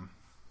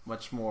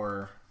much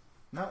more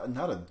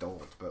not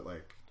adult, but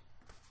like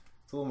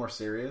it's a little more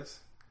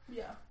serious.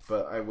 Yeah.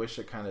 But I wish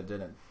it kind of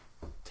didn't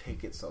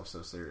take itself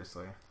so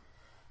seriously.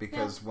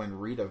 Because when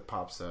Rita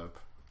pops up,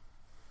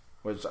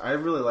 which I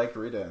really liked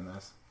Rita in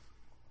this,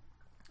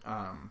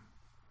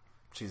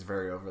 she's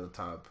very over the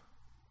top.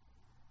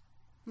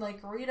 Like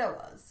Rita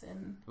was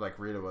in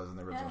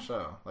the original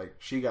show. Like,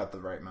 she got the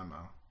right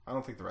memo. I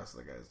don't think the rest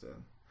of the guys did.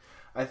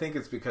 I think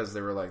it's because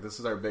they were like, this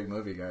is our big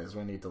movie, guys.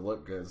 We need to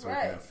look good so we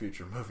can have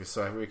future movies,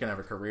 so we can have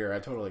a career. I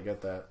totally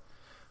get that.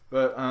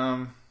 But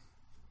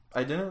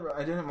I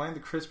didn't mind the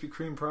Krispy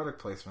Kreme product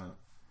placement.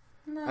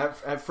 No.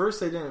 At first,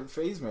 it didn't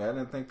faze me. I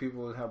didn't think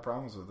people would have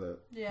problems with it.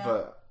 Yeah.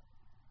 But,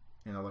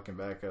 you know, looking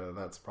back,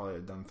 that's probably a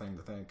dumb thing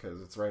to think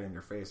because it's right in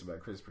your face about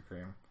Krispy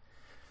Kreme.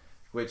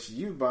 Which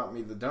you bought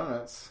me the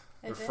donuts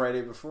the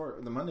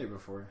Monday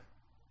before.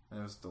 And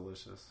it was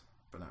delicious,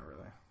 but not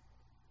really.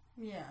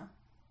 Yeah.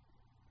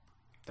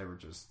 They were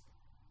just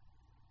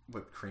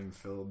whipped cream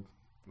filled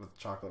with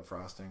chocolate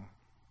frosting.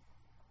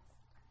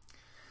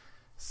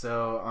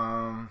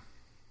 So,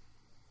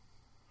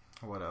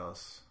 what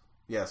else?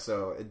 Yeah,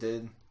 so it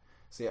did.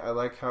 See, I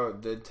like how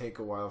it did take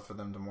a while for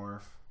them to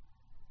morph.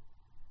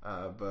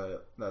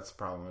 But that's the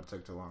problem. It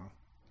took too long.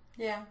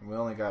 Yeah. We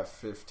only got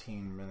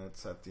 15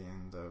 minutes at the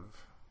end of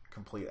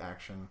complete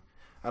action.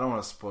 I don't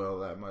want to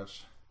spoil that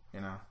much,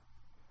 you know.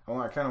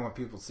 I kind of want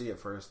people to see it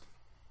first.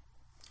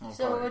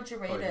 So what would you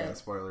rate it?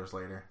 Spoilers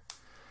later.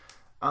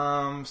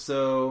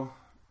 So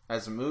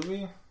as a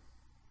movie,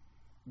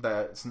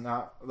 that's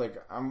not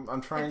like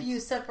I'm trying. If you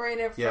separate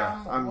it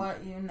from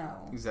what you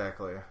know,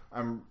 exactly.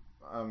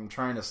 I'm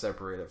trying to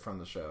separate it from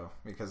the show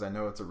because I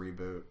know it's a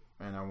reboot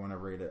and I want to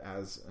rate it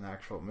as an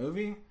actual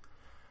movie.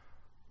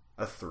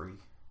 A 3.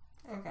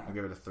 Okay. I'll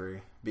give it a 3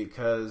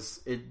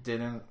 because it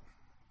didn't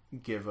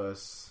give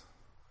us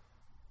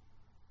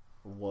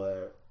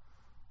what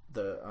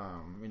the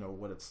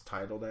what it's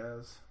titled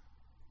as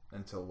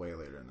until way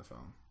later in the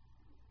film.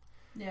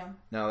 Yeah.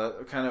 Now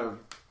that kind of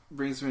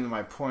brings me to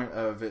my point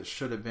of it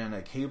should have been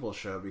a cable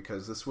show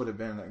because this would have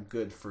been a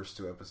good first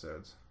 2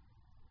 episodes.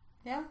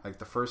 Yeah. Like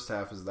the first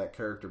half is that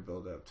character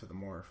build up to the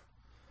morph.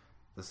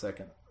 The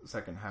second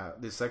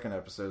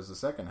episode is the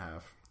second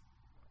half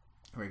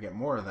where you get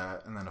more of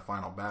that and then a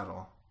final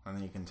battle and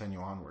then you continue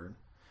onward.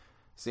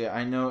 See,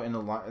 I know in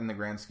the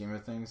grand scheme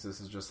of things,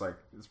 this is just like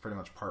it's pretty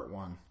much part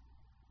 1,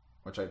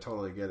 which I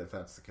totally get if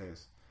that's the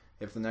case.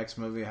 If the next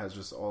movie has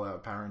just all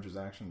out Power Rangers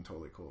action, I'm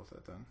totally cool with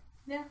it then.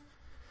 Yeah.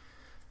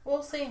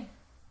 We'll see.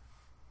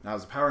 Now,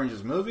 as a Power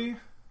Rangers movie?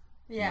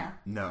 Yeah.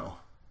 No.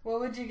 What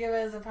would you give it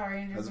as a Power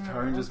Rangers movie? As a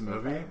Power Rangers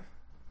movie?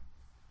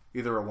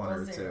 Either a 1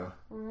 or a 2.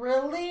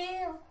 Really?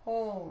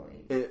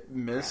 Holy. It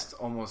missed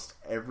almost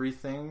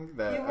everything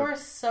that you were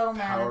so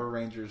mad. Power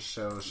Rangers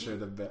show should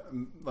have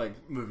been,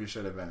 like, movie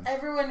should have been.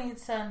 Everyone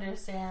needs to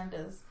understand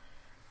is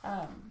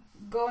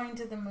going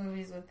to the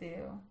movies with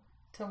you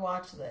to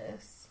watch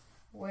this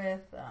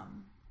with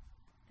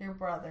your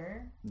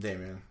brother.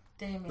 Damien.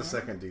 The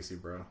second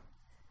DC bro.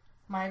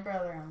 My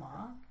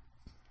brother-in-law.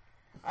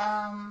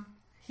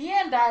 He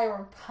and I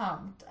were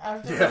pumped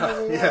after the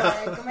movie. We were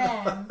like,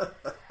 man,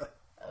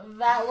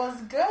 that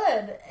was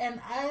good.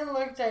 And I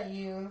looked at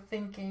you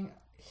thinking,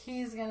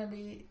 he's going to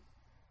be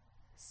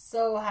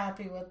so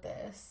happy with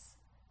this.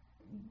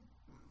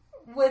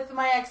 With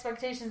my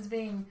expectations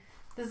being,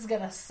 this is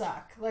going to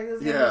suck. Like, this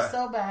is going to be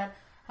so bad.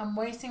 I'm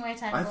wasting my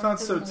time. I thought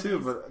so too,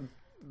 but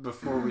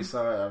before we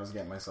saw it, I was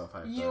getting myself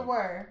hyped up. You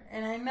were,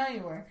 and I know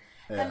you were.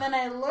 Yeah. And then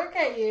I look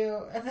at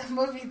you at the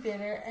movie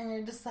theater, and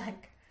you're just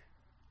like,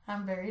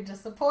 I'm very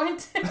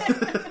disappointed.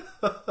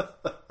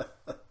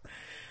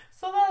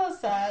 So that was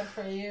sad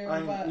for you,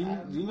 but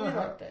you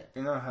loved it.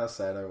 You know how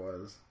sad I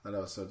was that I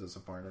was so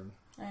disappointed.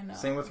 I know.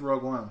 Same with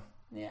Rogue One.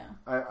 Yeah.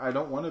 I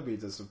don't want to be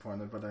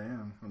disappointed, but I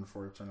am,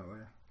 unfortunately.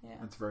 Yeah.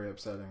 It's very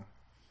upsetting.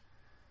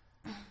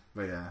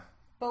 But yeah.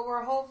 But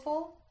we're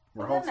hopeful.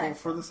 We're hopeful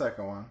for the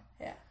second one.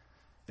 Yeah.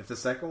 If the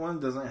second one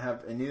doesn't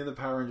have any of the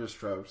Power Rangers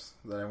tropes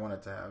that I want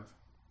it to have,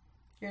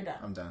 you're done.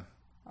 I'm done.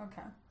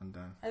 Okay. I'm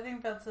done. I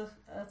think that's a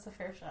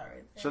fair shot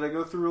right there. Should I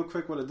go through real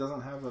quick what it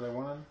doesn't have that I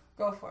wanted?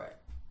 Go for it.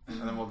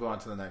 And then we'll go on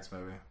to the next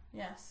movie.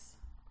 Yes.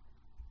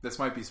 This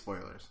might be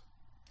spoilers.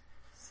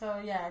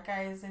 So yeah,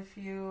 guys, if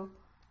you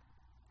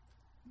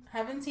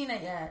haven't seen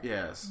it yet,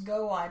 yes,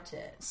 go watch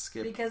it.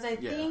 Skip because I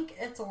think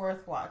it's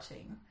worth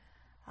watching.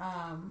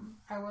 I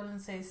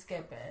wouldn't say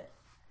skip it,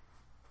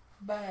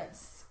 but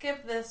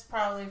skip this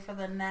probably for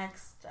the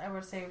next. I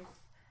would say,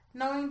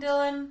 knowing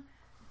Dylan.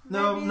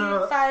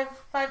 No. 5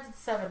 to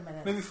 7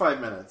 minutes. Maybe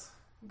 5 minutes.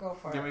 Go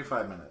for it. Give me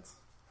 5 minutes.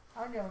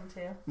 I'll give them to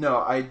you.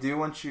 No, I do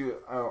want you.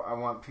 I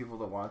want people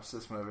to watch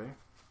this movie.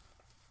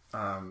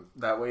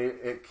 That way,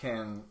 it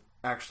can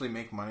actually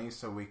make money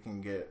so we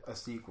can get a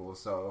sequel,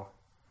 so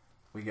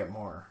we get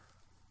more.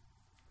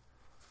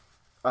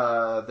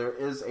 There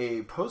is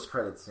a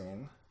post-credit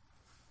scene,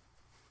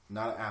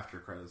 not after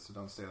credits, so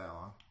don't stay that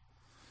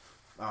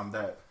long.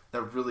 That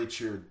really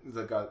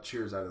got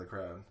cheers out of the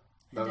crowd.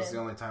 That was the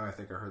only time I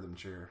think I heard them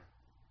cheer.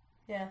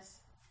 Yes.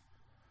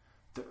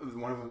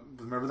 One of them,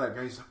 remember that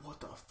guy? He's like,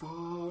 "What the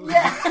fuck?"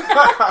 Yeah.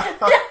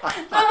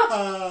 That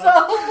was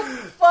so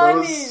funny. That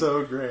was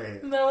so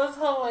great. That was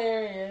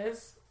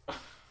hilarious.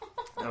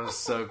 That was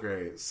so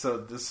great. So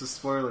this is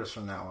spoilers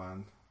from that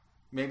one.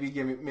 Maybe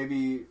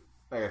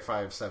like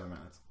 5-7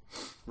 minutes,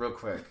 real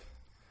quick.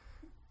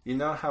 You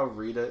know how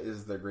Rita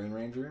is the Green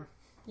Ranger?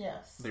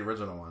 Yes. The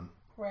original one.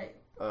 Right.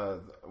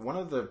 One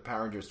of the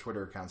Power Rangers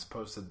Twitter accounts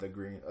posted the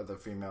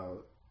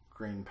female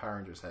Green Power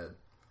Rangers head,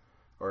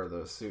 or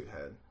the suit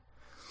head.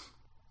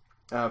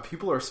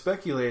 People are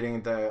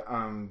speculating that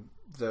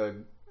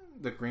the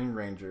Green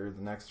Ranger,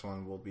 the next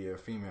one, will be a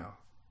female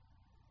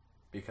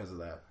because of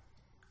that.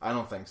 I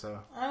don't think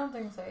so. I don't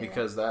think so either.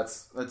 Because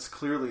that's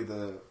clearly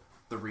the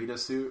Rita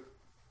suit.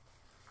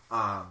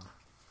 And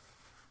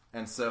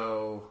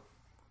so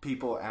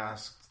people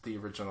asked the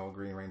original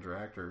Green Ranger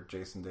actor,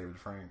 Jason David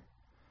Frank.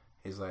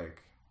 He's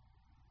like,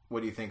 "What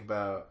do you think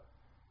about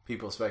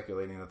people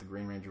speculating that the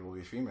Green Ranger will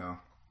be female?"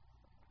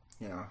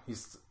 You know,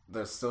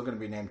 they're still going to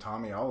be named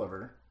Tommy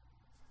Oliver.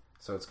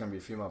 So it's going to be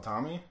a female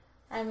Tommy.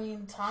 I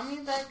mean, Tommy,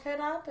 that could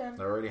happen.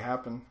 That already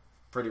happened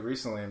pretty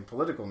recently in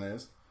political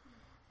news.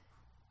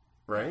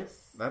 Right?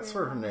 Yes, That's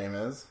what her name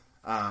is.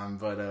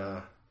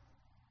 But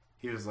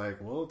he was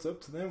like, "Well, it's up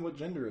to them what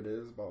gender it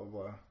is, blah, blah,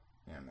 blah."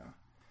 Yeah, no.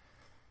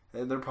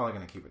 They're probably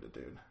going to keep it a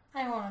dude.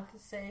 I want to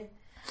say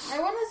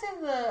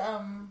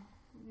the,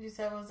 you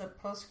said it was a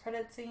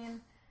post-credit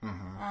scene.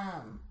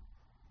 Mm-hmm.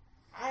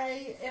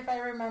 If I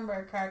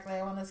remember correctly,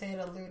 I want to say it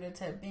alluded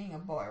to it being a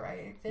boy, right?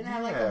 It didn't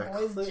have like a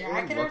boy's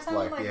jacket or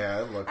something.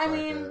 It looked like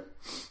it.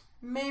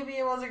 Maybe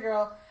it was a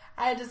girl.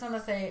 I just want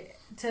to say,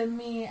 to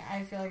me,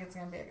 I feel like it's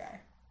going to be a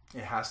guy.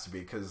 It has to be,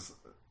 because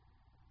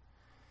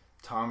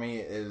Tommy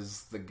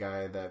is the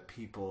guy that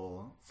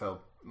people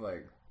fell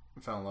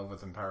in love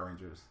with in Power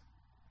Rangers.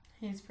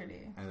 He's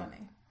pretty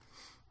funny.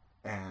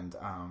 And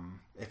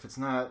if it's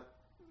not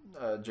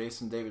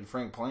Jason David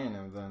Frank playing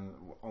him, then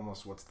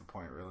almost what's the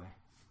point, really?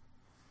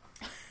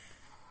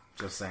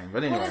 Just saying.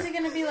 But anyway. What is he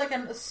going to be, like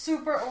a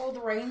super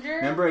old ranger?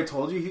 Remember I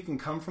told you he can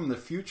come from the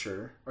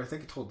future, or I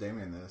think I told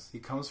Damien this. He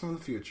comes from the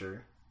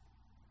future.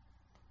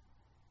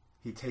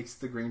 He takes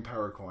the green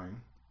power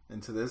coin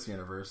into this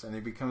universe, and he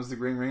becomes the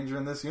Green Ranger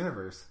in this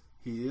universe.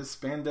 He is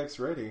spandex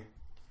ready.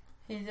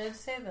 He did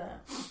say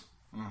that.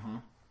 Mm-hmm.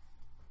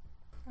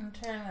 I'm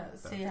trying to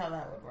see how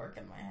that would work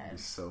in my head.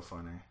 He's so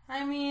funny.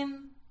 I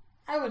mean,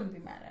 I wouldn't be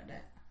mad at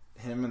it.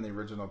 Him and the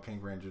original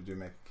Pink Ranger do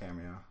make a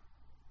cameo.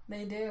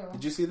 They do.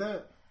 Did you see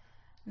that?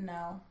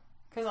 No.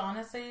 Because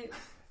honestly...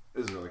 It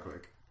was really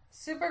quick.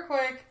 Super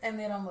quick, and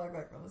they don't look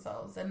like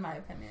themselves, in my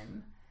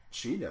opinion.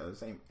 She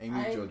does. Amy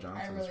Jo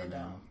Johnson. I really her don't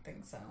name.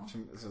 think so.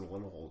 She's a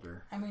little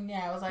older. I mean,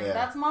 yeah, I was like,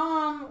 that's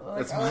Mom.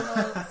 Like, that's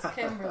no, it's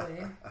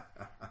Kimberly.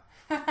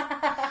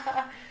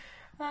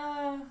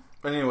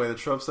 But anyway, the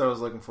tropes that I was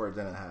looking for it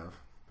didn't have.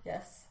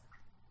 Yes.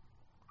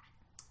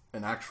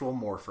 An actual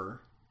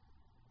morpher.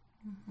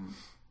 Mm-hmm.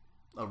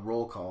 A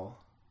roll call.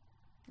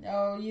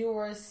 Oh, you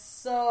were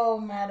so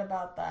mad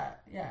about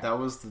that. Yeah. That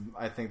was,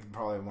 I think,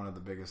 probably one of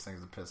the biggest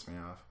things that pissed me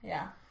off.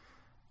 Yeah.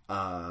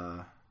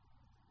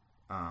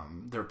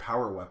 Their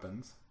power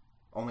weapons.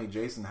 Only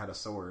Jason had a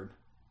sword.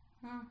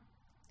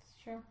 It's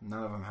true.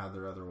 None of them had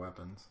their other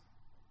weapons.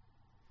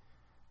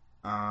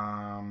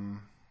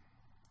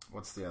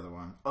 What's the other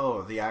one?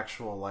 Oh, the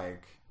actual,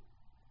 like,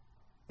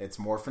 it's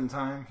morphin'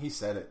 time. He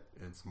said it.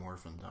 It's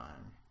morphin'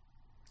 time.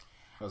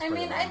 I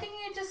mean, I think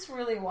you just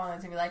really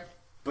wanted to be like.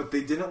 But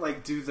they didn't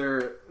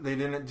They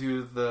didn't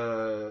do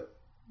the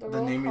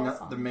naming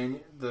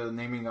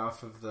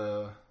off of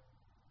the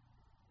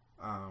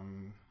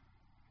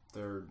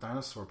their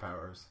dinosaur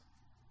powers.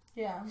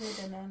 Yeah, they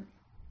didn't.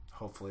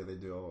 Hopefully they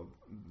do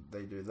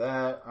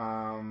that.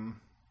 Now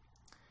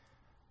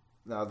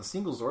the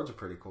single Zords are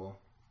pretty cool.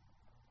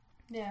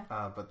 Yeah.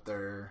 But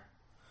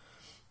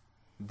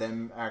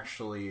them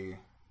actually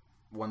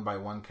one by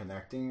one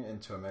connecting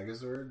into a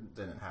Megazord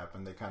didn't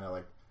happen. They kind of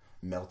like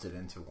melted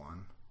into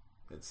one.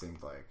 It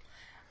seemed like.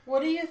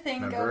 What do you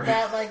think of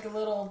that, like,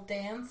 little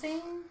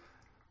dancing?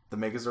 The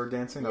Megazord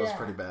dancing? That was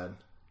pretty bad.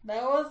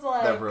 That was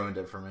like... That ruined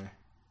it for me.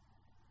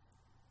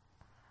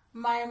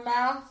 My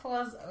mouth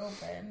was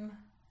open.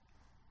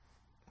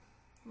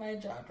 My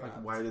jaw dropped.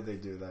 Like, why did they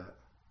do that?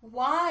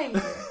 Why?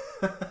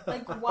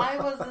 Like, why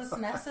was this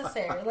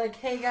necessary? Like,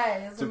 hey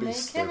guys,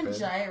 make him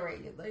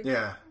gyrate. Like,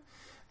 yeah.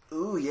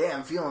 Ooh, yeah,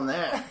 I'm feeling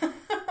that.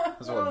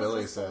 That's what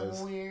Billy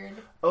says. Weird.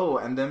 Oh,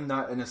 and them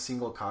not in a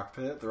single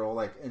cockpit. They're all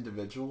like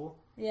individual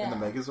in the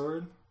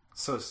Megazord.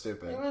 So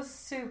stupid. It was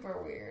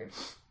super weird.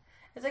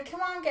 It's like,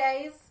 come on,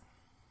 guys.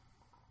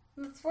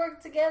 Let's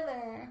work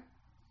together.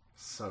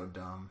 So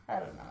dumb. I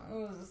don't know.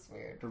 It was just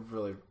weird. It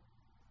really...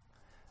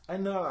 I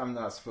know I'm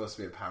not supposed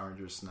to be a Power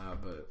Rangers snob,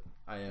 but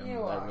I am. You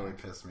That are. really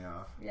pissed me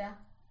off. Yeah.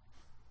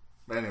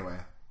 But anyway,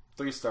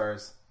 3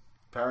 stars.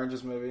 Power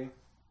Rangers movie.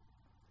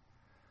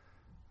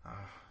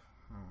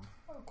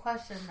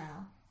 Question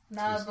now.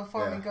 Now,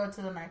 before we go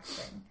to the next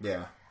thing.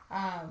 Yeah.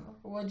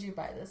 Would you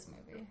buy this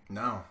movie?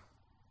 No.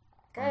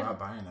 Good. I'm not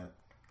buying it.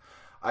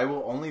 I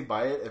will only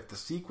buy it if the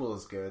sequel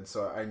is good,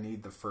 so I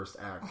need the first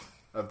act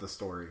of the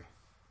story.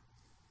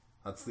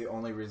 That's the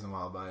only reason why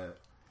I'll buy it.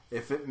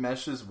 If it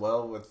meshes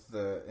well with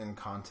in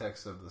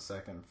context of the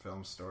second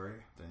film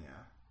story, then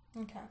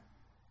yeah. Okay.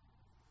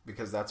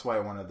 Because that's why I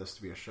wanted this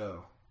to be a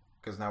show.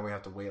 Because now we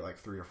have to wait like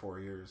 3 or 4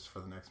 years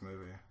for the next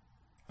movie.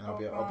 And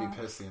I'll be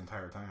pissed the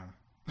entire time.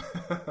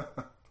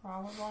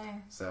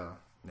 Probably. So,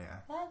 yeah.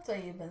 That's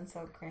why you've been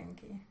so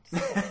cranky.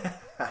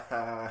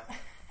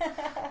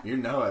 You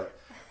know it.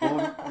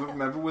 Well,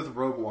 remember with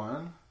Rogue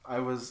One? I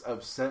was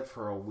upset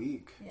for a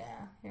week.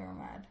 Yeah, you were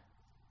mad.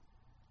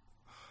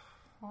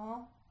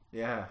 Well,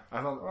 yeah,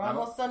 we're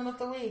almost done with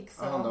the week,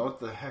 so... I don't know what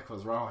the heck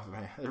was wrong with me.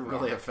 It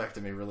really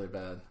affected me really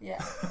bad.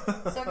 Yeah.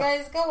 So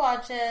guys, go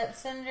watch it.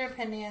 Send your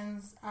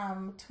opinions.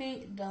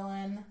 Tweet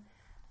Dylan.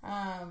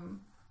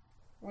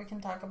 We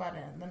can talk about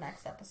it in the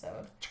next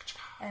episode.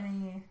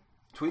 Any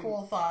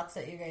cool thoughts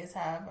that you guys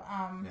have.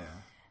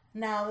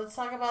 Now, let's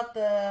talk about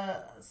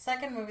the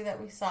second movie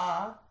that we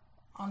saw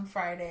on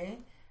Friday,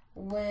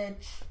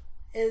 which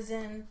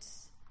isn't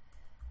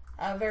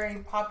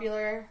very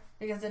popular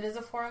because it is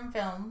a foreign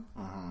film.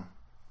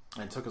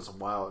 It took us a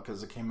while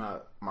because it came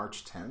out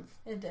March 10th.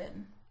 It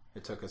did.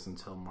 It took us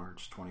until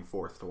March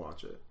 24th to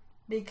watch it.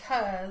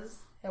 Because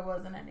it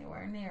wasn't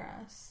anywhere near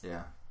us.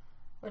 Yeah.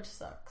 Which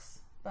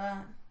sucks. But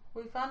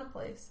we found a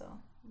place, so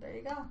there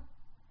you go.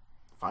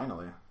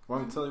 Finally.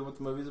 Want me to tell you what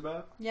the movie's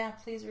about? Yeah,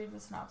 please read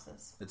the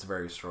synopsis. It's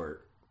very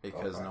short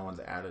because no one's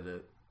added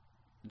it.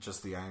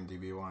 Just the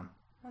IMDb one.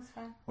 That's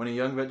fine. When a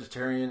young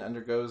vegetarian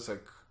undergoes a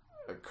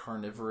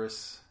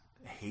carnivorous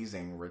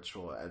hazing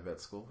ritual at vet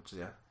school, which is,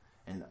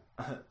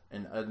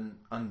 an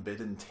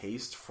unbidden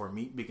taste for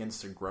meat begins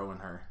to grow in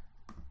her.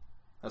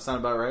 That sound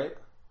about right?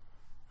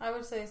 I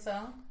would say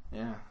so.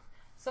 Yeah.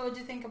 So what'd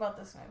you think about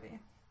this movie?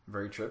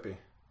 Very trippy. It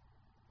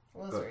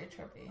was very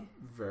trippy.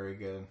 Very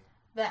good.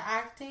 The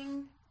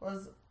acting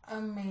was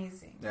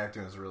amazing. The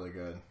acting was really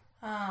good.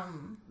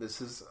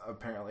 This is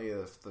apparently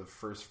the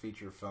first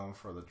feature film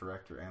for the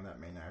director and that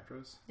main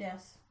actress.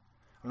 Yes.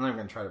 I'm not even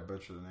going to try to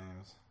butcher the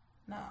names.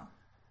 No.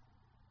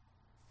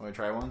 Want me to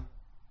try one?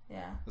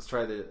 Yeah. Let's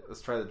try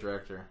the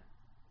director.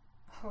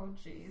 Oh,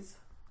 jeez.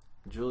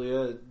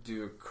 Julia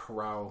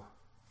Ducournau.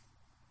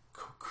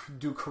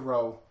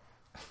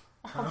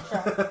 I'll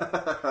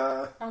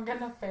try. I'm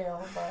gonna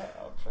fail, but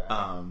I'll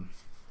try.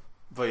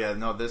 But yeah,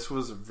 no, this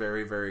was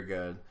very, very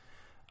good.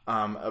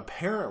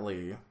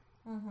 Apparently,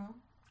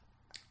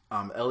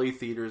 LA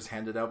theaters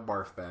handed out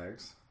barf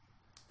bags.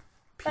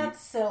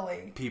 That's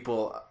silly.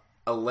 People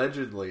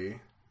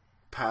allegedly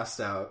passed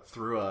out,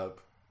 threw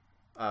up.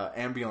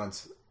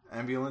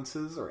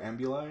 Ambulances or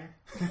ambuli?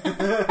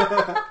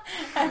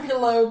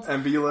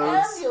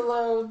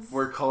 Ambuloads.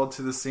 Were called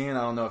to the scene.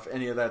 I don't know if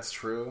any of that's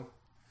true.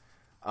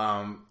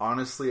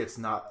 Honestly, it's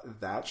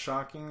not that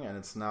shocking, and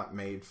it's not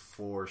made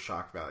for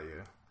shock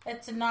value.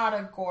 It's not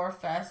a gore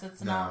fest.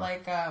 It's not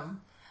like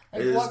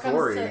it is what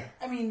gory. Comes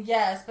to, I mean,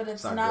 yes, but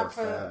it's not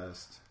for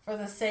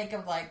the sake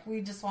of like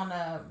we just want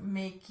to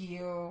make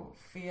you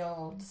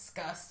feel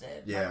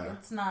disgusted. Yeah, like,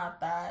 it's not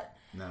that.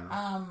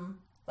 No.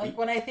 Like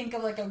when I think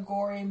of like a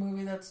gory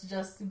movie that's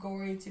just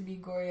gory to be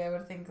gory, I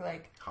would think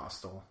like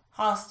Hostel,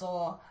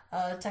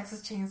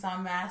 Texas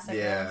Chainsaw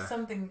Massacre,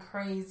 something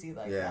crazy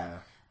like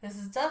that. This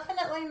is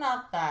definitely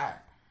not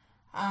that.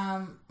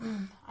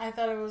 I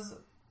thought it was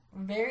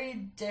very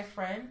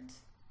different.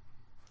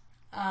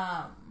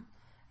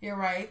 You're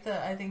right.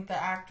 I think the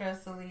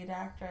lead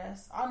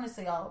actress,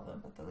 honestly all of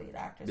them, but the lead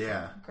actress did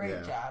a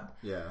great job.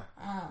 Yeah,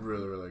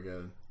 really, really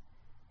good.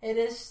 It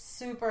is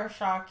super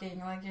shocking.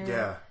 Like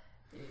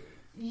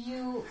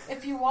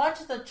if you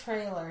watch the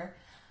trailer,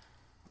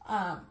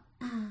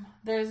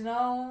 there's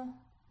no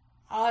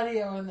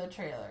audio in the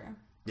trailer.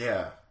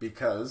 Yeah,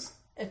 because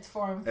it's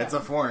foreign film. It's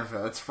a foreign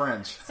film. It's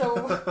French.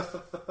 So,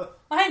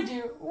 mind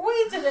you,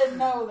 we didn't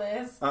know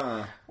this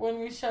when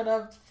we showed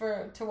up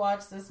to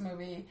watch this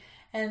movie.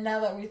 And now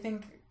that we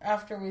think,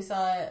 after we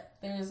saw it,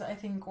 there's, I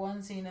think,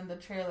 one scene in the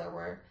trailer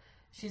where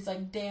she's,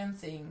 like,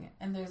 dancing,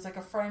 and there's, like,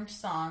 a French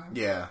song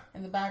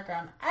in the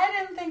background. I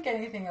didn't think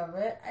anything of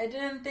it. I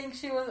didn't think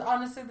she was,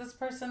 honestly, this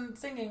person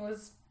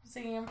was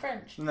singing in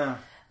French. No.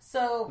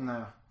 So,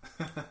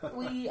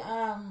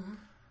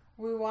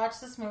 we watched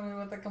this movie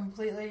with a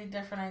completely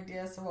different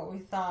idea as to what we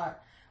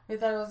thought. We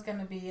thought it was going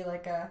to be,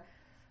 like,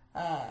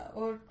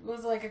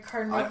 was it like a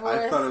carnivorous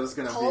I thought it was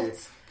going to be,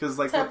 because,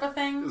 like, type of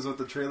thing. What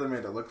the trailer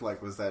made it look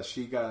like was that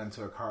she got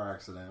into a car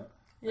accident.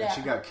 Yeah. And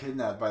she got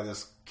kidnapped by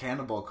this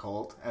cannibal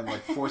cult and,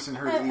 like, forcing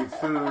her to eat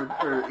food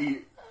or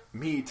eat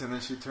meat, and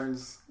then she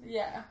turns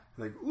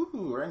like,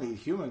 ooh, I need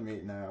human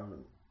meat now.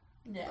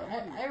 Yeah,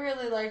 I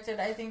really liked it.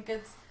 I think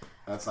it's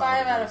That's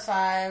 5 out of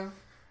 5.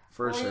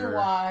 For sure.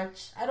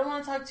 rewatch. I don't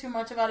want to talk too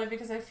much about it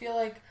because I feel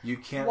like you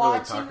can't really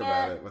talk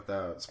about it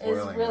without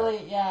spoiling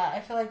it. Yeah, I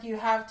feel like you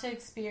have to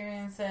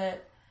experience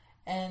it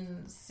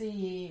and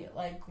see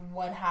like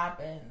what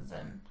happens,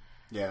 and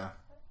yeah,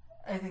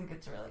 I think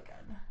it's really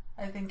good.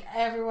 I think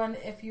everyone,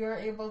 if you're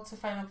able to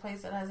find a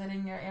place that has it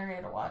in your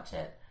area to watch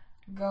it,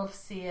 go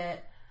see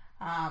it.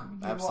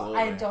 Absolutely.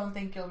 I don't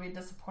think you'll be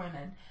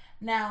disappointed.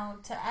 Now,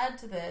 to add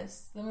to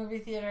this, the movie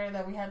theater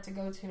that we had to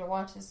go to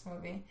watch this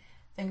movie,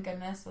 thank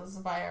goodness, was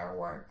by our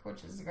work,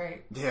 which is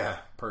great. Yeah,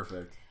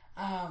 perfect.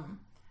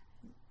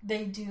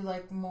 They do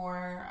like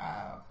more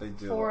they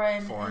do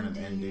foreign and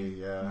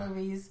indie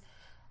movies.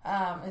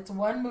 It's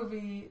one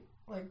movie,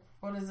 like,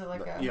 what is it,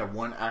 like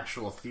one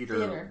actual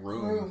theater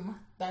room.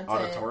 That's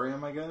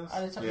auditorium, it. I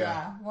guess.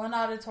 Yeah, one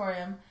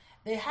auditorium.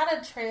 They had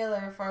a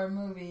trailer for a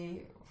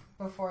movie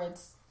before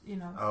it's,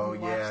 oh, we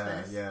watched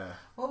this. Yeah.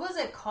 What was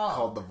it called?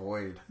 Called The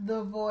Void.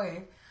 The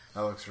Void.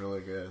 That looks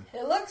really good.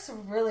 It looks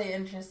really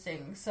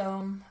interesting.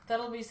 So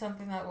that'll be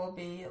something that we'll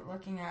be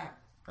looking at.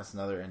 That's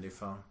another indie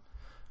film.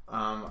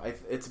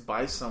 It's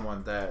by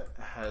someone that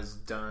has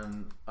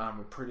done a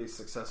pretty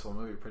successful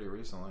movie pretty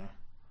recently.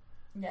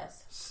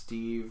 Yes.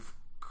 Steve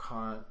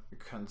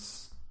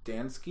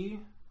Konstansky.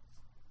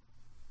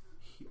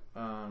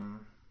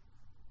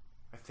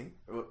 I think,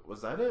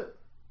 was that it?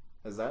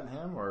 Is that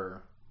him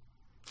or?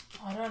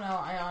 I don't know.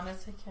 I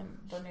honestly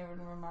don't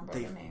even remember the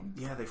name.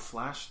 Yeah, they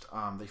flashed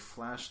a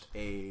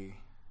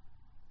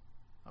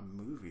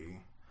movie.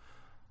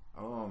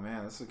 Oh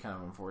man, this is kind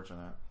of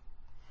unfortunate.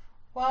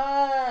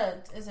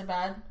 What? Is it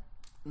bad?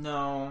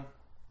 No.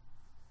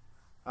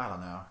 I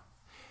don't know.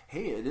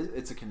 Hey,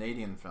 it's a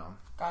Canadian film.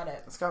 Got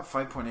it. It's got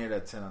 5.8 out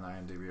of 10 on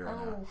IMDb right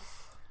now.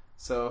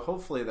 So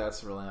hopefully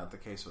that's really not the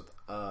case with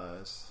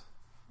us.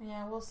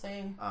 Yeah, we'll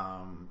see.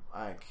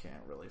 I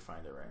can't really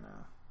find it right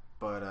now.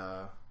 But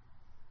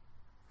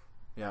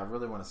yeah, I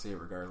really want to see it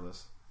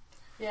regardless.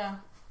 Yeah.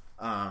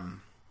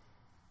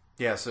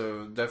 Yeah,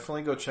 so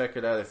definitely go check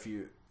it out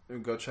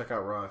go check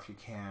out Raw if you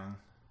can.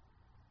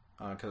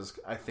 Because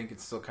I think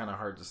it's still kind of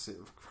hard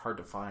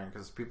to find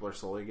because people are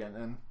slowly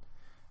getting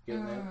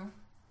it.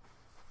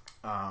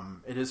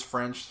 It is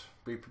French.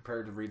 Be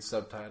prepared to read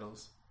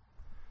subtitles.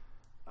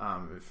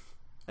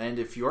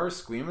 If you are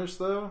squeamish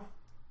though,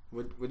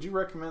 would you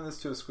recommend this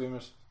to a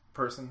squeamish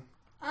person?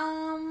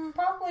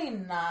 Probably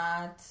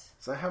not.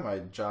 So I had my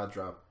jaw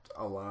dropped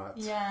a lot.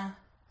 Yeah.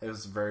 It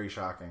was very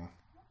shocking.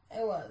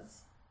 It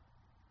was.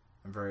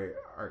 And very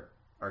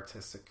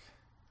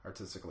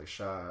artistically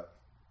shot.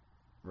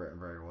 Written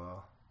very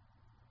well.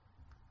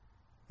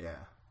 Yeah.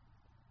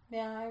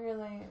 Yeah, I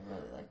really,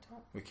 really liked it.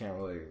 We can't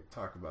really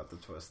talk about the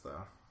twist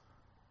though.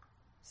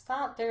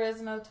 Stop, there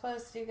is no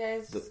twist. You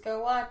guys just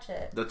go watch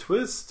it. The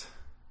twist?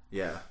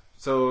 Yeah.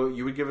 So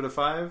you would give it a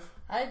 5?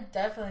 I'd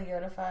definitely give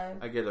it a 5.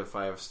 I give it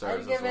 5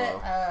 stars I'd give as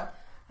well. it,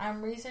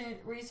 I'm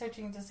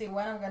researching to see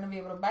when I'm going to be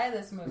able to buy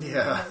this movie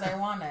because I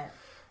want it.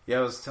 Yeah,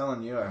 I was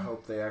telling you, I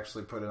hope they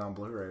actually put it on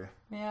Blu-ray.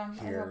 Yeah,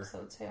 here. I hope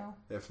so too.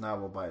 If not,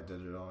 we'll buy it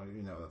digital.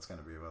 You know that's going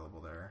to be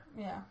available there.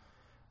 Yeah.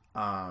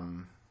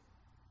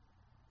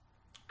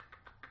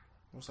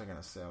 What was I going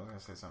to say? I was going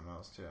to say something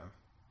else too.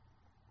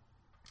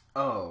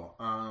 Oh,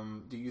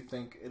 do you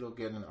think it'll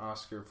get an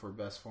Oscar for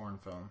Best Foreign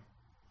Film?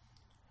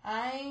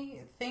 I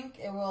think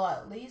it will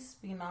at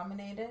least be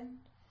nominated.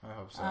 I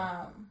hope so.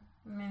 I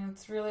mean,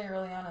 it's really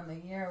early on in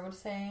the year, I would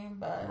say,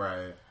 but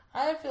right.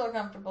 I would feel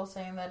comfortable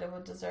saying that it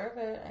would deserve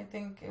it. I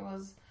think it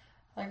was,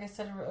 like I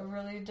said, a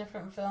really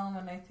different film,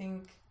 and I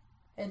think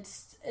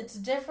it's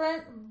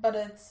different, but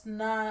it's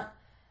not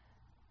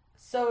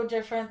so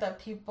different that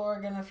people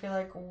are going to feel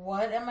like,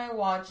 what am I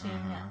watching?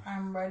 Mm-hmm.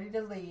 I'm ready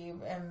to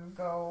leave and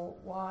go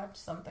watch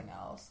something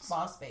else.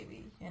 Boss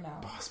Baby,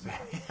 Boss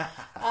Baby.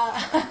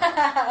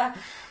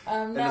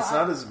 And it's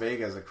not as vague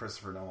as a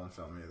Christopher Nolan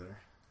film either.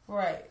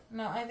 Right.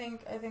 No, I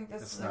think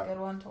this is a good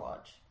one to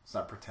watch. It's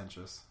not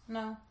pretentious.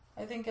 No,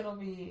 I think it'll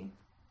be...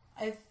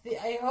 I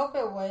hope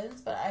it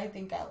wins, but I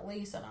think at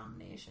least a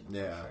nomination for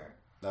sure.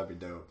 That'd be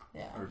dope.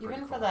 Yeah,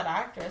 even for that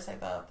actress, I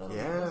thought the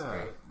movie was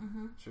great.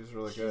 Mm-hmm. She was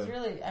really good. She's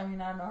really, I mean,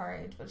 I don't know her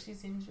age, but she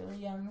seems really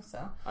young,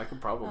 so... I could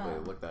probably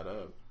look that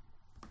up.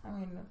 I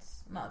mean,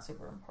 it's not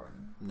super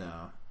important.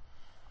 No.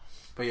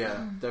 But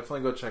yeah,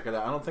 definitely go check it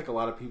out. I don't think a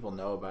lot of people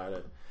know about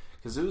it.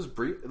 Because it was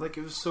it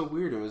was so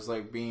weird. It was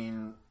like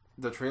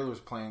the trailer was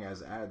playing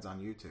as ads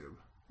on YouTube.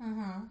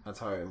 Mm-hmm. That's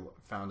how I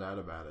found out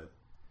about it.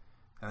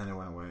 And then it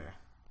went away.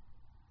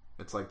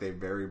 It's like they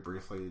very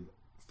briefly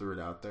threw it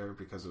out there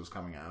because it was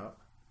coming out.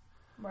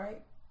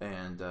 Right.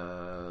 And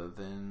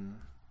then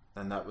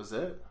that was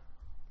it.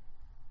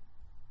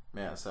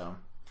 Yeah, so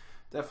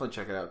definitely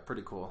check it out.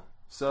 Pretty cool.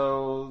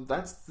 So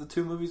that's the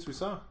 2 movies we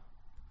saw.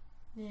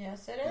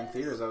 Yes, it is. In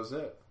theaters, that was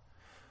it.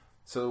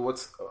 So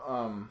what's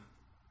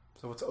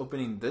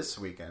opening this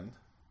weekend?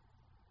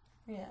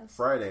 Yes.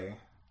 Friday,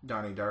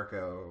 Donnie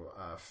Darko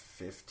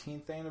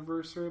 15th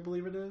anniversary, I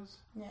believe it is.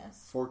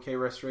 Yes. 4K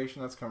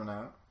restoration, that's coming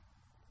out.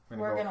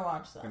 We're gonna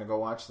watch that. Gonna go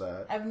watch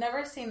that. I've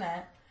never seen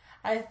that.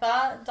 I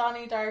thought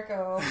Donnie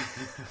Darko.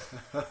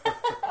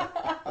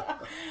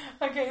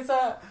 Okay,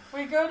 so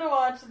we go to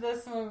watch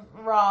this movie,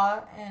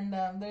 Raw, and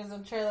there's a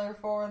trailer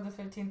for the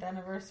 15th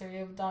anniversary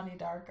of Donnie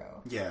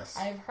Darko. Yes.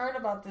 I've heard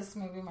about this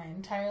movie my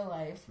entire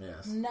life.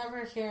 Yes.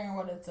 Never hearing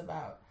what it's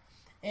about.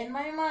 In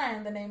my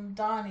mind, the name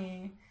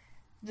Donnie,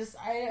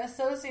 I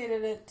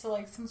associated it to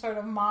like some sort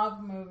of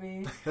mob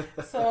movie.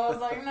 So I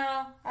was like,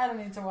 no, I don't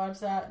need to watch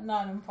that.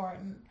 Not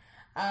important.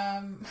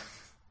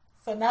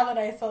 So now that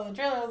I saw the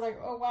trailer, I was like,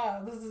 oh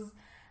wow, this is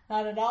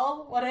not at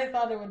all what I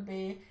thought it would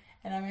be.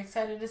 And I'm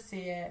excited to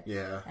see it.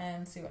 Yeah.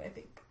 And see what I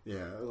think.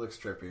 Yeah, it looks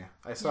trippy.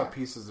 I saw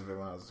pieces of it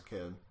when I was a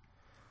kid.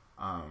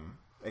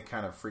 It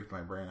kind of freaked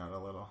my brain out a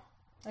little.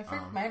 It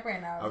freaked my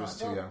brain out. I was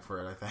too young for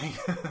it, I think.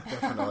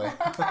 Definitely.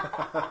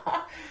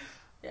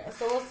 Yeah,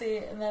 so we'll see,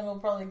 and then we'll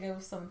probably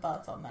give some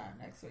thoughts on that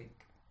next week.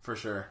 For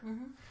sure.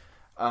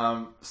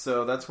 Mm-hmm.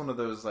 So that's one of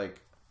those, like,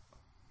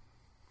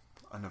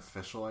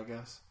 unofficial, I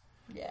guess.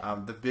 Yeah.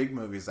 The big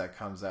movies that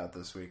comes out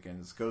this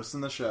weekend is Ghost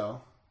in the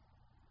Shell.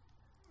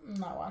 I'm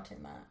not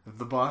watching that.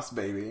 The Boss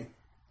Baby.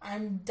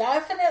 I'm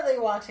definitely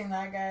watching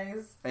that,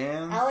 guys.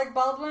 And Alec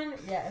Baldwin,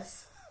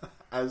 yes.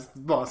 As the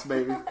Boss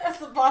Baby. As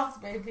the Boss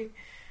Baby.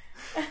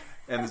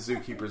 And the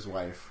Zookeeper's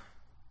Wife.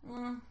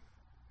 No.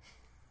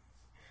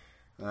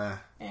 I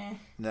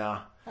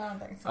don't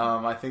think so.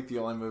 I think the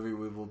only movie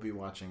we will be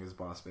watching is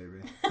Boss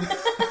Baby.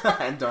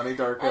 And Donnie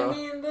Darko. I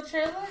mean, the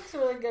trailer looks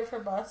really good for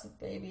Boss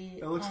Baby.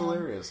 It looks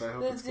hilarious. I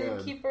hope it's good.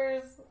 The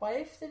Zookeeper's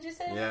Wife, did you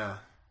say? Yeah.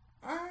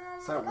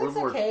 It's that World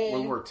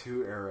War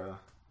II era.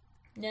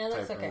 Yeah, it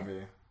looks okay.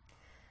 Movie.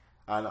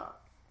 I know.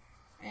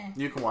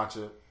 You can watch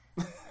it.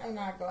 I'm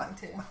not going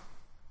to.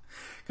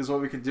 Because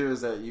what we can do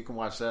is that you can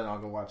watch that and I'll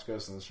go watch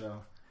Ghost in the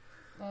Shell.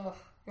 Oh,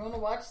 you want to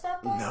watch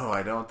that though? No,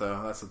 I don't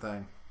though. That's the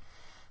thing.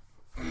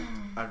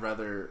 I'd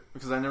rather...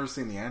 Because I've never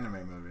seen the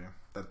anime movie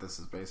that this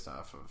is based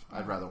off of.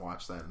 I'd rather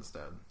watch that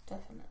instead.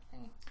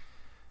 Definitely.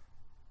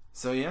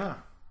 So yeah.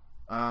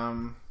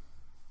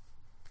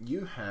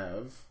 You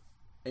have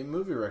a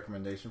movie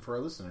recommendation for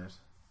our listeners.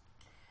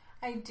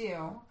 I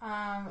do.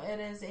 It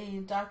is a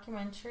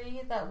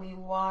documentary that we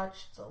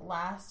watched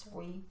last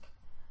week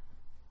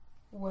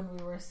when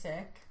we were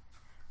sick.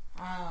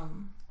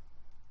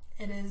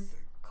 It is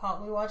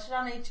called... We watched it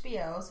on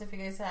HBO, so if you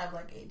guys have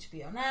like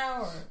HBO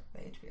Now or the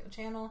HBO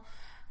channel,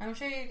 I'm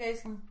sure you guys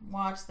can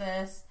watch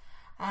this.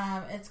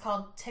 It's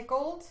called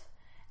Tickled,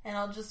 and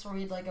I'll just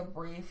read like a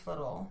brief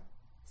little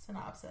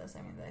synopsis.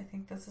 I mean, I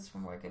think this is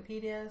from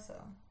Wikipedia, so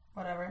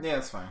whatever. Yeah,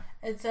 it's fine.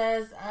 It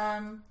says...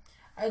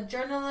 a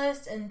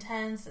journalist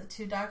intends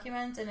to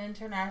document an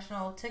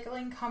international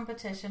tickling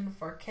competition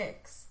for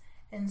kicks.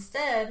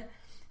 Instead,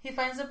 he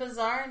finds a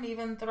bizarre and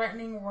even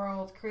threatening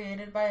world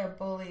created by a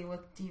bully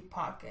with deep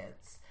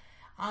pockets.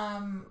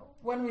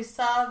 When we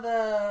saw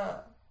the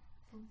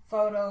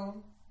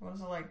photo, what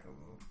was it like?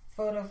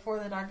 Photo for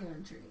the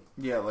documentary.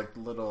 Yeah, like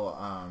little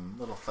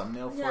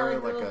thumbnail for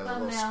it, like a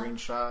little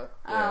screenshot.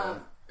 Yeah.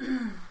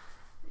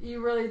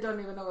 You really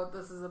don't even know what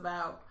this is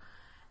about.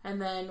 And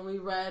then we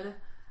read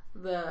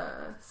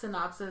the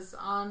synopsis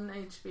on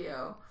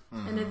HBO,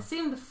 and it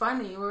seemed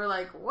funny. We were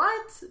like,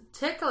 what?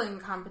 Tickling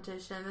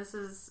competition? This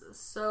is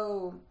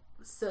so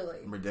silly.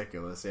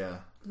 Ridiculous, yeah.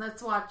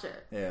 Let's watch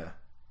it. Yeah.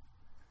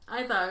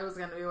 I thought it was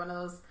going to be one of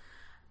those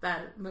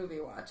bad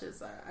movie watches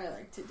that I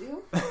like to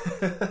do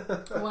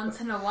once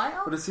in a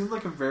while. But it seemed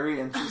like a very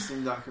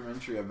interesting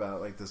documentary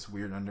about like this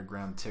weird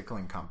underground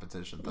tickling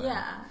competition thing.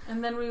 Yeah,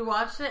 and then we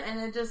watched it,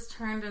 and it just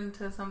turned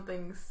into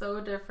something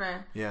so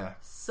different. Yeah.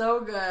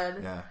 So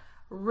good. Yeah.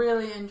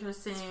 Really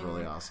interesting. It's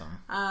really awesome.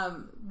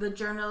 The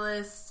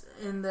journalist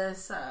in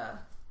this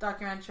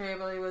documentary, I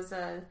believe, was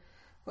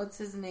what's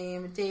his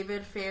name?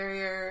 David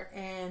Ferrier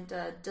and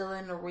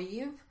Dylan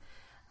Reeve.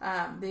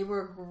 They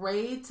were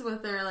great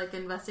with their like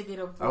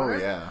investigative work. Oh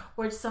yeah.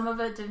 Which some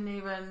of it didn't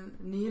even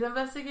need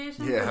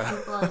investigation. Yeah.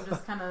 People are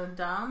just kind of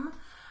dumb.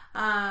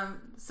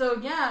 So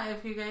yeah,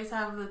 if you guys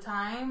have the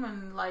time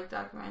and like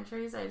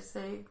documentaries, I'd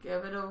say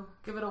give it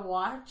a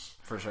watch.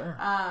 For sure.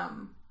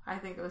 I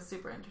think it was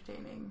super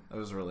entertaining. It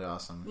was really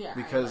awesome. Yeah,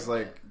 because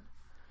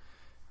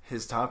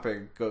his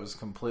topic goes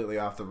completely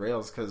off the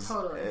rails because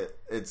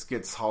it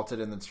gets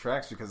halted in its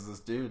tracks because of this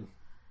dude.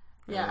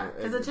 Yeah,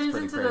 because it turns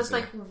into this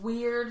like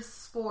weird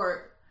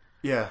sport.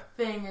 Yeah.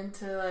 Thing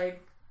into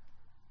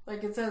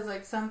like it says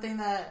like something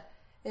that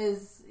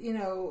is, you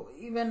know,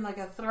 even like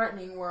a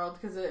threatening world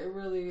because it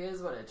really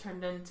is what it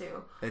turned into.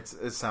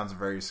 It sounds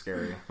very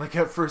scary. Like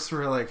at first we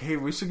were like, hey,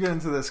 we should get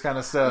into this kind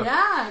of stuff.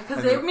 Yeah,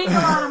 because they make a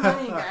lot of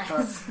money,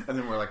 guys. And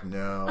then we're like,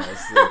 no,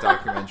 it's the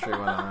documentary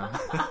went on.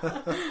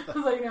 I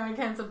was like, no, I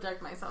can't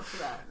subject myself to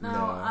that.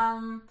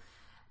 No.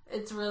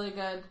 It's really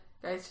good.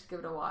 Guys should give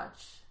it a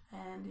watch.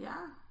 And yeah.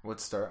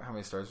 How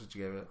many stars would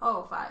you give it?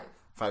 Oh, 5.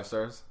 5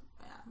 stars?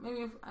 Yeah,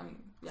 maybe. I mean,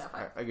 yeah,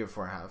 5. I give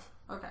 4.5.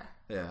 Okay.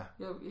 Yeah.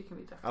 You can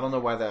be different. I don't know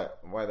why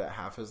that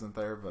half isn't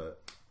there, but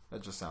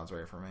that just sounds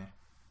right for me.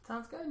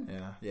 Sounds good.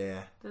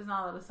 Yeah. There's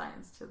not a lot of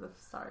science to the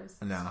stars.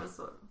 No. It's just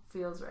what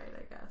feels right,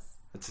 I guess.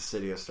 It's a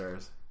city of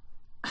stars.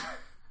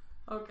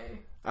 Okay.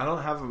 I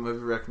don't have a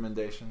movie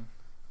recommendation.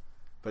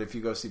 But if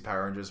you go see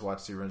Power Rangers,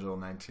 watch the original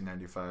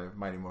 1995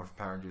 Mighty Morphin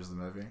Power Rangers the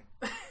movie,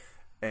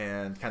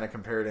 and kind of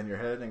compare it in your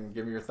head and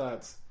give me your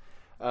thoughts.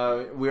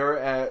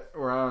 We're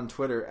on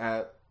Twitter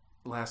at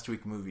Last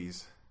Week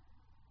Movies.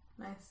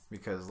 Nice.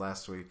 Because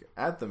Last Week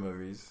at the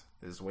Movies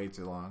is way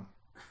too long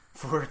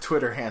for a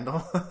Twitter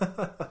handle.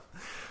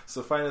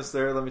 So find us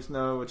there. Let me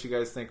know what you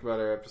guys think about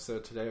our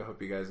episode today. I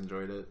hope you guys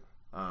enjoyed it.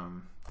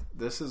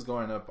 This is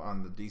going up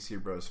on the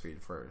DC Bros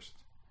feed first.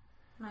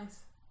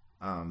 Nice.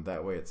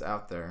 That way it's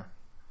out there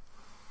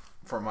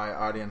for my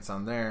audience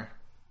on there.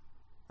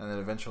 And then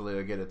eventually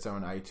it'll get its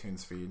own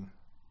iTunes feed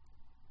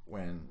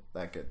when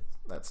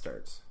that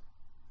starts.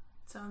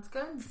 Sounds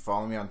good. If you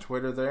follow me on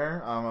Twitter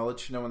there, I'll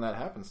let you know when that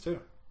happens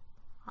too.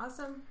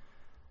 Awesome.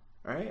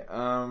 All right.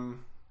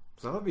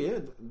 So that'll be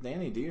it.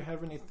 Danny, do you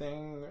have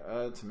anything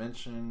to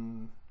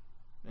mention?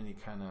 Any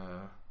kind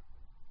of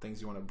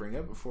things you want to bring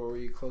up before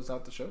we close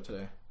out the show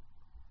today?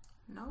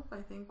 Nope,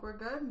 I think we're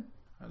good.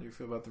 How do you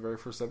feel about the very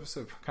first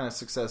episode? Kind of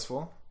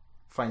successful.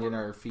 Finding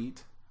our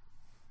feet.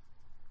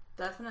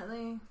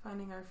 Definitely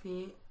finding our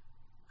feet.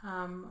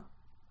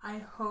 I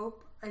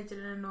hope I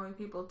didn't annoy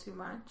people too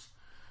much.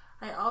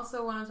 I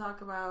also want to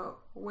talk about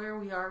where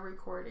we are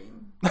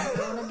recording. I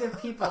want to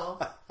give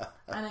people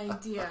an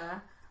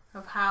idea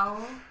of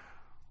how,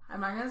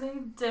 I'm not going to say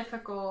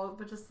difficult,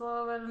 but just a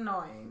little bit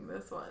annoying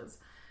this was.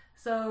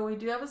 So we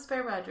do have a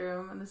spare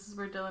bedroom, and this is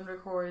where Dylan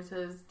records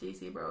his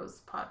DC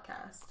Bros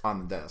podcast.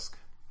 On the desk.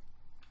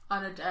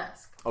 On a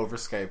desk. Over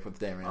Skype with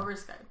Damien. Over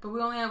Skype. But we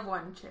only have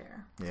one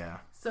chair. Yeah.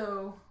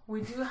 So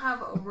we do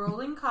have a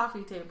rolling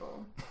coffee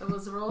table that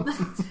was rolled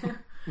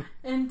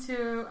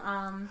into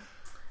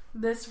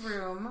this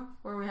room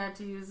where we had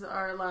to use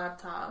our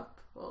laptop,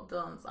 well,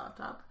 Dylan's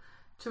laptop,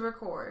 to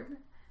record.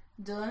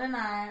 Dylan and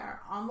I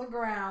are on the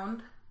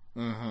ground.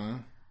 Mm-hmm.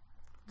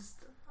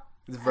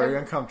 It's very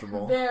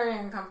uncomfortable. Very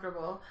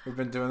uncomfortable. We've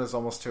been doing this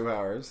almost 2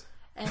 hours.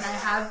 And I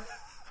have,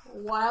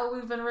 while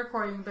we've been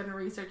recording, been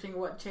researching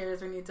what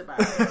chairs we need to buy.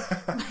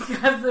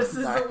 Because this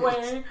is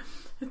way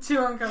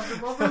too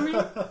uncomfortable for me.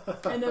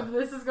 And if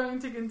this is going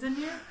to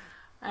continue,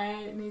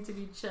 I need to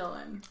be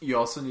chilling. You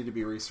also need to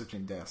be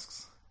researching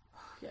desks.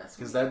 Yes.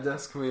 Because that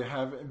desk we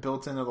have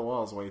built into the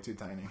wall is way too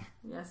tiny.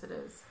 Yes, it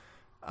is.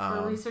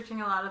 We're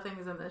researching a lot of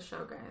things in this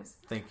show, guys.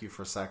 Thank you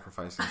for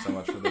sacrificing so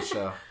much for this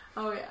show.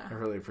 Oh, yeah. I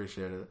really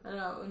appreciate it.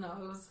 No,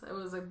 it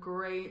was a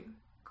great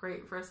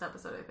first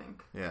episode, I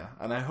think. Yeah,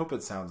 and I hope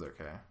it sounds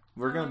okay.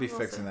 We're going to be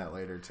fixing that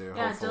later, too,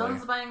 yeah, hopefully.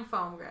 Dylan's buying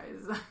foam,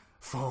 guys.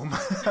 Foam?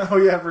 Oh,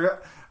 yeah, I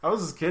forgot. I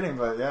was just kidding,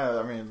 but yeah,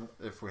 I mean,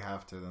 if we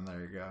have to, then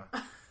there you go.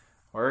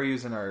 We're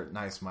using our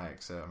nice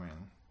mic, so, I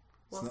mean,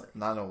 it's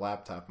not a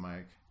laptop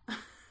mic.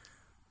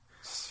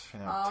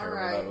 All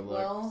right,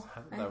 well,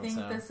 I think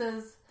this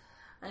is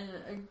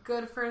a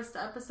good first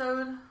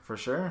episode. For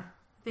sure.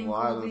 I think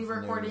we'll be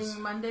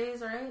recording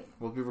Mondays, right?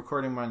 We'll be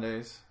recording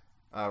Mondays,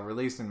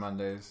 releasing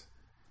Mondays.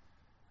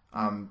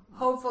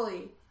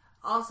 Hopefully.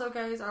 Also,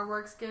 guys, our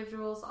work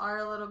schedules are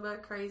a little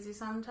bit crazy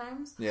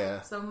sometimes.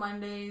 Yeah. So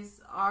Mondays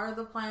are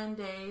the planned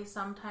day.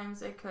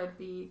 Sometimes it could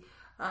be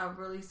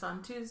released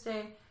on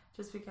Tuesday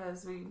just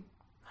because we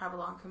have a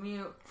long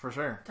commute. For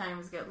sure.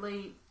 Times get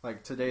late.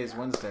 Like today is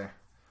Wednesday.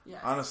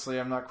 Yes. Honestly,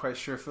 I'm not quite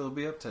sure if it'll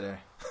be up today.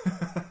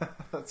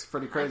 That's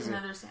pretty crazy. I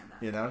can understand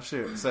that. You know,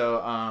 shoot.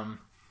 So,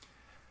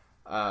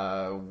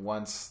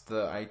 once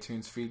the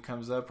iTunes feed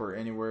comes up or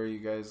anywhere you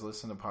guys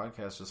listen to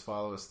podcasts, just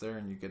follow us there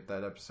and you get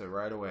that episode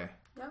right away.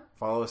 Yep.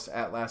 Follow us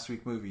at Last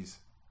Week Movies.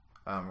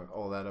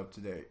 All that up to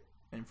date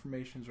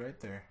information's right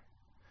there.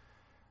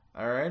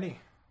 Alrighty.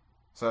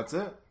 So that's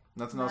it.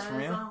 Nothing else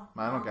from you?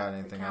 I don't got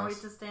anything else.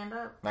 Can't wait to stand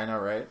up. I know,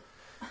 right?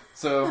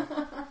 So,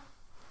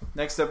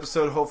 next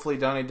episode, hopefully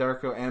Donnie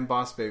Darko and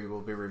Boss Baby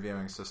will be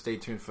reviewing. So stay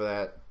tuned for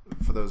that,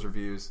 for those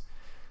reviews.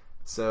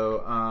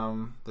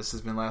 So, this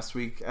has been Last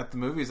Week at the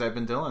Movies. I've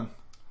been Dylan.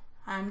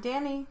 I'm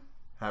Danny.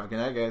 Have a good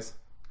night, guys.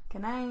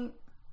 Good night.